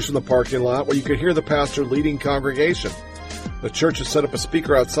pictures from the parking lot where you could hear the pastor leading congregation. The church has set up a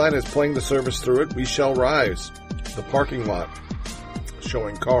speaker outside and is playing the service through it. We shall rise. The parking lot,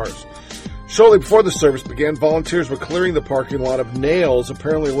 showing cars. Shortly before the service began, volunteers were clearing the parking lot of nails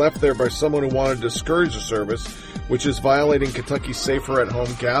apparently left there by someone who wanted to discourage the service, which is violating Kentucky's Safer at Home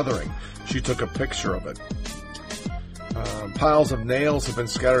gathering. She took a picture of it. Piles of nails have been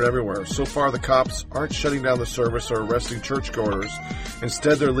scattered everywhere. So far, the cops aren't shutting down the service or arresting churchgoers.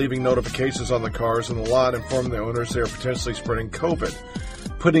 Instead, they're leaving notifications on the cars in the lot informing the owners they are potentially spreading COVID.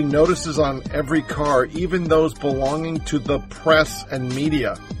 Putting notices on every car, even those belonging to the press and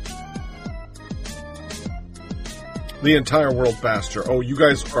media. The entire world bashed her. Oh, you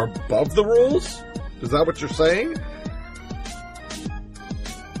guys are above the rules? Is that what you're saying?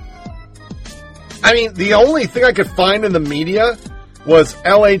 I mean, the only thing I could find in the media was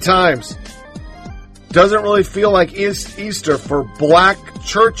LA Times. Doesn't really feel like Easter for black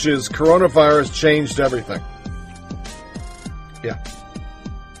churches. Coronavirus changed everything. Yeah.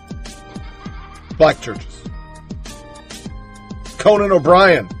 Black churches. Conan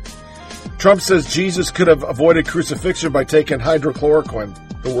O'Brien. Trump says Jesus could have avoided crucifixion by taking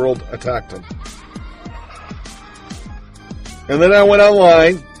hydrochloroquine. The world attacked him. And then I went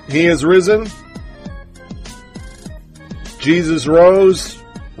online. He is risen. Jesus rose,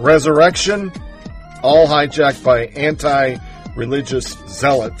 resurrection, all hijacked by anti-religious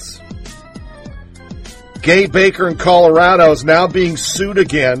zealots. Gay baker in Colorado is now being sued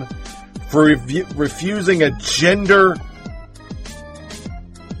again for refusing a gender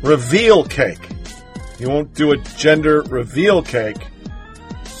reveal cake. He won't do a gender reveal cake.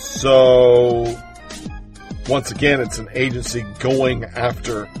 So, once again, it's an agency going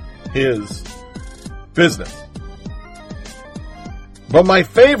after his business. But my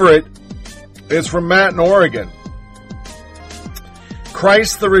favorite is from Matt in Oregon.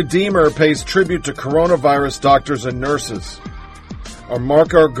 Christ the Redeemer pays tribute to coronavirus doctors and nurses.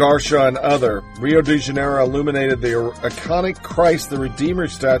 Marco Garcia and other. Rio de Janeiro illuminated the iconic Christ the Redeemer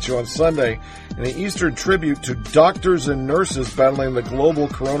statue on Sunday in an Easter tribute to doctors and nurses battling the global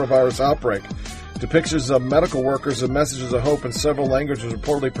coronavirus outbreak. Depictions of medical workers and messages of hope in several languages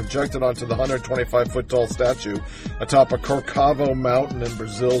reportedly projected onto the 125-foot tall statue atop a Corcovado mountain in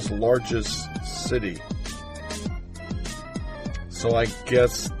Brazil's largest city. So I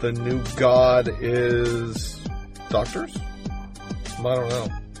guess the new god is doctors? I don't know.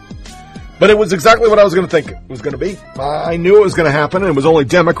 But it was exactly what I was going to think it was going to be. I knew it was going to happen, and it was only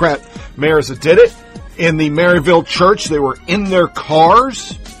Democrat mayors that did it. In the Maryville church, they were in their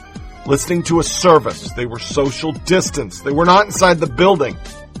cars listening to a service. They were social distanced. They were not inside the building.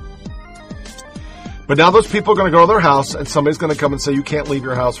 But now those people are going to go to their house, and somebody's going to come and say, you can't leave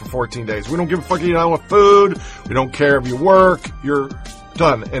your house for 14 days. We don't give a fuck if you don't want food. We don't care if you work. You're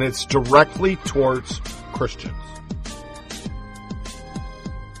done. And it's directly towards Christians.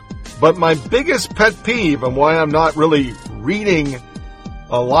 But my biggest pet peeve, and why I'm not really reading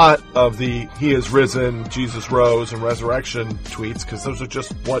a lot of the He is risen, Jesus rose, and resurrection tweets, because those are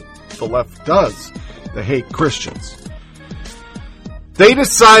just what the left does. They hate Christians. They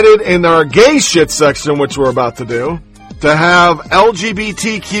decided in our gay shit section, which we're about to do, to have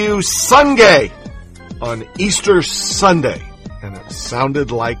LGBTQ Sunday on Easter Sunday. And it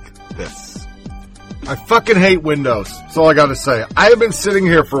sounded like this. I fucking hate Windows. That's all I gotta say. I have been sitting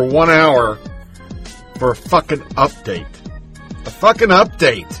here for 1 hour for a fucking update. A fucking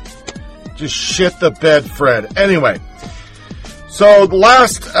update. Just shit the bed, Fred. Anyway. So the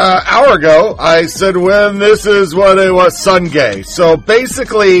last hour ago, I said when this is what it was, Sunday. So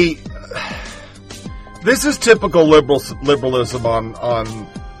basically, this is typical liberalism on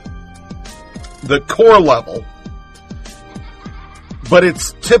the core level. But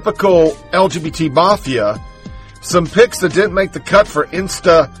it's typical LGBT mafia. Some pics that didn't make the cut for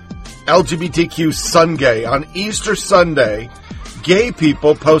Insta LGBTQ Sunday. On Easter Sunday, gay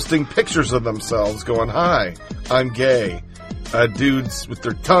people posting pictures of themselves going, hi, I'm gay. Dudes with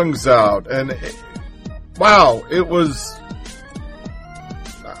their tongues out. And wow, it was...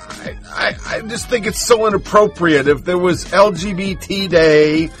 I just think it's so inappropriate. If there was LGBT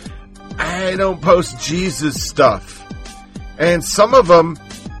Day, I don't post Jesus stuff. And some of them,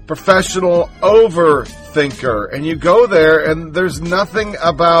 professional overthinker. And you go there and there's nothing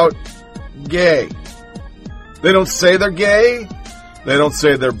about gay. They don't say they're gay. They don't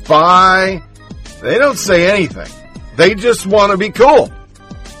say they're bi. They don't say anything. They just want to be cool.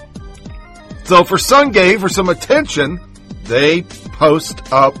 So for Sunday, for some attention, they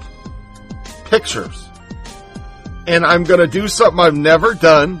post up pictures. And I'm going to do something I've never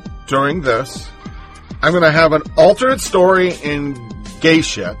done during this. I'm going to have an alternate story in gay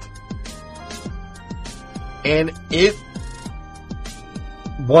shit. And it,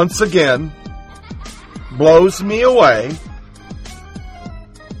 once again, blows me away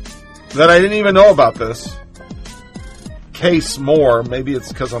that I didn't even know about this. Case more, maybe it's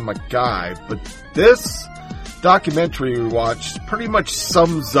because I'm a guy, but this documentary we watched pretty much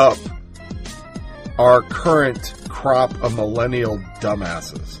sums up our current crop of millennial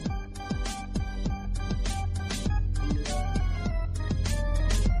dumbasses.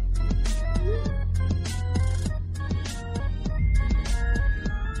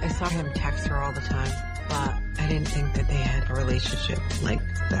 I saw him text her all the time, but I didn't think that they had a relationship like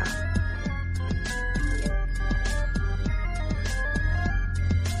that.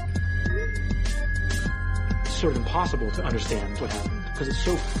 Sort of impossible to understand what happened because it's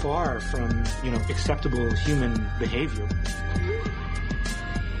so far from, acceptable human behavior.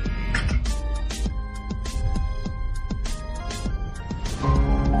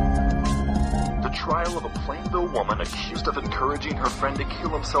 The trial of a Plainville woman accused of encouraging her friend to kill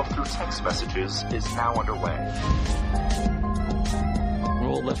himself through text messages is now underway. We're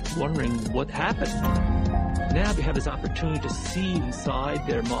all left wondering what happened. Now we have this opportunity to see inside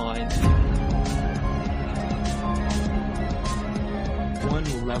their mind. One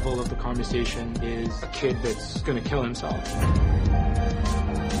level of the conversation is a kid that's going to kill himself.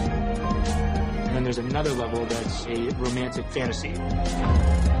 And then there's another level that's a romantic fantasy.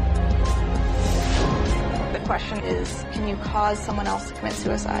 The question is, can you cause someone else to commit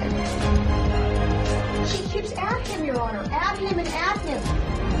suicide? She keeps at him, Your Honor. At him and at him.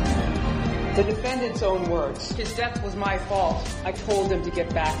 The defendant's own words. His death was my fault. I told him to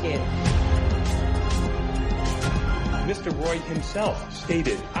get back in. Mr. Roy himself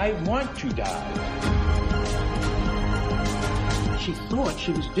stated, I want to die. She thought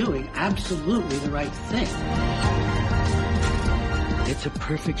she was doing absolutely the right thing. It's It's a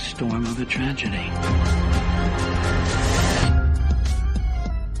perfect storm of a tragedy.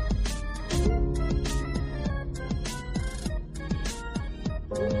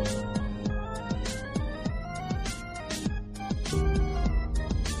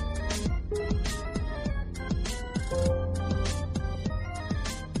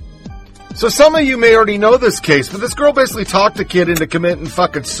 So some of you may already know this case, but this girl basically talked a kid into committing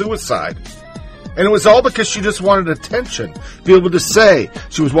fucking suicide. And it was all because she just wanted attention. Be able to say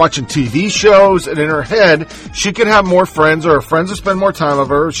she was watching TV shows, and in her head, she could have more friends, or her friends would spend more time with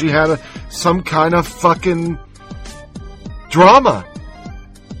her, or she had some kind of fucking drama.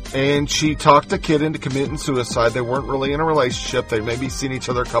 And she talked a kid into committing suicide. They weren't really in a relationship. They maybe seen each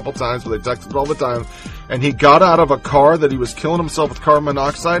other a couple times, but they texted all the time. And he got out of a car that he was killing himself with carbon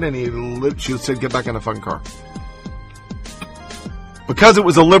monoxide, and she said, get back in the fucking car. Because it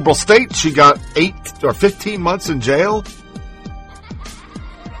was a liberal state, she got 8 or 15 months in jail.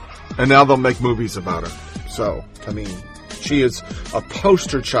 And now they'll make movies about her. So, I mean, she is a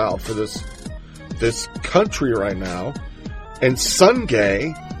poster child for this country right now. And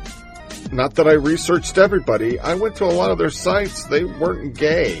Sungay, not that I researched everybody, I went to a lot of their sites. They weren't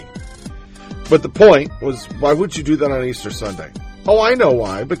gay. But the point was, why would you do that on Easter Sunday? Oh, I know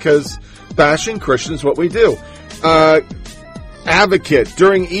why. Because bashing Christians is what we do. Advocate.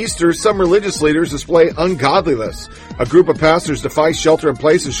 During Easter, some religious leaders display ungodliness. A group of pastors defy shelter in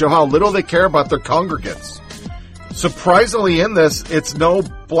place and show how little they care about their congregants. Surprisingly in this, it's no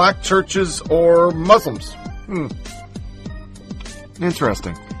black churches or Muslims.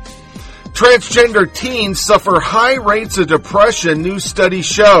 Interesting. Transgender teens suffer high rates of depression, new study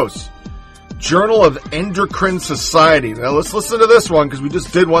shows. Journal of Endocrine Society. Now let's listen to this one because we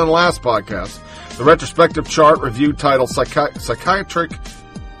just did one in the last podcast. The retrospective chart review titled Psychiatric,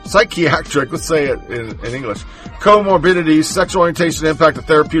 let's say it in English, Comorbidities, Sexual Orientation, Impact of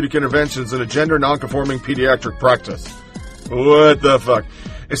Therapeutic Interventions in a Gender Nonconforming Pediatric Practice. What the fuck?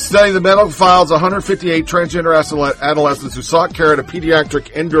 It studied the medical files of 158 transgender adolescents who sought care at a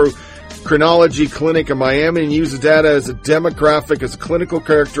pediatric endocrinology clinic in Miami and used the data as a demographic as clinical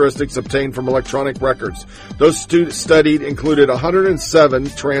characteristics obtained from electronic records. Those studied included 107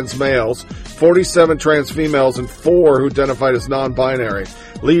 trans males, 47 trans females, and 4 who identified as non-binary.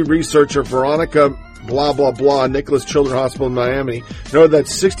 Lead researcher Veronica blah blah blah, Nicholas Children's Hospital in Miami, noted that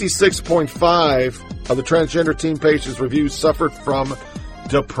 66.5 of the transgender teen patients reviewed suffered from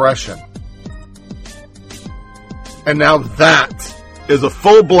depression. And now that is a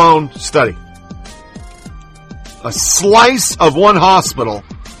full-blown study. A slice of one hospital.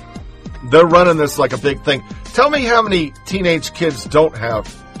 They're running this like a big thing. Tell me how many teenage kids don't have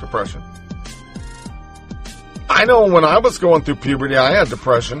depression. I know when I was going through puberty, I had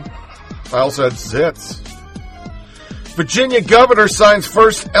depression. I also had zits. Virginia governor signs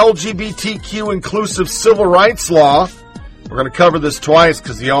first LGBTQ inclusive civil rights law. We're going to cover this twice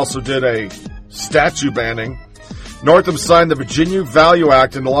because he also did a statue banning. Northam signed the Virginia Value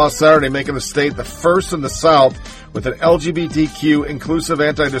Act into law Saturday, making the state the first in the South with an LGBTQ inclusive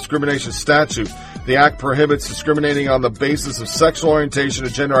anti-discrimination statute. The act prohibits discriminating on the basis of sexual orientation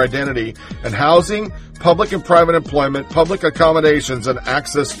and gender identity in housing, public and private employment, public accommodations, and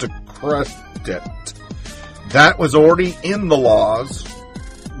access to credit. That was already in the laws,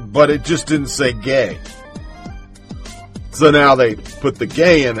 but it just didn't say gay. So now they put the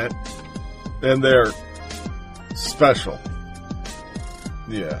gay in it, and they're special.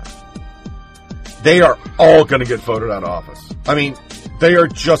 Yeah. They are all going to get voted out of office. I mean, they are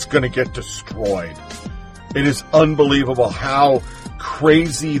just going to get destroyed. It is unbelievable how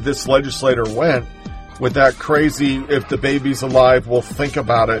crazy this legislator went with that crazy, if the baby's alive, we'll think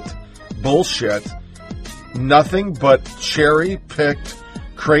about it bullshit. Nothing but cherry-picked,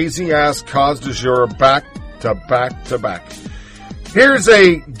 crazy-ass cause du jour back to back to back. Here's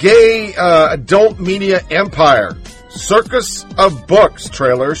a gay adult media empire. Circus of Books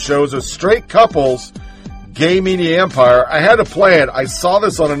trailer shows a straight couple's gay media empire. I had to play it. I saw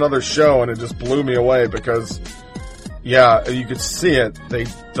this on another show, and it just blew me away because, yeah, you could see it. They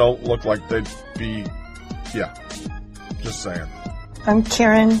don't look like they'd be, yeah, just saying. I'm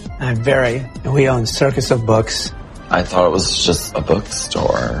Karen. I'm Barry, and we own Circus of Books. I thought it was just a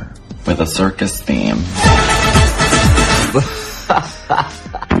bookstore with a circus theme.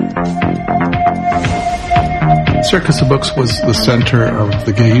 Circus of Books was the center of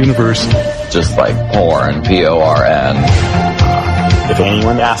the gay universe. Just like porn, P-O-R-N. If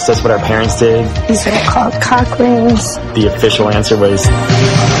anyone asked us what our parents did, these are called cock rings. The official answer was,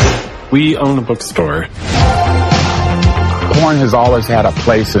 we own a bookstore. Porn has always had a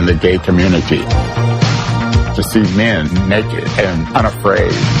place in the gay community. It's to see men naked and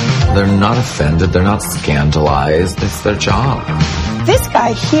unafraid. They're not offended. They're not scandalized. It's their job. This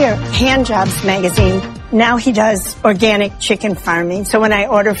guy here, Hand Jobs magazine, now he does organic chicken farming. So when I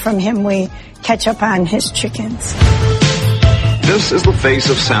order from him, we catch up on his chickens. This is the face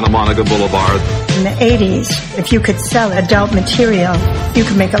of Santa Monica Boulevard. In the 80s, if you could sell adult material, you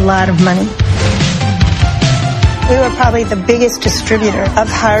could make a lot of money. We were probably the biggest distributor of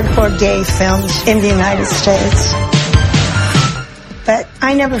hardcore gay films in the United States. But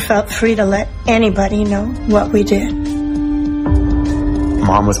I never felt free to let anybody know what we did.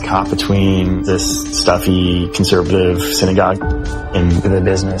 Mom was caught between this stuffy conservative synagogue and the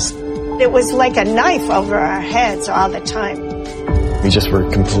business. It was like a knife over our heads all the time. We just were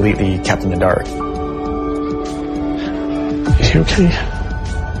completely kept in the dark. Is he okay?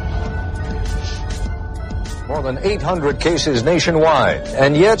 More than 800 cases nationwide,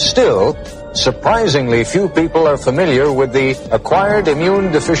 and yet still, surprisingly few people are familiar with the acquired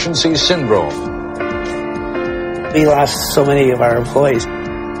immune deficiency syndrome. We lost so many of our employees.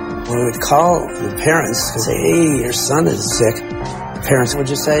 When we would call the parents and say, hey, your son is sick, parents would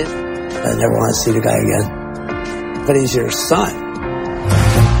just say, I never want to see the guy again. But he's your son.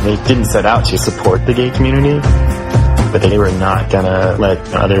 They didn't set out to support the gay community, but they were not going to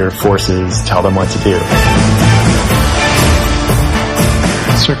let other forces tell them what to do.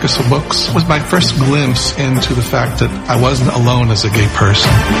 Circus of Books was my first glimpse into the fact that I wasn't alone as a gay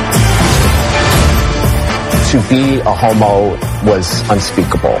person. To be a homo was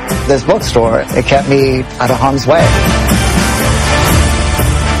unspeakable. This bookstore, it kept me out of harm's way.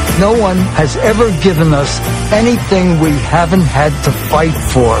 No one has ever given us anything we haven't had to fight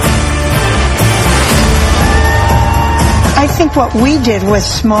for. I think what we did was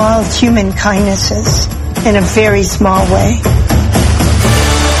small human kindnesses in a very small way.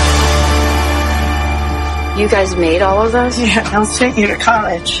 You guys made all of those? Yeah, I'll send you to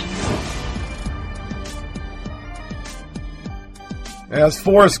college. As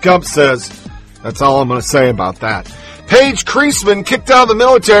Forrest Gump says, that's all I'm going to say about that. Paige Creasman kicked out of the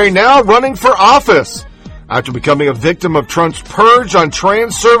military, now running for office. After becoming a victim of Trump's purge on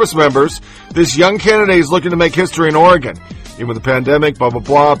trans service members, this young candidate is looking to make history in Oregon. Even with the pandemic, blah, blah,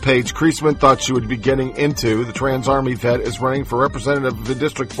 blah, Paige Creasman thought she would be getting into. The trans Army vet is running for representative of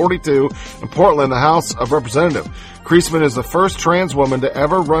District 42 in Portland, the House of Representatives. Creasman is the first trans woman to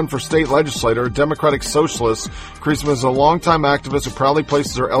ever run for state legislator, a Democratic Socialist. Creasman is a longtime activist who proudly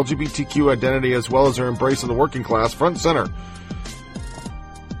places her LGBTQ identity as well as her embrace of the working class front and center.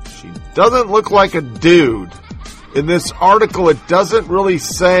 She doesn't look like a dude. In this article, it doesn't really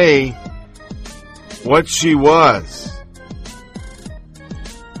say what she was.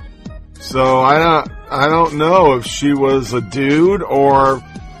 So I don't know if she was a dude or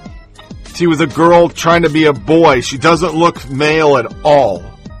she was a girl trying to be a boy. She doesn't look male at all.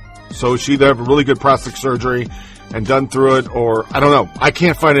 So she either have a really good plastic surgery and done through it, or I don't know. I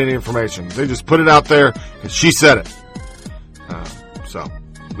can't find any information. They just put it out there and she said it. So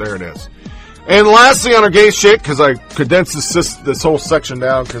there it is. And lastly on our gay shit, because I condensed this whole section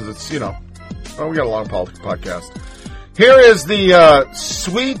down because it's, we got a lot of politics podcasts. Here is the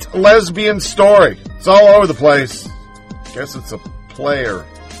sweet lesbian story. It's all over the place. Guess it's a play or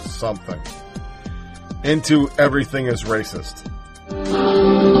something. Into Everything is Racist.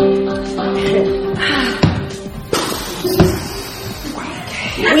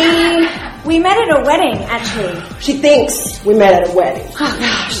 We met at a wedding, actually. She thinks we met at a wedding. Oh,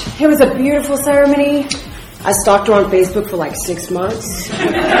 gosh. It was a beautiful ceremony. I stalked her on Facebook for like 6 months.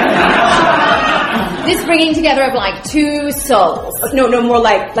 This bringing together of like two souls. No, more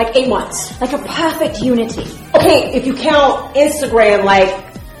like 8 months. Like a perfect unity. Okay, if you count Instagram, like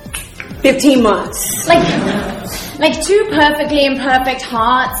 15 months. Like two perfectly imperfect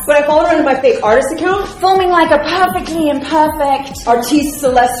hearts. But I followed her on my fake artist account. Forming like a perfectly imperfect artiste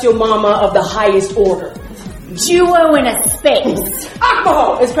celestial mama of the highest order. Duo in a space.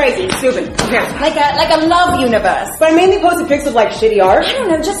 Alcohol! It's crazy. It's stupid. Okay. Like a love universe. But I mainly posted pics of like shitty art. I don't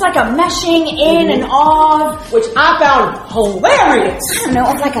know, just like a meshing in and of. Which I found hilarious. I don't know,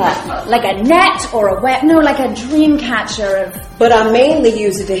 of like a net or a web. No, like a dream catcher of. But I mainly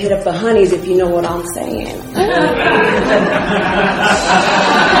use it to hit up the honeys, if you know what I'm saying.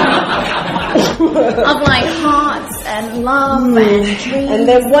 Of like hearts and love and dreams. And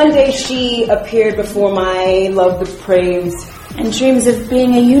then one day she appeared before my love depraved and dreams of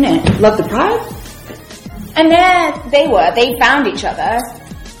being a unit. Love deprived? And there they were. They found each other.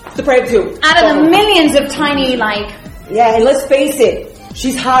 Depraved too. Out of the millions of tiny like. Yeah, and let's face it,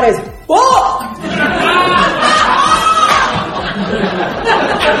 she's hot as fuck.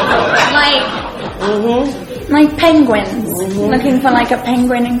 Like penguins. Looking for like a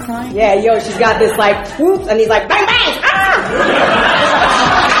penguin in crime. Yeah, yo, she's got this like, whoops, and he's like, bang, bang, ah!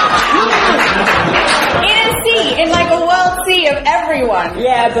 In a sea, in like a world sea of everyone.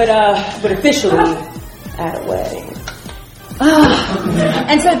 Yeah, but officially at a wedding.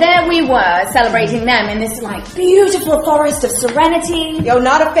 And so there we were, celebrating them in this, like, beautiful forest of serenity. Yo,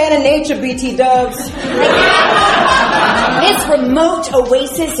 not a fan of nature, BT Dubs. This remote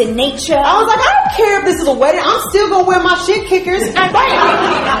oasis in nature. I was like, I don't care if this is a wedding. I'm still gonna wear my shit kickers. And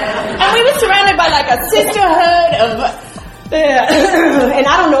we were surrounded by, like, a sisterhood of... Yeah. And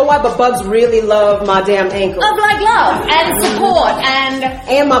I don't know why, but Bugs really love my damn ankle. Of, like, love and support and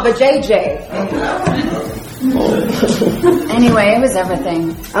my vajayjay. Anyway, it was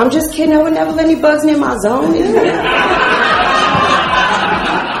everything. I'm just kidding. I would never let any bugs near my zone.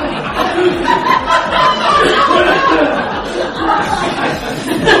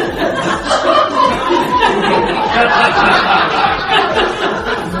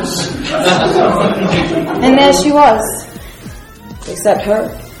 And there she was. Except her.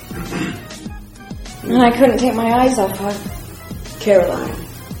 And I couldn't take my eyes off her. Caroline.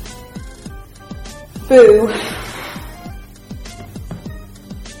 Boo.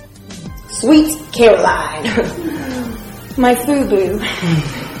 Sweet Caroline. My foo-boo.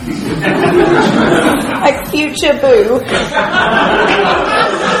 Like future boo.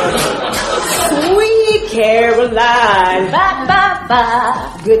 Sweet Caroline. Ba, ba, ba.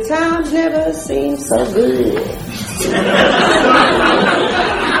 Good times never seem so good. This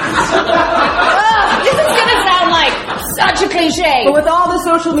is gonna sound like such a cliche. But with all the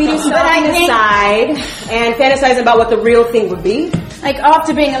social media stuff aside and fantasizing about what the real thing would be, like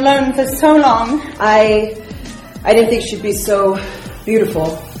after being alone for so long, I didn't think she'd be so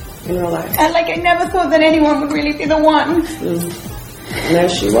beautiful in real life. And like I never thought that anyone would really be the one. And there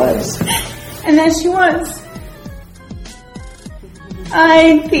she was. And there she was.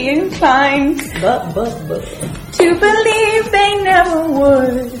 I'd be inclined but to believe they never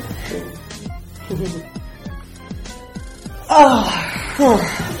would. Oh,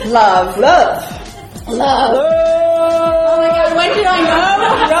 love. Oh my God, when did I know?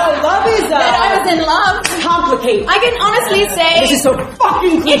 Yo, love is that I was in love. Complicated. I can honestly say this is so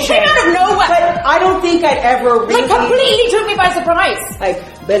fucking cliche. It came out of nowhere. But I don't think I'd ever really completely took me by surprise. Like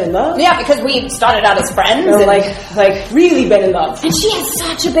been in love? Yeah, because we started out as friends. Or like really been in love. And she had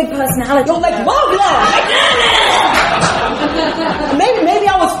such a big personality. Yo, like love. Maybe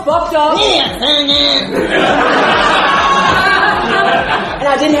I was fucked up. And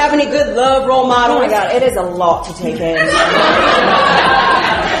I didn't have any good love role models. Oh my God, it is a lot to take in.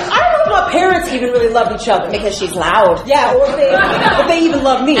 I don't know if my parents even really loved each other. Because she's loud. Yeah, or if they even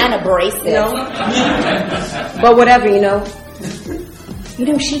love me. And abrasive. You know? But whatever, you know. You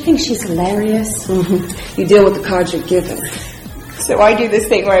know, she thinks she's hilarious. Mm-hmm. You deal with the cards you're given. So I do this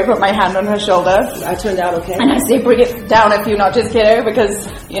thing where I put my hand on her shoulder. I turned out okay. And I say, bring it down if you notches, kiddo, because,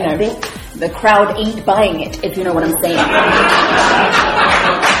 you know, the crowd ain't buying it, if you know what I'm saying. Yeah.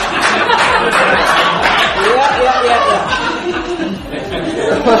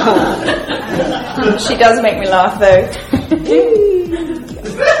 She does make me laugh, though.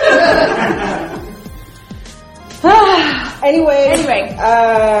 Anyway,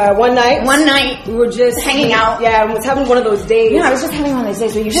 one night we were just hanging out. Yeah, I was having one of those days. Yeah, I was just having one of those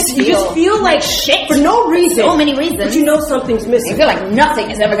days where you just feel like shit for no reason. So many reasons. But you know something's missing. You feel like nothing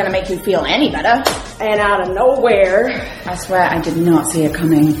is ever going to make you feel any better. And out of nowhere, I swear I did not see it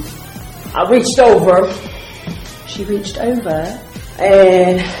coming. I reached over. She reached over.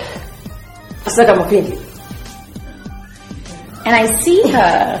 And I stuck out my pinky. And I see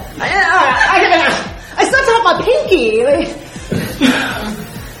her. I stuck out my pinky.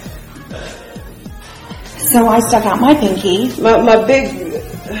 So I stuck out my pinky. My big,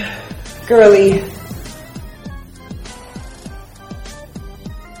 girly.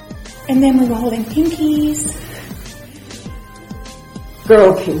 And then we were holding pinkies.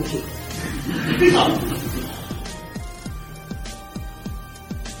 Girl pinky.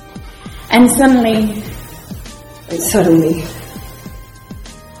 And suddenly.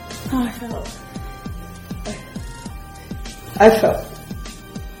 Oh, I felt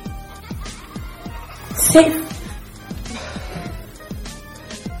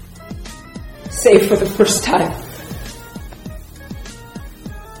safe for the first time.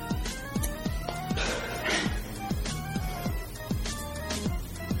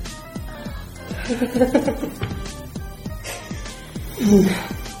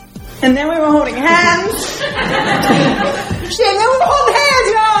 And then we were holding hands. Shit, then we were holding hands,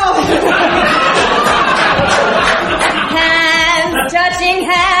 y'all. Hands, touching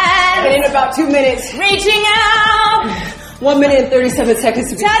hands. And in about out. 2 minutes. Reaching out. 1 minute and 37 seconds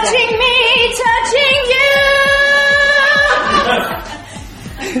to be touching me, touching you.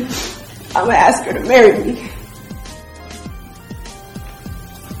 I'm gonna ask her to marry me.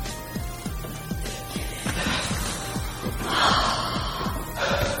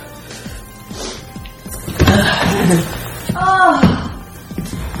 Oh.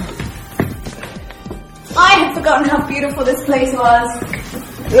 I had forgotten how beautiful this place was.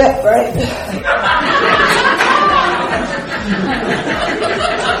 Yeah, right.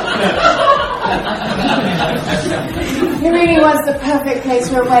 It really was the perfect place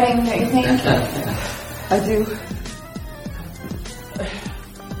for a wedding, don't you think? I do.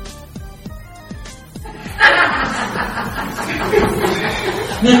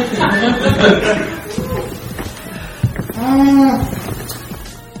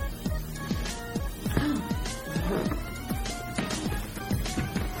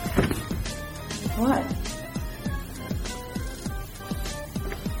 What?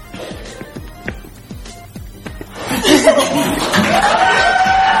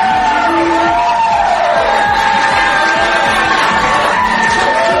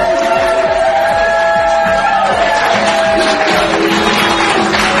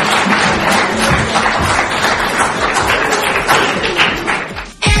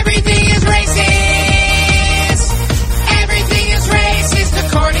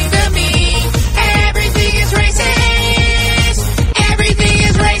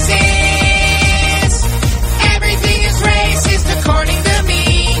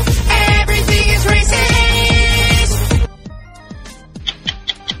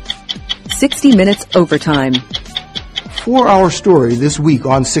 Minutes Overtime. For our story this week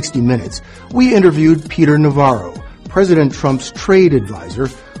on 60 Minutes, we interviewed Peter Navarro, President Trump's trade advisor,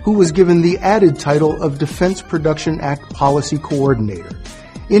 who was given the added title of Defense Production Act Policy Coordinator.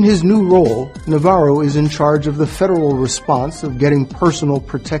 In his new role, Navarro is in charge of the federal response of getting personal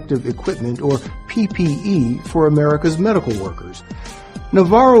protective equipment, or PPE, for America's medical workers.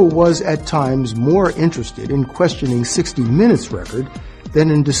 Navarro was at times more interested in questioning 60 Minutes' record than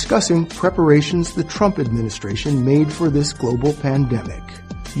in discussing preparations the Trump administration made for this global pandemic.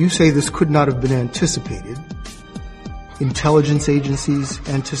 You say this could not have been anticipated. Intelligence agencies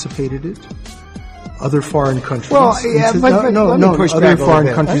anticipated it. Other foreign countries. Well, yeah, but other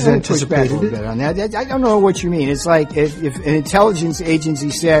foreign countries anticipated it. On that. I don't know what you mean. It's like if an intelligence agency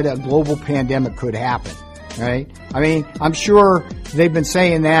said a global pandemic could happen, right? I mean, I'm sure they've been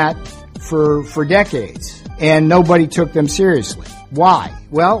saying that for decades, and nobody took them seriously. Why?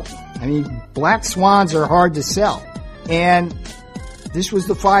 Well, I mean, black swans are hard to sell. And this was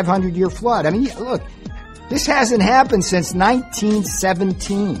the 500-year flood. I mean, look, this hasn't happened since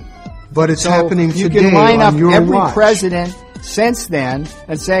 1917. But it's happening today. You can line up every watch. president since then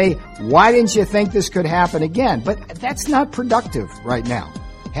and say, why didn't you think this could happen again? But that's not productive right now.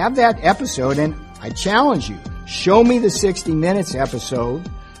 Have that episode, and I challenge you, show me the 60 Minutes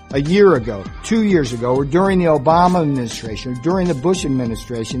episode a year ago, 2 years ago, or during the Obama administration, or during the Bush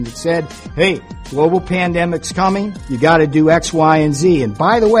administration that said, hey, global pandemic's coming, you got to do X, Y, and Z. And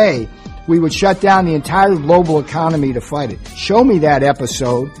by the way, we would shut down the entire global economy to fight it. Show me that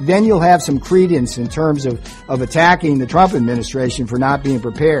episode, then you'll have some credence in terms of attacking the Trump administration for not being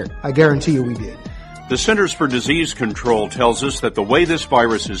prepared. I guarantee you we did. The Centers for Disease Control tells us that the way this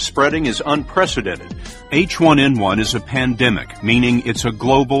virus is spreading is unprecedented. H1N1 is a pandemic, meaning it's a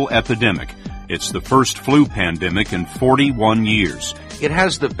global epidemic. It's the first flu pandemic in 41 years. It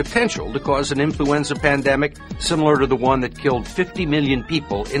has the potential to cause an influenza pandemic similar to the one that killed 50 million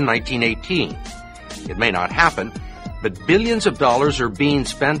people in 1918. It may not happen, but billions of dollars are being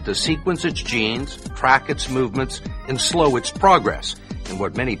spent to sequence its genes, track its movements, and slow its progress in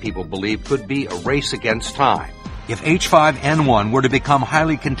what many people believe could be a race against time. If H5N1 were to become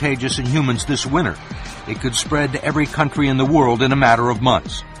highly contagious in humans this winter, it could spread to every country in the world in a matter of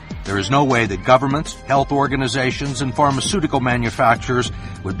months. There is no way that governments, health organizations, and pharmaceutical manufacturers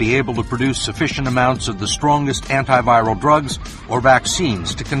would be able to produce sufficient amounts of the strongest antiviral drugs or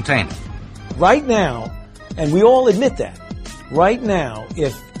vaccines to contain it. Right now, and we all admit that, right now,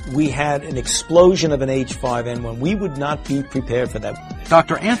 if we had an explosion of an H5N1, we would not be prepared for that.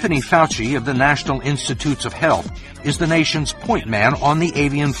 Dr. Anthony Fauci of the National Institutes of Health is the nation's point man on the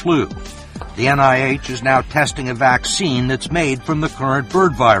avian flu. The NIH is now testing a vaccine that's made from the current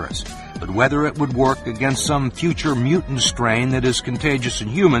bird virus, but whether it would work against some future mutant strain that is contagious in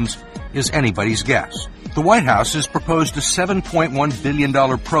humans is anybody's guess. The White House has proposed a $7.1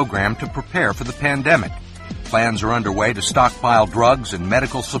 billion program to prepare for the pandemic. Plans are underway to stockpile drugs and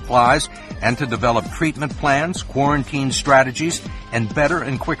medical supplies and to develop treatment plans, quarantine strategies, and better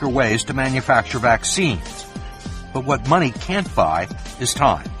and quicker ways to manufacture vaccines. But what money can't buy is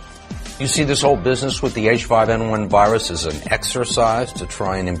time. You see this whole business with the H5N1 virus as an exercise to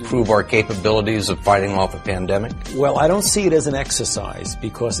try and improve our capabilities of fighting off a pandemic? Well, I don't see it as an exercise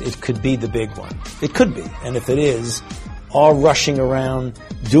because it could be the big one. It could be. And if it is, our rushing around,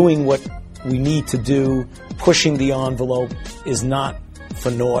 doing what we need to do, pushing the envelope is not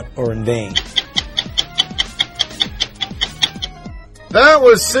for naught or in vain. That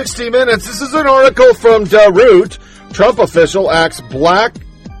was 60 Minutes. This is an article from Daroot. Trump official asks Black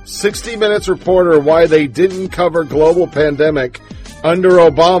 60 Minutes reporter why they didn't cover global pandemic under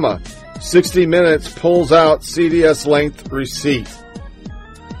Obama. 60 Minutes pulls out CVS length receipt.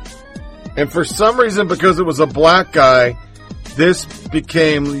 And for some reason, because it was a black guy, this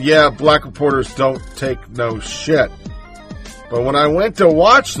became, black reporters don't take no shit. But when I went to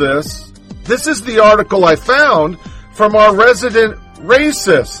watch this is the article I found from our resident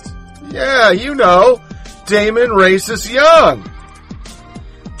racist. Yeah, you know, Damon Racist Young.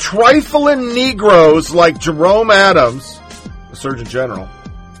 Trifling Negroes like Jerome Adams, the Surgeon General,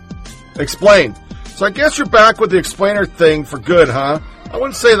 explain. So I guess you're back with the explainer thing for good, huh? I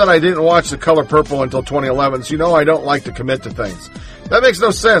wouldn't say that I didn't watch The Color Purple until 2011, so you know I don't like to commit to things. That makes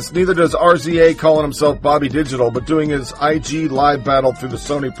no sense. Neither does RZA calling himself Bobby Digital, but doing his IG live battle through the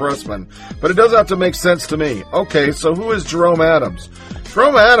Sony Pressman. But it does have to make sense to me. Okay, so who is Jerome Adams?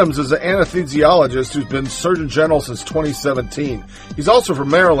 Jerome Adams is an anesthesiologist who's been Surgeon General since 2017. He's also from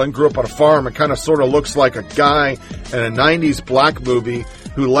Maryland, grew up on a farm, and kind of sort of looks like a guy in a 90s black movie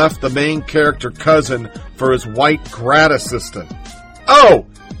who left the main character cousin for his white grad assistant. Oh!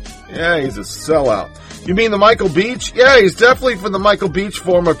 Yeah, he's a sellout. You mean the Michael Beach? Yeah, he's definitely from the Michael Beach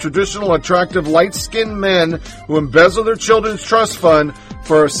form of traditional, attractive, light-skinned men who embezzle their children's trust fund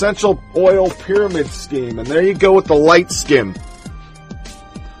for essential oil pyramid scheme. And there you go with the light skin.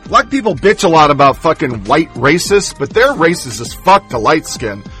 Black people bitch a lot about fucking white racists, but they're racist as fuck to light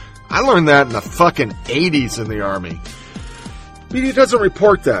skin. I learned that in the fucking 80s in the Army. Media doesn't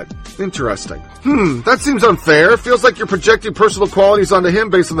report that. Interesting. That seems unfair. Feels like you're projecting personal qualities onto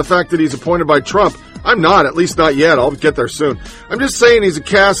him based on the fact that he's appointed by Trump. I'm not, at least not yet. I'll get there soon. I'm just saying he's a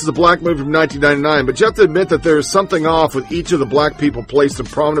cast as a black movie from 1999, but you have to admit that there is something off with each of the black people placed in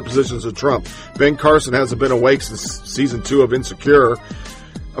prominent positions with Trump. Ben Carson hasn't been awake since season 2 of Insecure.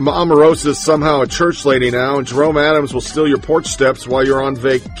 Omarosa is somehow a church lady now, and Jerome Adams will steal your porch steps while you're on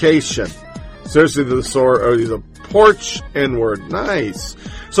vacation. Seriously, he's a porch N-word. Nice.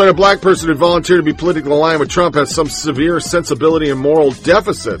 So a black person who volunteered to be politically aligned with Trump has some severe sensibility and moral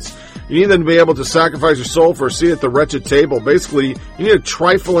deficits. You need them to be able to sacrifice your soul for a seat at the wretched table. Basically, you need a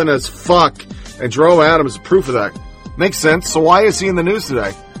trifling as fuck, and Jerome Adams is proof of that. Makes sense. So why is he in the news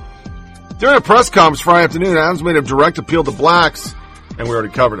today? During a press conference Friday afternoon, Adams made a direct appeal to blacks, and we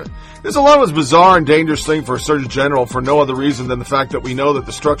already covered it. This alone is a bizarre and dangerous thing for a Surgeon General for no other reason than the fact that we know that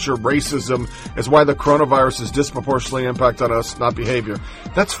the structure of racism is why the coronavirus is disproportionately impact on us, not behavior.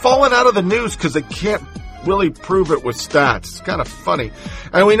 That's fallen out of the news because they can't really prove it with stats. It's kind of funny.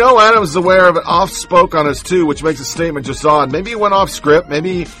 And we know Adams is aware of it, off-spoke on us too, which makes his statement just odd. Maybe he went off script.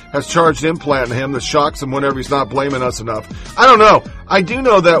 Maybe he has charged implant in him that shocks him whenever he's not blaming us enough. I don't know. I do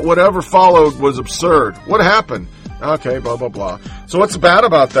know that whatever followed was absurd. What happened? Okay, blah, blah, blah. So what's bad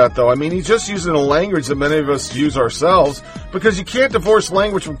about that, though? I mean, he's just using a language that many of us use ourselves because you can't divorce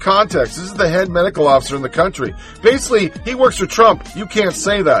language from context. This is the head medical officer in the country. Basically, he works for Trump. You can't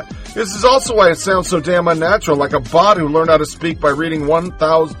say that. This is also why it sounds so damn unnatural, like a bot who learned how to speak by reading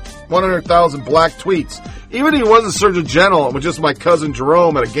 100,000 black tweets. Even if he was a Surgeon General and was just my cousin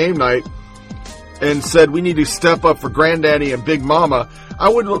Jerome at a game night and said we need to step up for Granddaddy and Big Mama,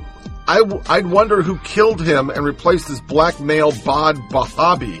 I'd wonder who killed him and replaced his black male Bod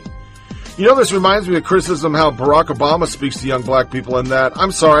Bahabi. You know, this reminds me of criticism how Barack Obama speaks to young black people in that,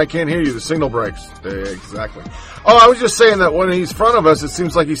 I'm sorry, I can't hear you, the signal breaks. Exactly. Oh, I was just saying that when he's in front of us, it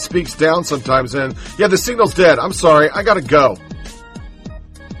seems like he speaks down sometimes and, yeah, the signal's dead. I'm sorry, I gotta go.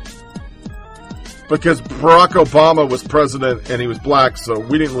 Because Barack Obama was president and he was black, so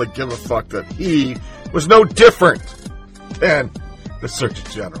we didn't really give a fuck that he was no different than the Surgeon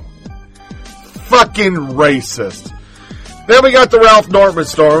General. Fucking racist. Then we got the Ralph Norman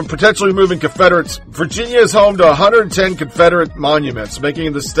storm, potentially removing Confederates. Virginia is home to 110 Confederate monuments,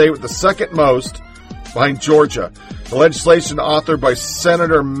 making the state with the second most behind Georgia. The legislation authored by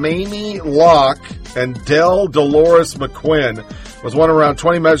Senator Mamie Locke and Del Dolores McQuinn was one of around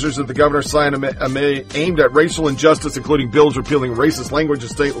 20 measures that the governor signed aimed at racial injustice, including bills repealing racist language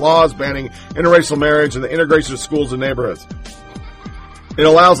and state laws, banning interracial marriage, and the integration of schools and neighborhoods. It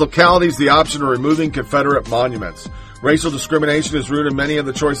allows localities the option of removing Confederate monuments. Racial discrimination is rooted in many of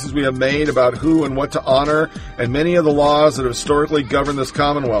the choices we have made about who and what to honor, and many of the laws that have historically governed this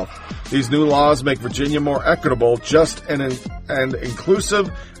Commonwealth. These new laws make Virginia more equitable, just, and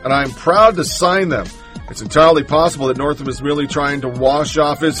inclusive, and I am proud to sign them. It's entirely possible that Northam is merely trying to wash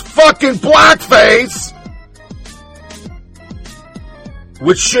off his fucking blackface,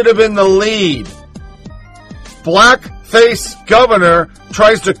 which should have been the lead. Blackface governor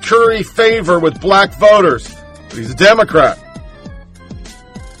tries to curry favor with black voters, but he's a Democrat.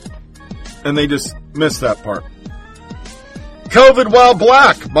 And they just missed that part. COVID while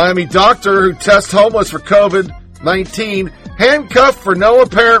black. Miami doctor who tests homeless for COVID-19 handcuffed for no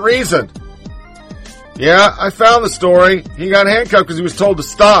apparent reason. Yeah, I found the story. He got handcuffed because he was told to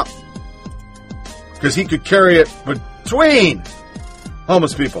stop, because he could carry it between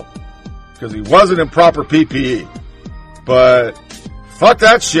homeless people, because he wasn't in proper PPE. But fuck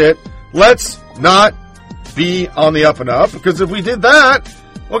that shit. Let's not be on the up and up, because if we did that,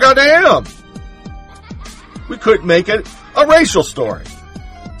 well, goddamn, we couldn't make it a racial story.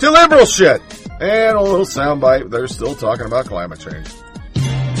 To liberal shit. And a little soundbite, they're still talking about climate change.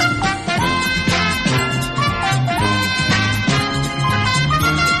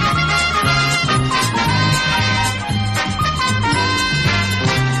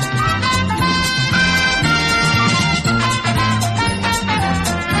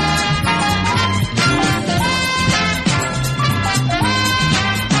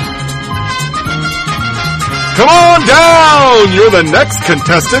 Come on down! You're the next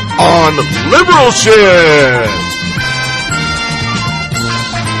contestant on Liberal Shit!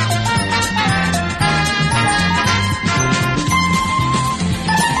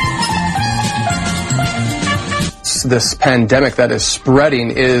 This pandemic that is spreading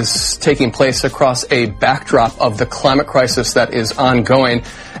is taking place across a backdrop of the climate crisis that is ongoing.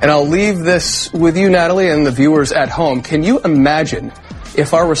 And I'll leave this with you, Natalie, and the viewers at home. Can you imagine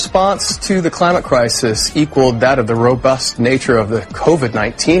if our response to the climate crisis equaled that of the robust nature of the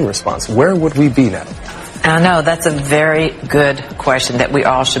COVID-19 response? Where would we be, Natalie? I know, that's a very good question that we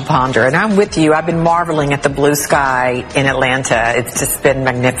all should ponder. And I'm with you. I've been marveling at the blue sky in Atlanta. It's just been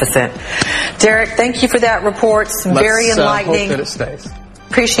magnificent. Derek, thank you for that report. It's very enlightening. Hope that it stays.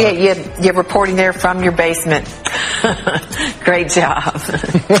 Appreciate you reporting there from your basement. Great job.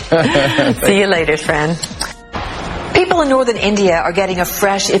 See you later, friend. People in northern India are getting a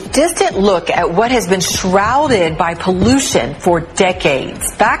fresh, if distant, look at what has been shrouded by pollution for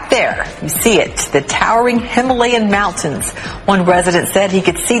decades. Back there, you see it, the towering Himalayan mountains. One resident said he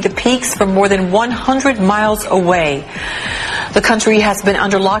could see the peaks from more than 100 miles away. The country has been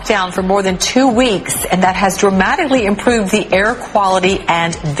under lockdown for more than 2 weeks, and that has dramatically improved the air quality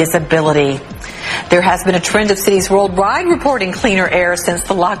and visibility. There has been a trend of cities worldwide reporting cleaner air since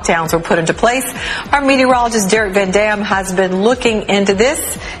the lockdowns were put into place. Our meteorologist Derek Van Dam has been looking into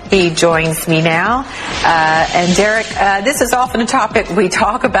this. He joins me now. And Derek, this is often a topic we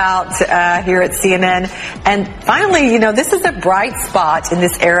talk about here at CNN. And finally, this is a bright spot in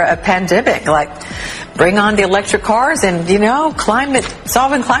this era of pandemic. Like, bring on the electric cars and,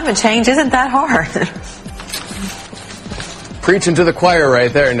 solving climate change isn't that hard. Preaching to the choir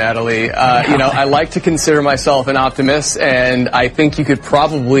right there, Natalie. I like to consider myself an optimist, and I think you could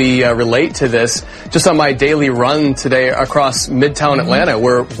probably relate to this just on my daily run today across Midtown Atlanta,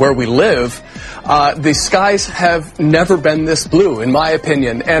 where we live. The skies have never been this blue, in my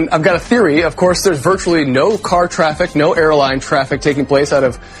opinion. And I've got a theory. Of course, there's virtually no car traffic, no airline traffic taking place out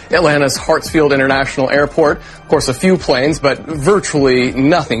of Atlanta's Hartsfield International Airport. Of course, a few planes, but virtually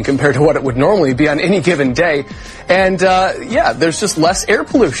nothing compared to what it would normally be on any given day. And, there's just less air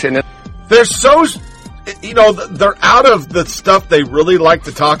pollution. They're so, they're out of the stuff they really like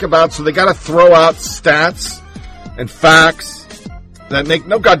to talk about, so they got to throw out stats and facts that make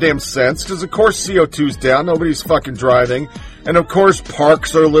no goddamn sense, because of course CO2's down, nobody's fucking driving, and of course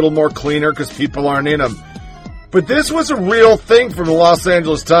parks are a little more cleaner because people aren't in them. But this was a real thing from the Los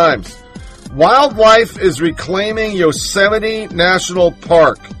Angeles Times. Wildlife is reclaiming Yosemite National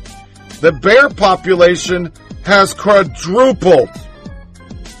Park. The bear population has quadrupled.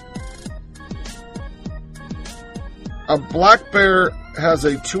 A black bear has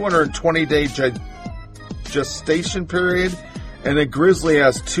a 220-day gestation period, and a grizzly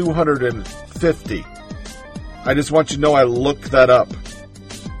has 250. I just want you to know I looked that up.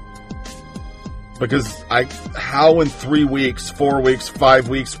 Because how in 3 weeks, 4 weeks, 5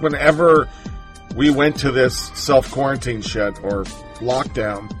 weeks, whenever we went to this self-quarantine shit or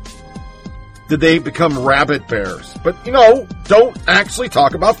lockdown, did they become rabbit bears? But, don't actually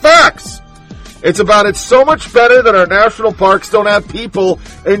talk about facts. It's so much better that our national parks don't have people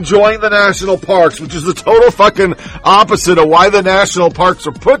enjoying the national parks, which is the total fucking opposite of why the national parks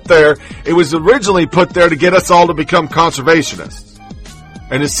are put there. It was originally put there to get us all to become conservationists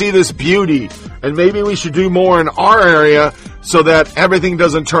and to see this beauty. And maybe we should do more in our area so that everything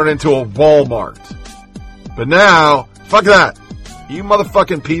doesn't turn into a Walmart. But now, fuck that. You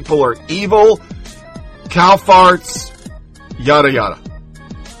motherfucking people are evil, cow farts, yada yada.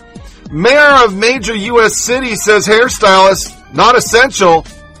 Mayor of major U.S. city says hairstylist, not essential.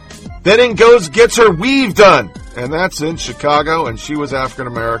 Then gets her weave done. And that's in Chicago, and she was African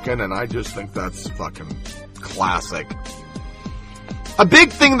American, and I just think that's fucking classic. A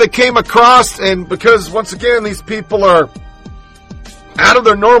big thing that came across, and because once again, these people are out of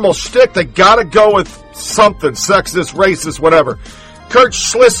their normal shtick, they gotta go with something, sexist, racist, whatever. Kurt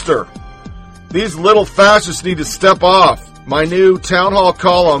Schlichter. These little fascists need to step off. My new town hall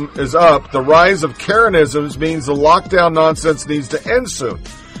column is up. The rise of Karenisms means the lockdown nonsense needs to end soon.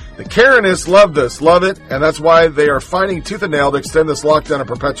 The Karenists love this, love it, and that's why they are fighting tooth and nail to extend this lockdown in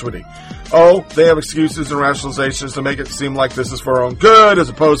perpetuity. Oh, they have excuses and rationalizations to make it seem like this is for our own good as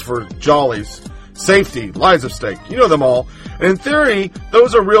opposed for jollies. Safety, lives at stake. You know them all. And in theory,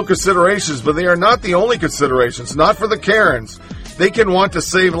 those are real considerations, but they are not the only considerations. Not for the Karens. They can want to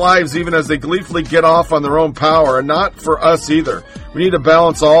save lives even as they gleefully get off on their own power, and not for us either. We need to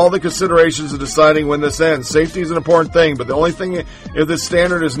balance all the considerations of deciding when this ends. Safety is an important thing, but the only thing, if the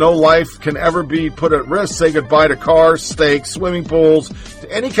standard is no life can ever be put at risk, say goodbye to cars, steaks, swimming pools, to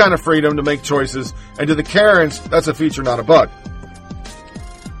any kind of freedom to make choices. And to the Karens, that's a feature, not a bug.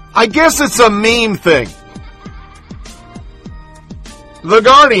 I guess it's a meme thing. The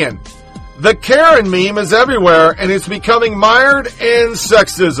Guardian. The Karen meme is everywhere, and it's becoming mired in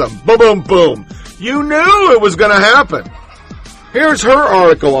sexism. Boom, boom, boom. You knew it was going to happen. Here's her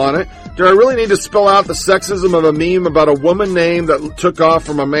article on it. Do I really need to spell out the sexism of a meme about a woman name that took off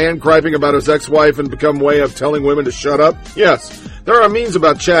from a man griping about his ex-wife and become a way of telling women to shut up? Yes. There are memes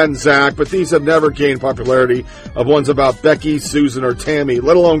about Chad and Zach, but these have never gained popularity of ones about Becky, Susan, or Tammy,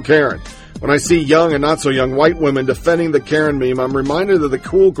 let alone Karen. When I see young and not so young white women defending the Karen meme, I'm reminded of the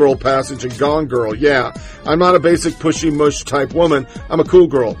cool girl passage in Gone Girl. Yeah, I'm not a basic pushy mush type woman. I'm a cool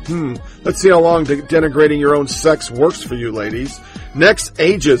girl. Let's see how long denigrating your own sex works for you, ladies. Next,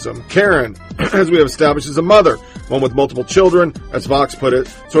 ageism. Karen, as we have established, is a mother. One with multiple children, as Vox put it.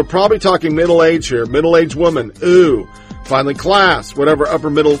 So we're probably talking middle age here. Middle-aged woman. Ooh. Finally, class. Whatever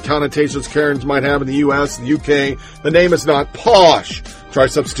upper middle connotations Karens might have in the U.S. and the U.K., the name is not posh. Try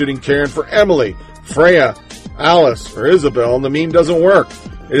substituting Karen for Emily, Freya, Alice, or Isabel, and the meme doesn't work.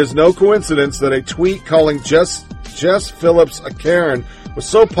 It is no coincidence that a tweet calling Jess Phillips a Karen was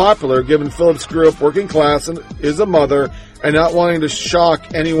so popular given Phillips grew up working class and is a mother and not wanting to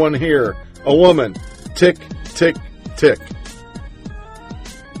shock anyone here. A woman. Tick, tick, tick.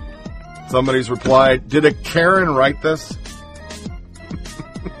 Somebody's replied, did a Karen write this?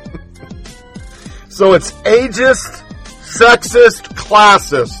 So it's ageist, sexist,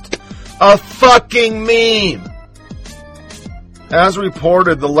 classist. A fucking meme. As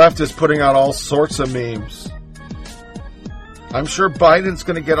reported, the left is putting out all sorts of memes. I'm sure Biden's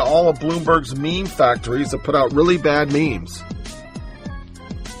going to get all of Bloomberg's meme factories that put out really bad memes.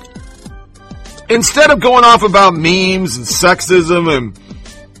 Instead of going off about memes and sexism and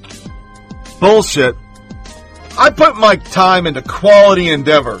bullshit, I put my time into quality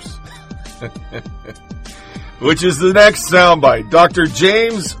endeavors. Which is the next soundbite. Dr.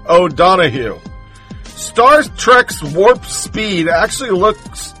 James O'Donoghue. Star Trek's warp speed actually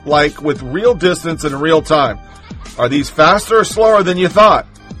looks like with real distance and real time. Are these faster or slower than you thought?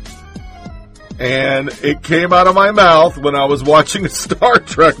 And it came out of my mouth when I was watching a Star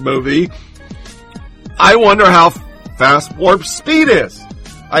Trek movie. I wonder how fast warp speed is.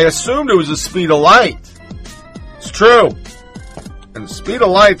 I assumed it was the speed of light. It's true. And the speed of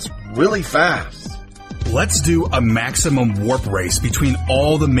light's really fast. Let's do a maximum warp race between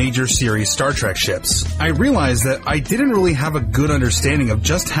all the major series Star Trek ships. I realized that I didn't really have a good understanding of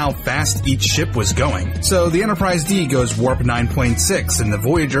just how fast each ship was going. So the Enterprise D goes warp 9.6 and the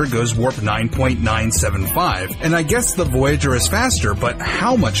Voyager goes warp 9.975. And I guess the Voyager is faster, but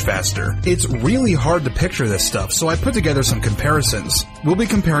how much faster? It's really hard to picture this stuff, so I put together some comparisons. We'll be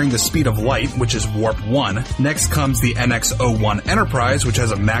comparing the speed of light, which is warp 1. Next comes the NX-01 Enterprise, which has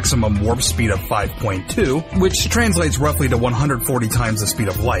a maximum warp speed of 5.2, which translates roughly to 140 times the speed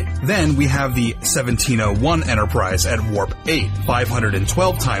of light. Then we have the 1701 Enterprise at warp 8,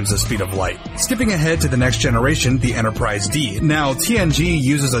 512 times the speed of light. Skipping ahead to the next generation, the Enterprise D. Now, TNG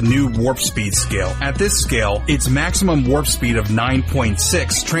uses a new warp speed scale. At this scale, its maximum warp speed of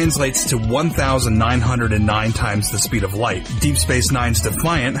 9.6 translates to 1,909 times the speed of light. Deep Space Nine's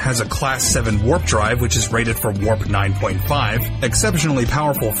Defiant has a Class 7 warp drive, which is rated for warp 9.5, exceptionally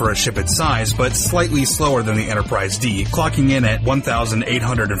powerful for a ship its size, but slightly slower than the Enterprise D, clocking in at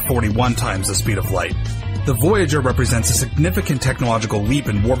 1,841 times the speed of light. The Voyager represents a significant technological leap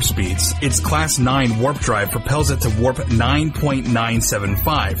in warp speeds. Its Class 9 warp drive propels it to warp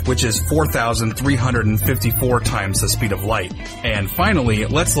 9.975, which is 4,354 times the speed of light. And finally,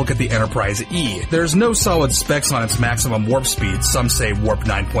 let's look at the Enterprise E. There's no solid specs on its maximum warp speed. Some say warp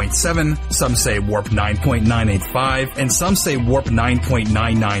 9.7, some say warp 9.985, and some say warp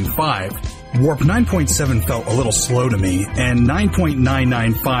 9.995. Warp 9.7 felt a little slow to me, and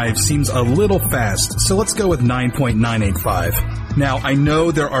 9.995 seems a little fast, so let's go with 9.985. Now, I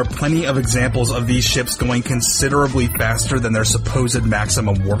know there are plenty of examples of these ships going considerably faster than their supposed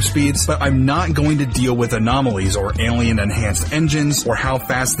maximum warp speeds, but I'm not going to deal with anomalies or alien-enhanced engines or how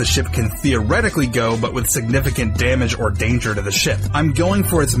fast the ship can theoretically go, but with significant damage or danger to the ship. I'm going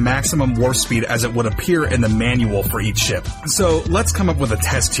for its maximum warp speed as it would appear in the manual for each ship. So, let's come up with a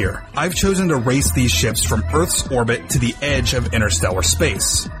test here. I've chosen to race these ships from Earth's orbit to the edge of interstellar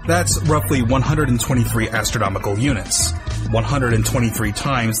space. That's roughly 123 astronomical units. 123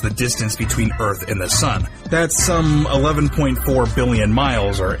 times the distance between Earth and the Sun. That's some 11.4 billion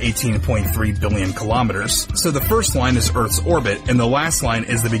miles, or 18.3 billion kilometers. So the first line is Earth's orbit, and the last line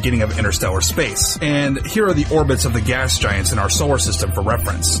is the beginning of interstellar space. And here are the orbits of the gas giants in our solar system for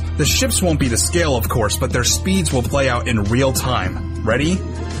reference. The ships won't be to scale, of course, but their speeds will play out in real time. Ready?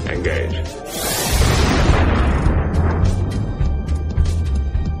 Engage.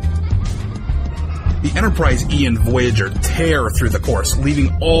 The Enterprise E and Voyager tear through the course,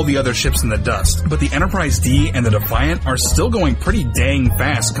 leaving all the other ships in the dust. But the Enterprise D and the Defiant are still going pretty dang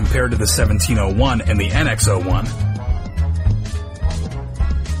fast compared to the 1701 and the NX-01.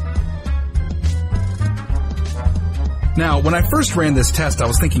 Now, when I first ran this test, I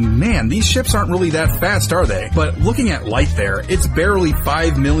was thinking, man, these ships aren't really that fast, are they? But looking at light there, it's barely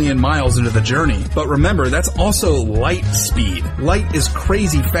 5 million miles into the journey. But remember, that's also light speed. Light is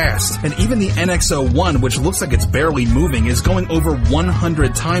crazy fast, and even the NX-01, which looks like it's barely moving, is going over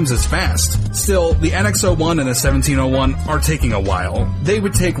 100 times as fast. Still, the NX-01 and the 1701 are taking a while. They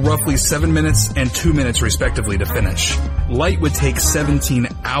would take roughly 7 minutes and 2 minutes respectively to finish. Light would take 17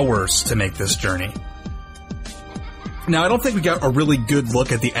 hours to make this journey. Now, I don't think we got a really good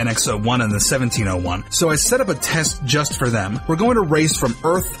look at the NX-01 and the 1701, so I set up a test just for them. We're going to race from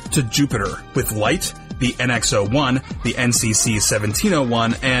Earth to Jupiter with Light, the NX-01, the NCC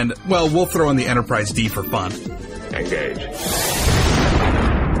 1701, and, well, we'll throw in the Enterprise D for fun. Engage.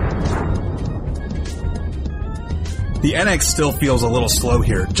 The NX still feels a little slow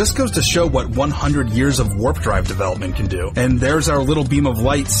here. Just goes to show what 100 years of warp drive development can do. And there's our little beam of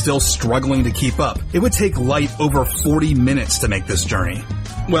light still struggling to keep up. It would take Light over 40 minutes to make this journey.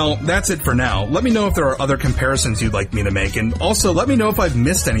 Well, that's it for now. Let me know if there are other comparisons you'd like me to make, and also let me know if I've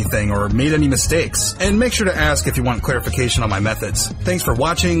missed anything or made any mistakes. And make sure to ask if you want clarification on my methods. Thanks for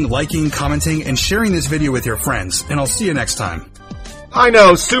watching, liking, commenting, and sharing this video with your friends, and I'll see you next time. I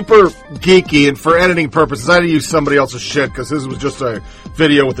know, super geeky, and for editing purposes, I had to use somebody else's shit, because this was just a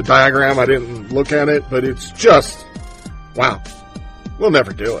video with a diagram. I didn't look at it, but it's just, wow. We'll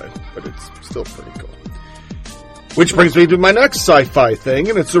never do it, but it's still pretty cool. Which brings me to my next sci-fi thing,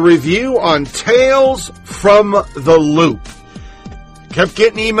 and it's a review on Tales from the Loop. Kept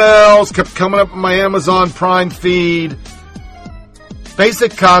getting emails, kept coming up on my Amazon Prime feed.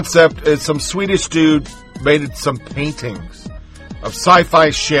 Basic concept is some Swedish dude made some paintings of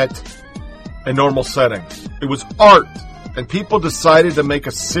sci-fi shit in normal settings. It was art, and people decided to make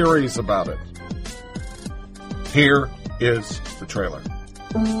a series about it. Here is the trailer.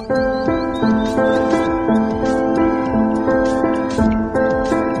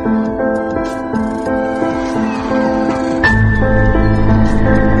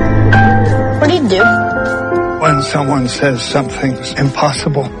 What do you do? When someone says something's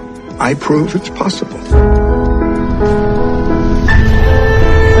impossible, I prove it's possible.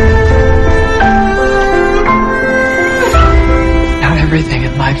 Everything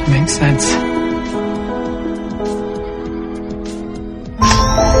in life makes sense.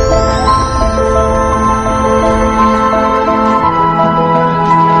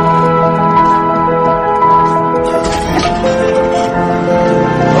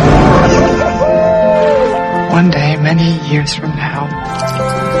 years from now,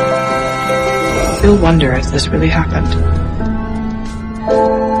 you'll wonder if this really happened.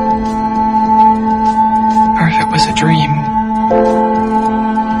 Or if it was a dream.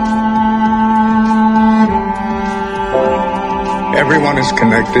 Everyone is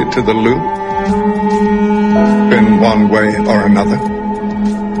connected to the loop in one way or another.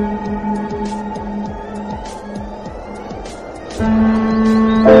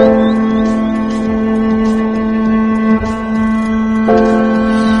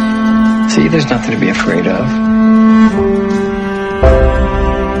 See, there's nothing to be afraid of.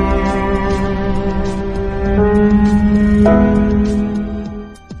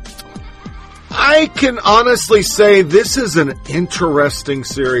 I can honestly say this is an interesting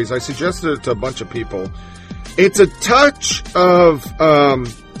series. I suggested it to a bunch of people. It's a touch of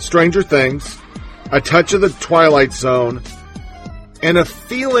Stranger Things, a touch of The Twilight Zone, and a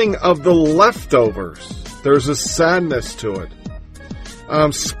feeling of The Leftovers. There's a sadness to it.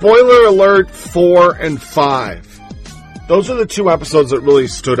 Spoiler alert 4 and 5. Those are the two episodes that really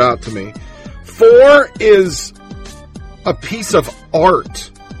stood out to me. 4 is a piece of art.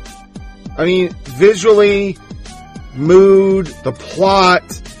 I mean, visually, mood, the plot,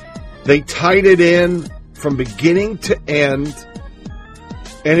 they tied it in from beginning to end,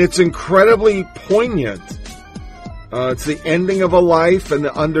 and it's incredibly poignant. It's the ending of a life and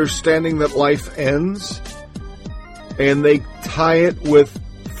the understanding that life ends, and they tie it with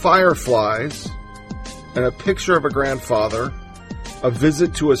fireflies and a picture of a grandfather, a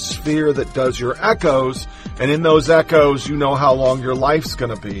visit to a sphere that does your echoes, and in those echoes, you know how long your life's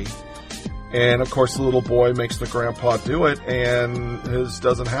going to be. And, of course, the little boy makes the grandpa do it, and his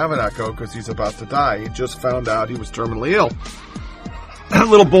doesn't have an echo because he's about to die. He just found out he was terminally ill. That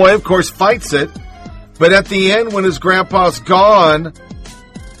little boy, of course, fights it, but at the end, when his grandpa's gone,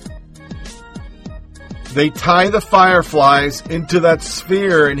 they tie the fireflies into that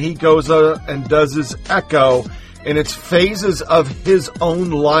sphere, and he goes and does his echo, and it's phases of his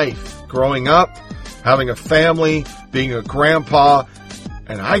own life, growing up, having a family, being a grandpa.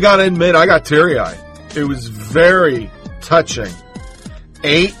 And I gotta admit, I got teary-eyed. It was very touching.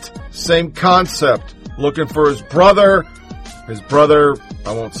 8, same concept. Looking for his brother. His brother,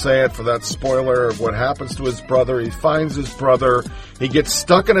 I won't say it for that spoiler of what happens to his brother. He finds his brother. He gets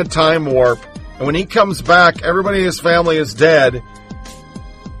stuck in a time warp. And when he comes back, everybody in his family is dead.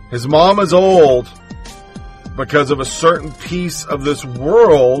 His mom is old because of a certain piece of this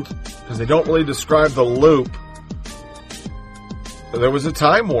world, because they don't really describe the loop. There was a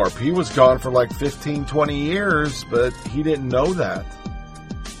time warp. He was gone for like 15, 20 years, but he didn't know that.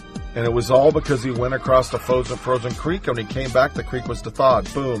 And it was all because he went across the frozen creek, and when he came back, the creek was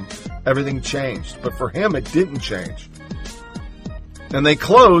thawed. Boom. Everything changed. But for him, it didn't change. And they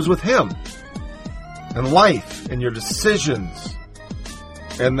close with him. And life, and your decisions.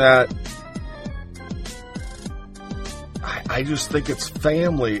 And that... I just think it's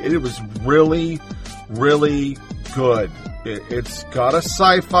family. It was really, really good. It's got a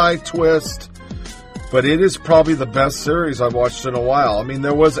sci-fi twist, but it is probably the best series I've watched in a while. I mean,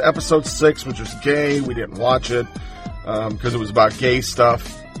 there was episode 6, which was gay. We didn't watch it because it was about gay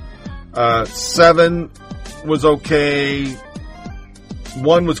stuff. 7 was okay.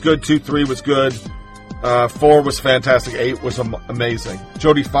 1 was good. 2, 3 was good. 4 was fantastic. 8 was amazing.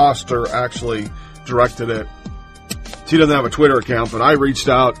 Jodie Foster actually directed it. She doesn't have a Twitter account, but I reached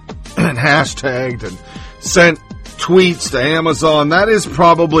out and hashtagged and sent tweets to Amazon. That is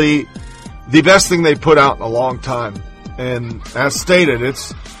probably the best thing they put out in a long time. And as stated,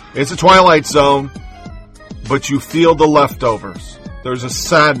 it's a Twilight Zone, but you feel the leftovers. There's a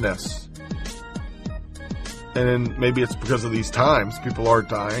sadness. And maybe it's because of these times. People are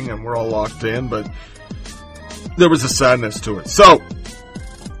dying and we're all locked in, but there was a sadness to it. So,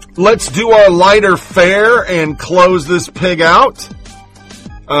 let's do our lighter fare and close this pig out.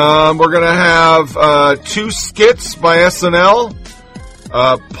 We're going to have 2 skits by SNL,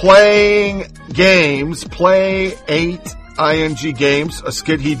 playing games, play 8 ING games, a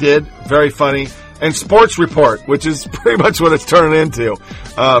skit he did, very funny, and Sports Report, which is pretty much what it's turning into.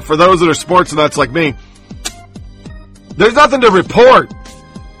 For those that are sports nuts like me, there's nothing to report.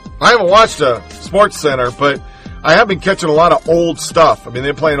 I haven't watched a Sports Center, but I have been catching a lot of old stuff. I mean,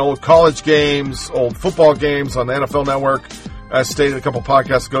 they're playing old college games, old football games on the NFL Network. As stated a couple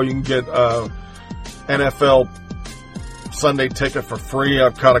podcasts ago, you can get NFL Sunday ticket for free.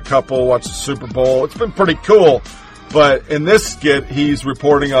 I've caught a couple, watched the Super Bowl. It's been pretty cool. But in this skit, he's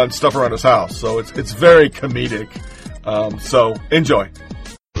reporting on stuff around his house. So it's very comedic. So enjoy.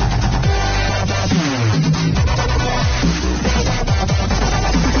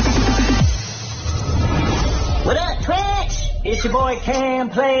 What up, Twitch? It's your boy Cam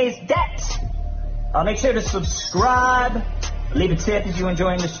Plays That. Make sure to subscribe. Leave a tip if you're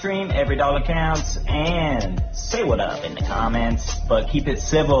enjoying the stream. Every dollar counts. And say what up in the comments. But keep it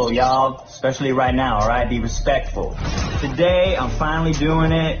civil, y'all. Especially right now, alright? Be respectful. Today, I'm finally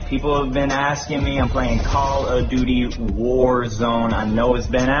doing it. People have been asking me. I'm playing Call of Duty Warzone. I know it's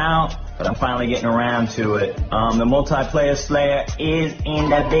been out, but I'm finally getting around to it. The multiplayer slayer is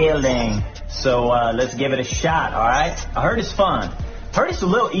in the building. So let's give it a shot, alright? I heard it's fun. Heard it's a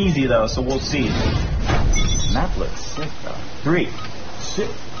little easy, though, so we'll see. Map looks sick, though. 3, 2,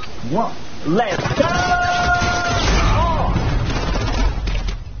 1, let's go! Oh!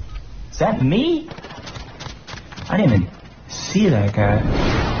 Is that me? I didn't even see that guy.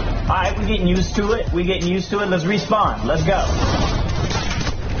 Alright, we're getting used to it. Let's respawn. Let's go.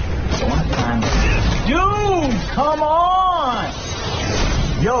 Dude, come on!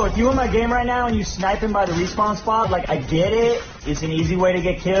 Yo, if you in my game right now and you sniping by the respawn spot, like, I get it. It's an easy way to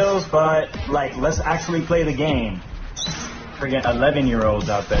get kills, but, like, let's actually play the game. Friggin' 11-year-olds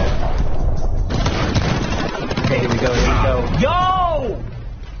out there. Okay, here we go. Yo!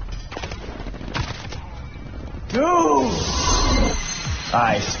 Dude!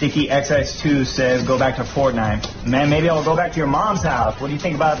 Alright, Sticky XX2 says go back to Fortnite. Man, maybe I'll go back to your mom's house. What do you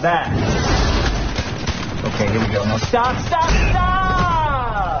think about that? Okay, here we go. No, stop!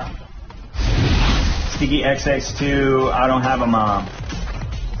 Sticky XX2, I don't have a mom.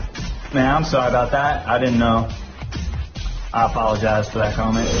 Man, I'm sorry about that. I didn't know. I apologize for that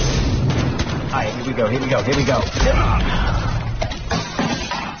comment. Alright, here we go.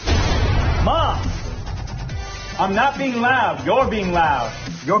 Mom! I'm not being loud. You're being loud.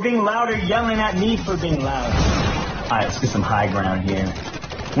 You're being louder, yelling at me for being loud. Alright, let's get some high ground here.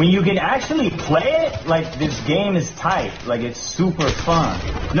 When you can actually play it, like, this game is tight. Like, it's super fun.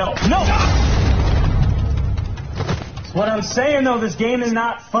 No! What I'm saying, though, this game is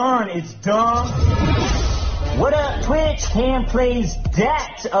not fun. It's dumb. What up, Twitch? Cam Plays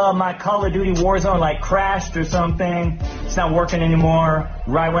That. My Call of Duty Warzone, like, crashed or something. It's not working anymore.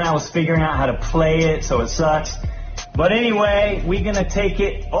 Right when I was figuring out how to play it, so it sucks. But anyway, we're gonna take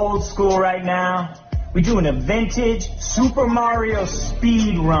it old school right now. We're doing a vintage Super Mario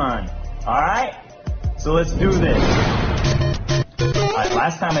speed run. Alright? So let's do this. Alright,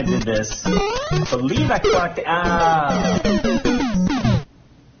 last time I did this, I believe I clocked out.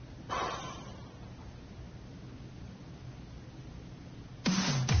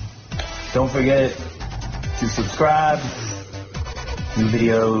 Don't forget to subscribe. New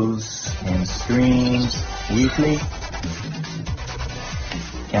videos and streams weekly.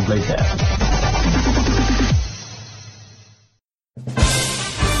 Can't play that.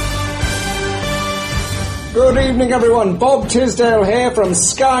 Good evening, everyone. Bob Tisdale here from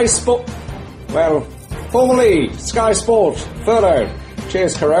Sky Sport. Well, formerly Sky Sport, furloughed.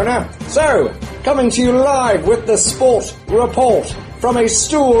 Cheers, Corona. So, coming to you live with the Sport Report from a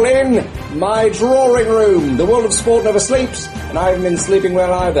stool in my drawing room. The world of sport never sleeps, and I haven't been sleeping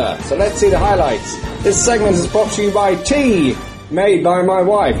well either. So let's see the highlights. This segment is brought to you by tea, made by my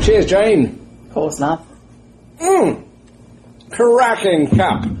wife. Cheers, Jane. Of course not. Cracking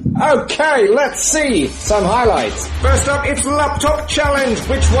cup. Okay, let's see some highlights. First up, it's Laptop Challenge.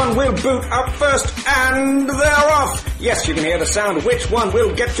 Which one will boot up first? And they're off. Yes, you can hear the sound. Which one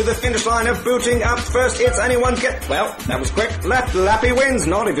will get to the finish line of booting up first? It's anyone's guess. Well, that was quick. Left Lappy wins.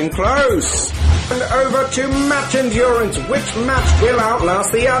 Not even close. And over to Match Endurance. Which match will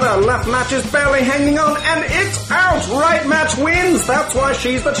outlast the other? Left match is barely hanging on, and it's out. Right match wins. That's why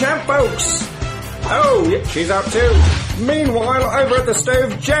she's the champ, folks. Oh, yep, she's out too. Meanwhile, over at the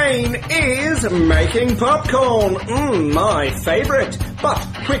stove, Jane is making popcorn. My favourite. But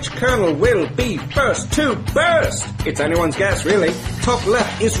which kernel will be first to burst? It's anyone's guess, really. Top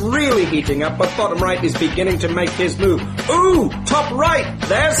left is really heating up, but bottom right is beginning to make his move. Ooh, top right.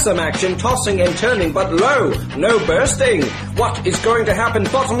 There's some action, tossing and turning, but low. No bursting. What is going to happen?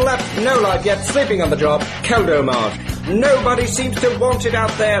 Bottom left, no life yet, sleeping on the job. Keldomart. Nobody seems to want it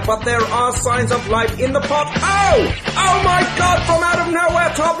out there, but there are signs of life in the pot. Oh my God, from out of nowhere,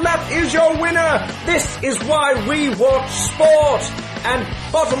 top left is your winner. This is why we watch sport. And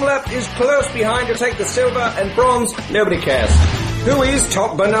bottom left is close behind to take the silver and bronze. Nobody cares. Who is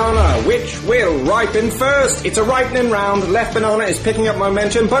top banana? Which will ripen first? It's a ripening round. Left banana is picking up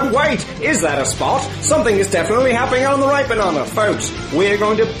momentum, but wait, is that a spot? Something is definitely happening on the right banana. Folks, we're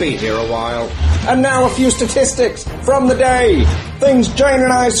going to be here a while. And now a few statistics from the day. Things Jane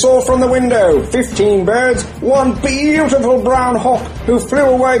and I saw from the window. 15 birds, one beautiful brown hawk who flew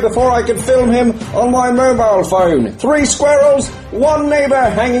away before I could film him on my mobile phone. 3 squirrels, one neighbour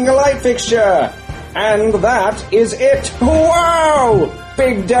hanging a light fixture. And that is it. Wow!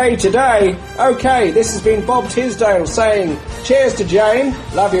 Big day today. Okay, this has been Bob Tisdale saying cheers to Jane.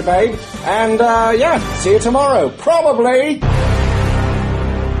 Love you, babe. And, see you tomorrow. Probably.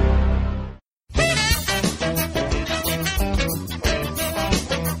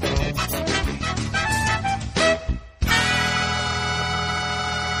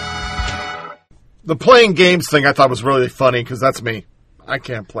 The playing games thing I thought was really funny because that's me. I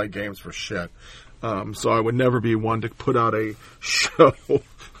can't play games for shit. So I would never be one to put out a show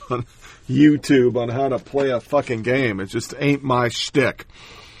on YouTube on how to play a fucking game. It just ain't my shtick.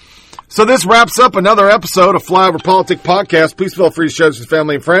 So this wraps up another episode of Flyover Politic Podcast. Please feel free to share this with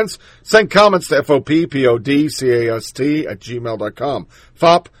family and friends. Send comments to foppodcast@gmail.com.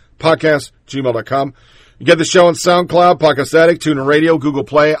 foppodcast@gmail.com. You get the show on SoundCloud, Podcast Addict, TuneIn Radio, Google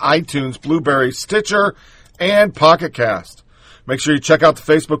Play, iTunes, Blueberry, Stitcher, and Pocket Cast. Make sure you check out the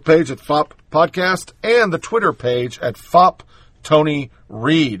Facebook page at FOP Podcast and the Twitter page at FOP Tony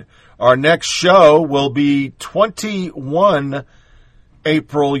Reed. Our next show will be 21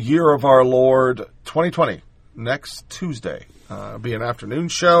 April, year of our Lord 2020, next Tuesday. It'll be an afternoon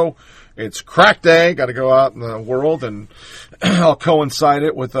show. It's crack day. Got to go out in the world, and I'll coincide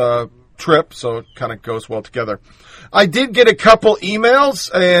it with a trip, so it kind of goes well together. I did get a couple emails,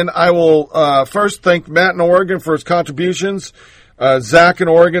 and I will first thank Matt in Oregon for his contributions. Zach in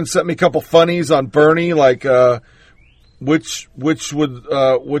Oregon sent me a couple funnies on Bernie, like who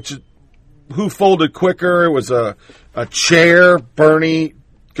folded quicker. It was a chair, Bernie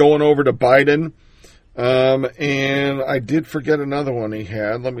going over to Biden. And I did forget another one he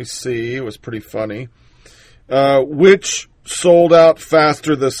had. Let me see. It was pretty funny. Which sold out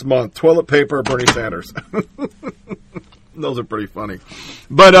faster this month, toilet paper or Bernie Sanders? Those are pretty funny.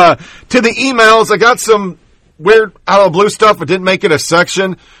 But to the emails, I got some weird out of the blue stuff, but didn't make it a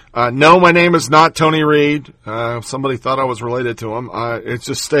section. No, my name is not Tony Reed. Somebody thought I was related to him. It's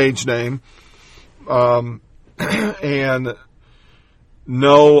a stage name. And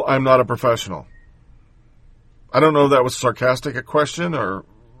no, I'm not a professional. I don't know if that was sarcastic a question or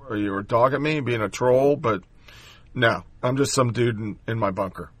you were dogging me, being a troll, but no, I'm just some dude in my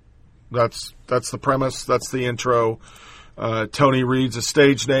bunker. That's the premise. That's the intro. Tony Reed's a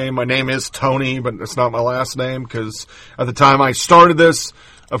stage name. My name is Tony, but it's not my last name because at the time I started this,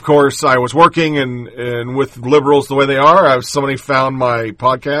 of course, I was working and with liberals the way they are, somebody found my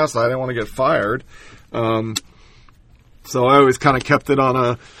podcast. I didn't want to get fired. So I always kind of kept it on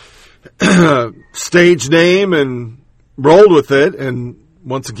a stage name and rolled with it. And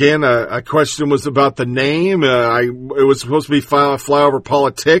once again, a question was about the name. It was supposed to be Flyover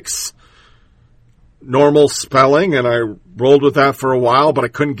Politics, normal spelling, and I rolled with that for a while, but I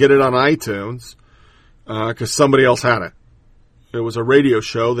couldn't get it on iTunes because somebody else had it. It was a radio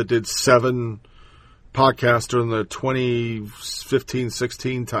show that did 7 podcasts during the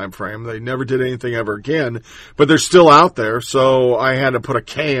 2015-16 time frame. They never did anything ever again, but they're still out there, so I had to put a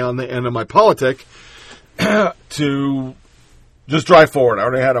K on the end of my politic to just drive forward. I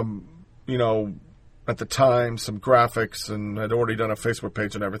already had at the time, some graphics, and I'd already done a Facebook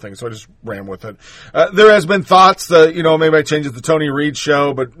page and everything, so I just ran with it. There has been thoughts that, maybe I change it to the Tony Reed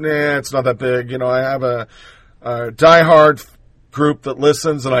Show, but it's not that big. I have a diehard group that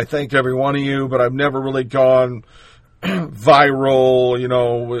listens, and I thank every one of you, but I've never really gone viral.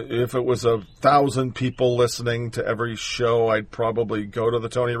 If it was 1,000 people listening to every show, I'd probably go to the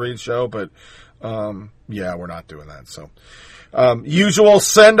Tony Reed Show, but we're not doing that. So usual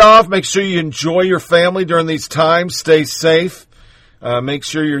send off. Make sure you enjoy your family during these times. Stay safe. Make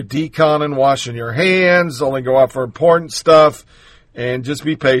sure you're deconning, washing your hands, only go out for important stuff, and just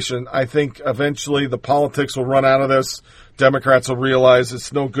be patient. I think eventually the politics will run out of this. Democrats will realize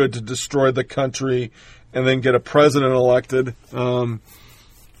it's no good to destroy the country and then get a president elected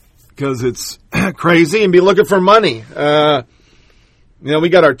because it's crazy and be looking for money. We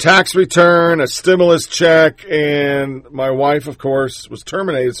got our tax return, a stimulus check, and my wife, of course, was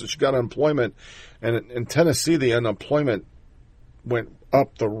terminated, so she got unemployment. And in Tennessee, the unemployment went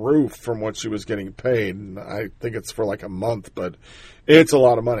up the roof from what she was getting paid. And I think it's for like a month, but it's a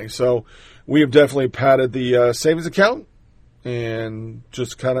lot of money. So we have definitely padded the savings account and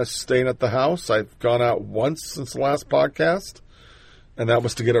just kind of staying at the house. I've gone out once since the last podcast, and that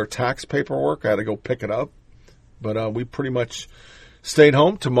was to get our tax paperwork. I had to go pick it up. But we pretty much stayed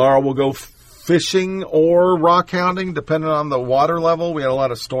home. Tomorrow we'll go fishing or rock hounding, depending on the water level. We had a lot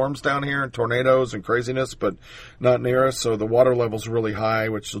of storms down here and tornadoes and craziness, but not near us. So the water level's really high,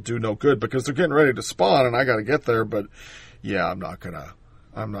 which will do no good because they're getting ready to spawn, and I got to get there. But yeah, I'm not gonna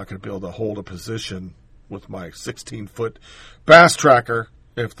be able to hold a position with my 16-foot bass tracker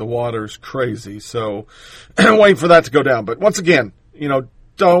if the water's crazy. So waiting for that to go down. But once again,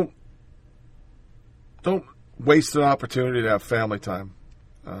 don't waste an opportunity to have family time.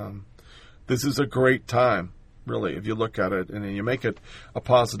 This is a great time, really, if you look at it and you make it a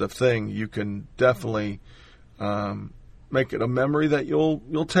positive thing. You can definitely make it a memory that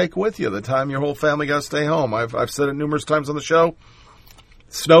you'll take with you the time your whole family got to stay home. I've said it numerous times on the show.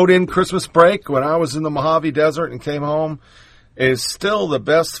 Snowed in Christmas break when I was in the Mojave Desert and came home is still the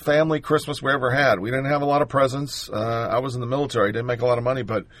best family Christmas we ever had. We didn't have a lot of presents. I was in the military, didn't make a lot of money,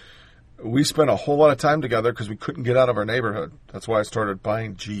 but we spent a whole lot of time together because we couldn't get out of our neighborhood. That's why I started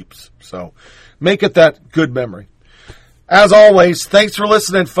buying Jeeps. So make it that good memory. As always, thanks for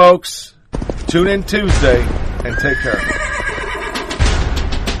listening, folks. Tune in Tuesday and take care.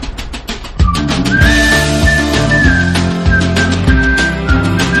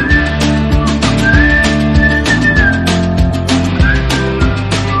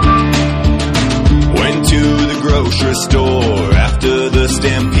 Went to the grocery store after the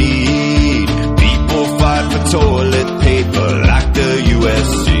stampede. People fight for toilet paper like the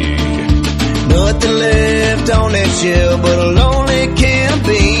UFC. Nothing left on that shelf but a lonely can of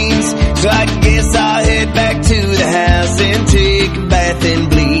beans. So I guess I'll head back to the house and take a bath and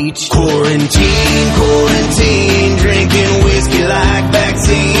bleach. Quarantine, drinking whiskey like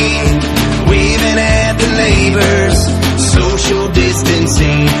vaccine. Waving at the neighbors, social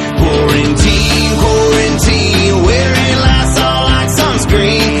distancing. Quarantine, wearing Lysol like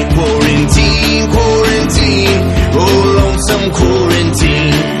sunscreen. Quarantine, oh lonesome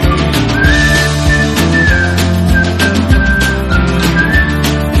quarantine.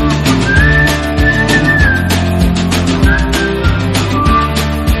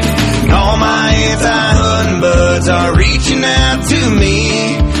 Are reaching out to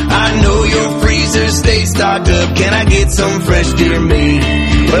me. I know your freezer stays stocked up. Can I get some fresh deer meat?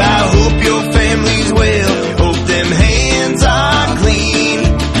 Well, I hope your family's well. Hope them hands are clean.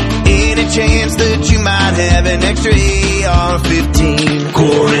 Any chance that you might have an extra AR-15?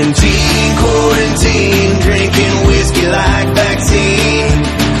 Quarantine, drinking whiskey like vaccine.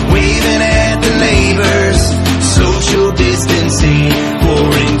 Waving at the neighbors, social distancing.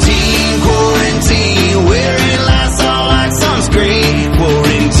 Quarantine, wearing Lysol like sunscreen.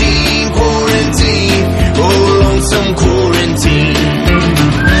 Quarantine, oh lonesome quarantine.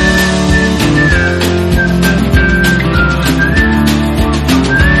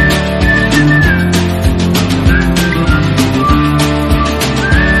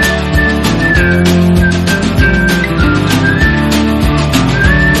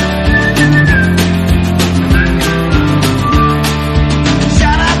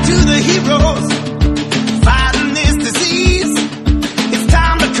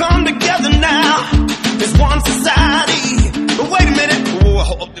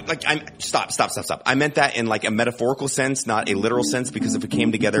 Stop. I meant that in like a metaphorical sense, not a literal sense, because if we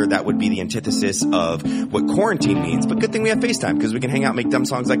came together, that would be the antithesis of what quarantine means. But good thing we have FaceTime, because we can hang out and make dumb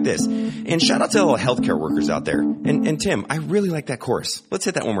songs like this. And shout out to all the healthcare workers out there. And Tim, I really like that chorus. Let's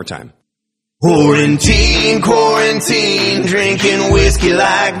hit that one more time. Quarantine, drinking whiskey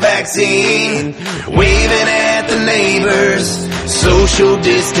like vaccine. Waving at the neighbors, social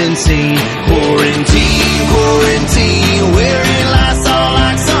distancing. Quarantine, wearing